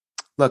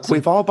 Look,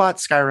 we've all bought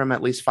Skyrim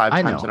at least 5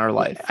 times in our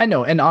life. I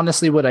know. And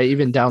honestly, would I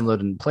even download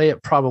and play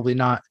it? Probably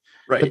not.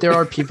 Right. But there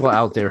are people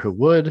out there who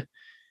would.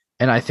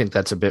 And I think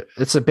it's a bit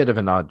of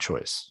an odd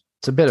choice.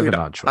 It's a bit of an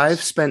odd choice.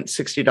 I've spent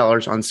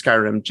 $60 on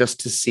Skyrim just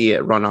to see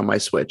it run on my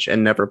Switch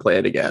and never play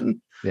it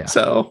again. Yeah.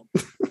 So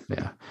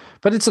yeah,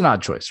 but it's an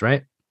odd choice,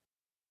 right?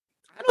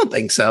 I don't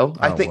think so.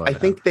 I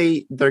think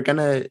they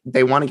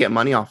want to get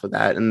money off of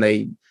that, and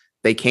they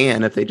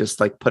can if they just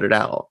like put it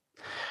out.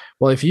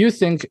 Well, if you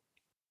think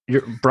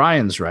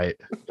Brian's right,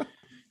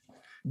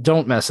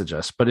 don't message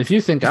us. But if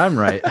you think I'm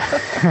right,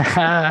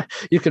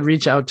 you can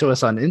reach out to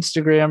us on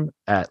Instagram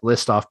at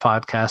Listoff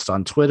Podcast,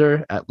 on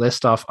Twitter at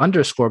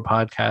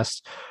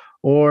Listoff_podcast,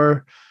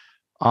 or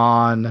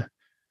on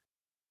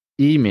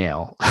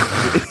email.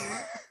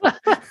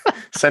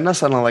 Send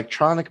us an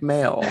electronic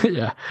mail.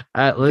 Yeah.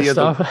 At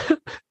Listoff.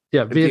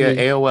 Via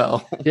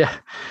AOL. Yeah.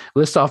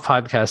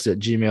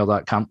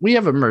 Listoffpodcast@gmail.com. We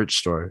have a merch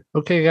store.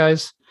 Okay,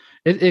 guys.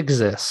 It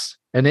exists.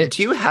 And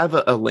do you have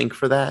a link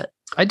for that?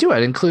 I do.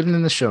 I'd include it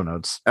in the show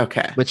notes.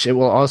 Okay. Which it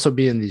will also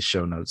be in these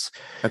show notes.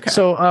 Okay.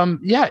 So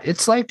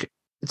it's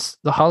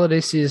the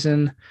holiday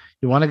season.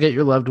 You want to get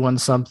your loved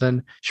ones something.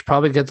 You should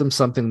probably get them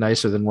something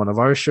nicer than one of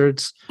our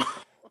shirts.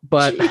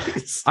 But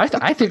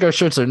I think our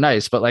shirts are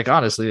nice, but like,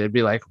 honestly, they'd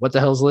be like, what the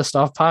hell's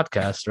Listoff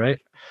Podcast, right?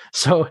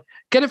 So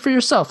get it for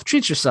yourself.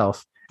 Treat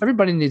yourself.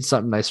 Everybody needs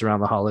something nice around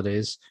the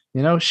holidays.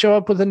 Show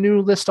up with a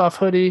new Listoff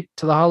hoodie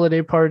to the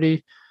holiday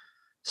party.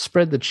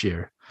 Spread the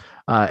cheer.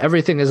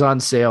 Everything is on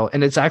sale,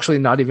 and it's actually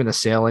not even a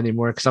sale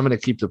anymore because I'm going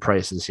to keep the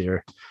prices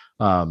here.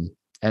 And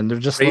they're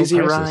just crazy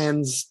low prices.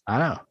 Ryan's. I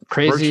know.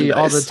 Crazy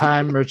all the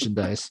time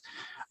merchandise.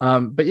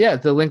 But yeah,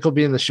 the link will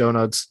be in the show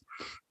notes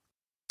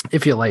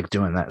if you like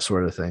doing that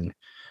sort of thing.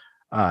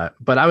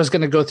 But I was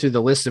going to go through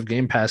the list of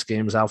Game Pass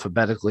games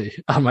alphabetically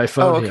on my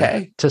phone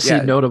to see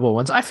notable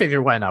ones. I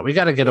figure, why not? We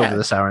got to get over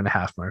this hour and a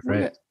half mark,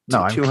 right?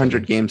 No, I'm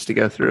 200 games to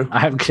go through.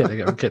 I'm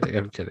kidding.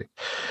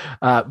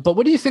 But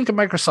what do you think of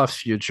Microsoft's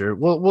future?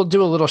 We'll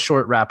do a little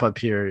short wrap up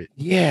here.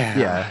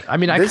 Yeah. I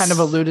mean, I kind of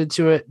alluded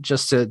to it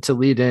just to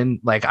lead in.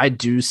 Like, I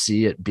do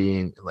see it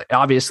being like,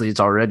 obviously it's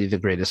already the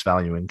greatest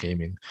value in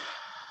gaming,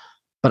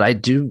 but I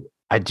do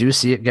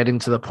see it getting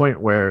to the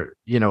point where,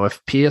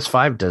 if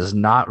PS5 does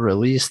not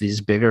release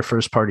these bigger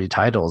first party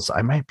titles,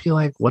 I might be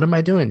like, what am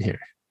I doing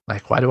here?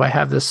 Like, why do I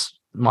have this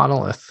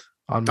monolith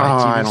on my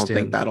TV I don't stand?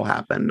 think that'll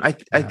happen. I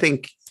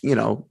think,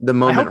 the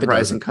moment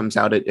Horizon comes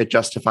out, it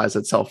justifies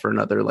itself for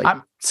another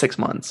 6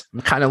 months.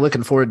 I'm kind of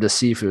looking forward to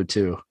Sifu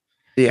too.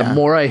 Yeah. The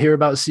more I hear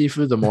about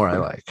Sifu, the more I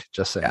like.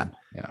 Just saying.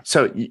 Yeah.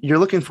 So you're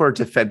looking forward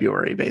to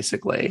February,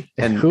 basically,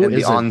 and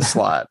the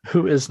onslaught.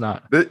 Who is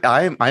not?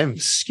 I am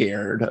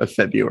scared of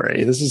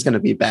February. This is going to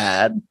be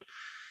bad.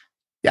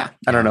 Yeah,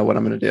 I don't know what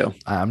I'm going to do.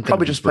 I'm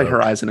probably just play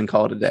Horizon and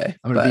call it a day.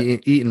 I'm going to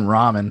be eating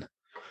ramen.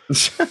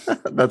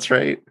 That's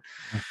right.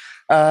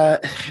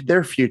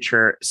 Their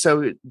future.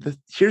 So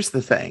here's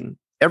the thing.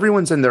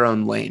 Everyone's in their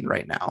own lane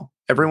right now.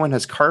 Everyone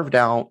has carved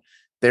out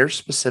their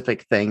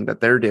specific thing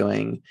that they're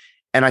doing.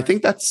 And I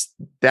think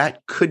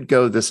that could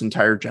go this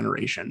entire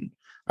generation.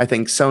 I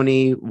think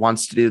Sony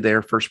wants to do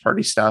their first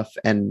party stuff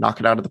and knock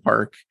it out of the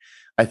park.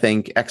 I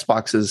think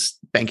Xbox is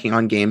banking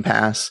on Game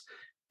Pass.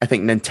 I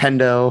think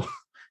Nintendo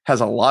has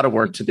a lot of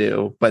work to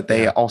do, but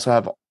they also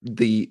have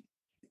the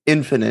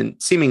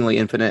seemingly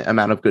infinite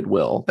amount of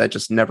goodwill that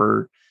just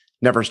never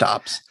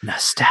stops.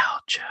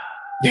 Nostalgia.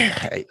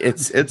 Yeah,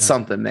 it's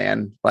something,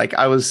 man. Like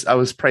I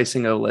was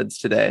pricing OLEDs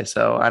today,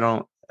 so I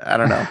don't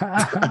know.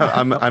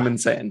 I'm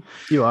insane.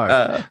 You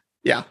are.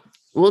 Yeah.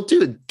 Well,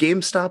 dude,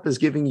 GameStop is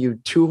giving you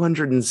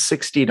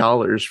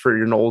 $260 for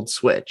your old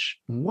Switch.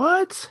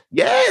 What?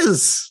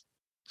 Yes.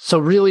 So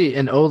really,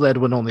 an OLED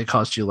would only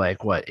cost you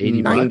like what,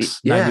 $80?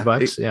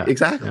 $90? Yeah,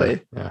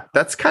 exactly. Yeah.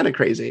 That's kind of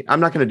crazy. I'm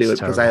not going to do it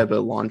because I have a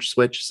launch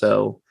Switch,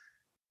 so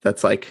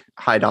that's like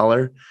high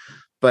dollar.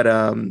 But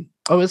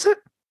oh, is it?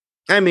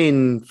 I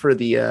mean, for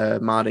the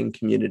modding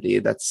community,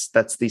 that's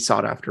the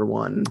sought after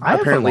one.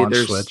 Apparently,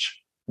 there's Switch.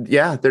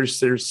 Yeah,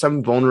 there's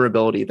some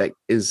vulnerability that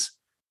is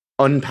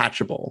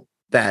unpatchable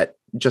that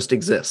just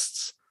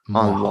exists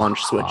on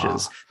launch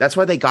switches. That's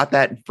why they got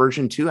that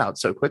version 2 out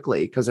so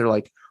quickly, because they're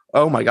like,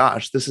 oh my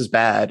gosh, this is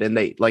bad. And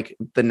they like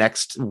the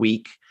next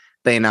week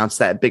they announced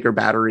that bigger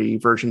battery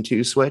version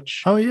 2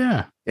 switch. Oh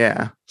yeah.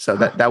 Yeah. So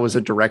that was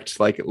a direct,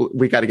 like,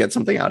 we got to get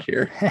something out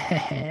here.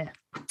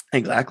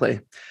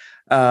 Exactly.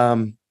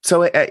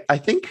 So I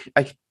think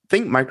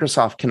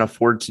Microsoft can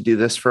afford to do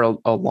this for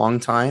a long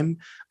time.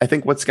 I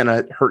think what's going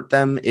to hurt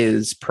them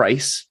is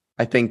price.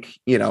 I think,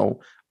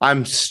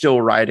 I'm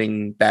still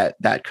riding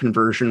that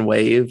conversion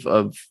wave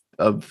of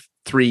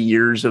 3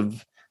 years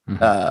of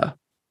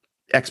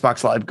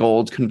Xbox Live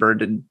Gold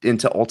converted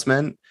into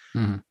Ultimate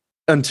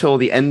until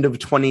the end of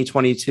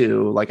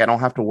 2022. Like, I don't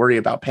have to worry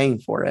about paying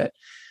for it.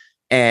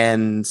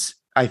 And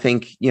I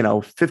think,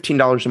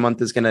 $15 a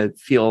month is going to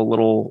feel a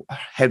little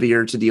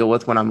heavier to deal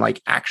with when I'm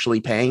like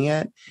actually paying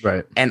it.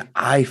 Right. And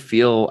I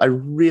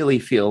really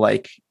feel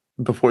like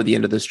before the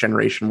end of this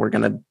generation, we're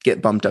going to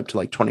get bumped up to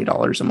like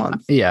 $20 a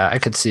month. Yeah, I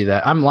could see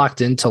that. I'm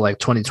locked into like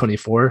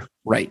 2024.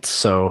 Right.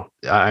 So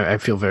I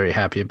feel very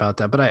happy about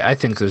that. But I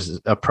think there's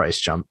a price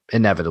jump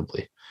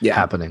inevitably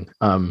happening.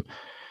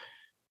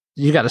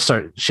 You got to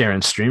start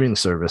sharing streaming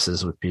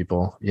services with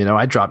people.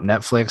 I dropped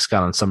Netflix,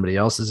 got on somebody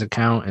else's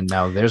account, and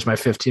now there's my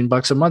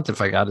 $15 a month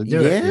if I got to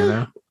do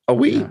it. Oh,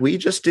 we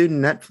just do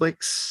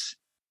Netflix.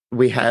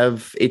 We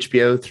have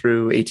HBO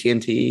through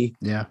AT&T.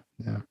 Yeah.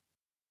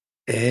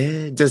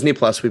 Disney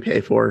Plus we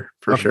pay for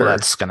sure. Well,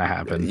 that's gonna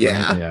happen.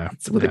 Yeah. Yeah.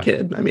 It's with a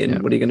kid. I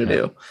mean, what are you gonna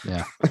do?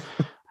 Yeah.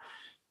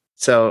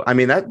 So, I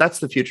mean, that's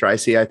the future I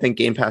see. I think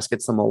Game Pass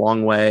gets them a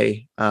long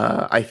way.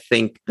 I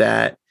think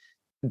that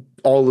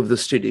all of the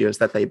studios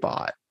that they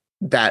bought,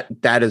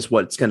 that is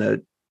what's going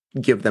to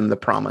give them the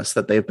promise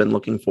that they've been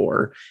looking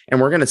for.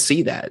 And we're going to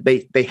see that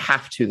they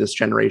have to, this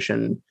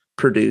generation,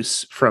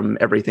 produce from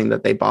everything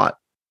that they bought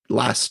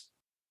last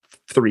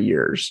 3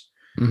 years.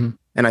 And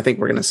I think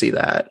we're going to see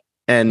that.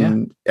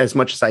 And as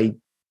much as I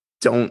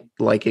don't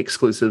like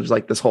exclusives,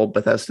 like this whole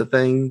Bethesda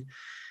thing,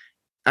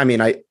 I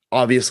mean,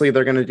 obviously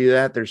they're going to do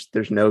that.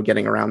 There's no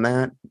getting around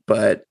that.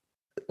 But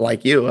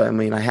like you, I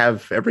mean, I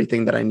have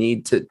everything that I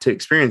need to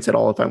experience it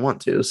all if I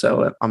want to.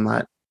 So I'm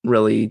not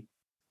really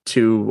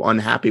too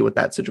unhappy with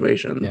that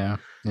situation. Yeah.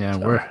 So.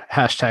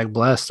 We're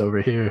 #blessed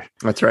over here.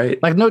 That's right.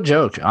 Like, no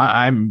joke.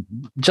 I'm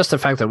just the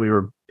fact that we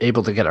were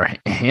able to get our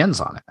hands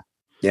on it.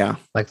 Yeah.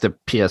 Like the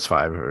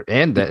PS5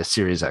 and the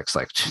Series X,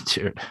 like,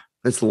 dude.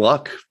 It's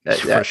luck.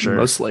 For sure.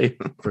 Mostly.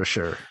 For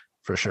sure.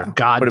 Yeah.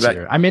 God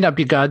tier. I may not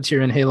be God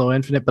tier in Halo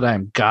Infinite, but I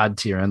am God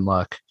tier in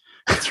luck.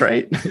 That's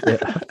right.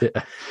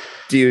 Yeah.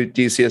 Do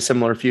you see a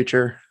similar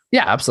future?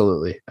 Yeah,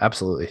 absolutely.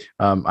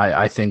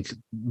 I think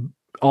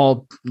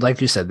all,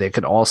 like you said, they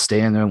could all stay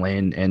in their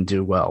lane and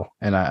do well.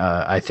 And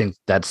I think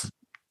that's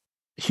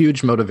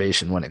huge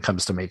motivation when it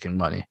comes to making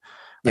money.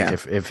 Like,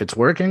 if it's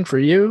working for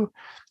you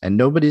and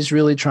nobody's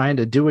really trying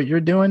to do what you're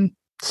doing,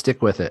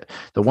 stick with it.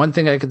 The one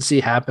thing I could see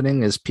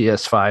happening is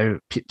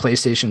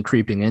PlayStation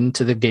creeping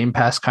into the Game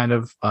Pass kind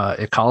of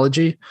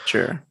ecology.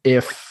 Sure.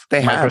 If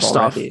they have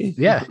already.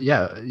 Yeah,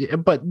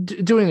 but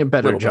doing a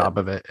better job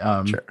of it.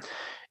 Sure.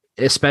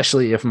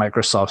 Especially if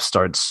Microsoft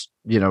starts,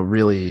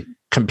 really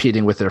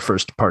competing with their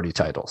first party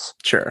titles.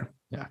 Sure.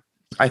 Yeah.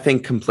 I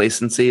think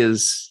complacency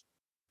is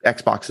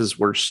Xbox's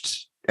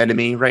worst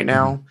enemy right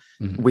now.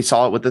 We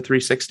saw it with the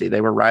 360.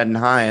 They were riding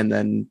high and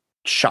then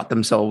shot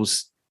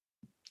themselves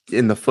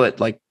in the foot,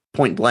 like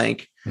point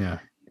blank. Yeah.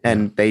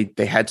 And they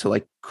had to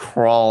like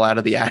crawl out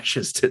of the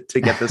ashes to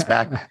get this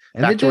back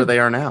to where they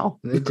are now.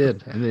 They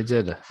did. They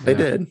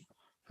did.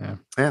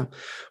 Yeah.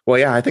 Well,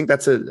 yeah, I think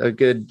that's a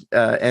good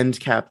end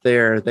cap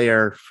there. They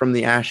are from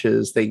the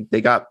ashes.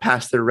 They got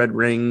past their red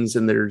rings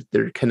and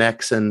their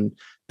connects, and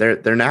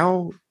they're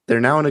now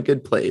in a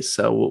good place.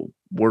 So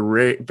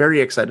we're very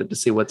excited to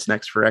see what's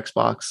next for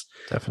Xbox.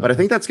 Definitely. But I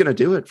think that's going to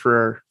do it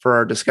for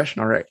our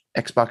discussion. All right,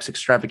 Xbox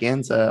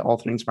extravaganza, all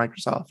things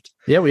Microsoft.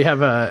 Yeah, we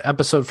have an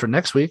episode for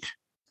next week.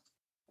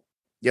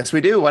 Yes,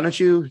 we do. Why don't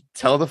you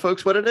tell the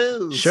folks what it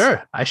is?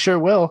 Sure, I sure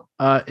will.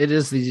 It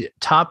is the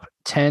top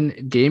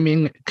 10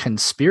 gaming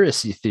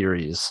conspiracy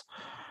theories.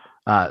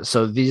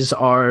 So these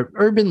are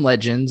urban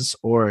legends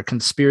or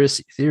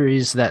conspiracy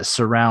theories that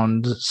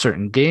surround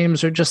certain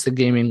games or just the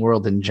gaming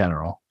world in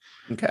general.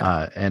 Okay.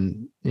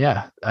 And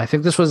yeah, I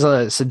think this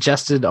was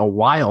suggested a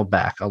while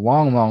back, a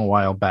long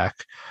while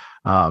back.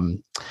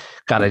 God,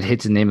 I'd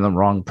hate to name the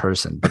wrong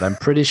person, but I'm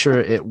pretty sure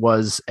it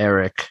was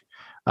Eric,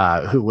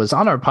 who was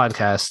on our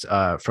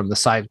podcast from the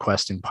Side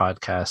Questing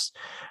podcast,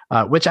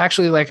 which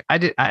actually, like,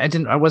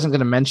 I wasn't going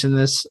to mention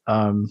this,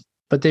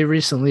 but they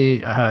recently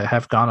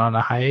have gone on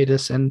a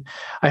hiatus, and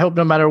I hope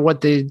no matter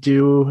what they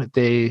do,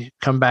 they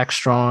come back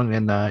strong.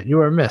 And you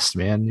were missed,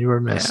 man. You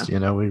were missed.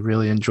 Yeah. We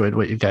really enjoyed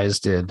what you guys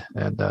did,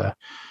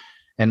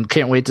 and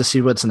can't wait to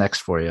see what's next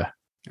for you.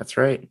 That's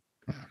right.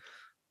 Yeah.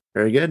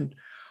 Very good.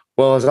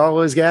 Well, as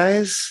always,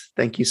 guys,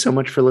 thank you so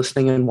much for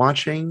listening and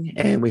watching,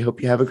 and we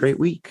hope you have a great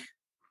week.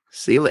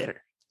 See you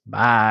later.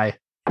 Bye.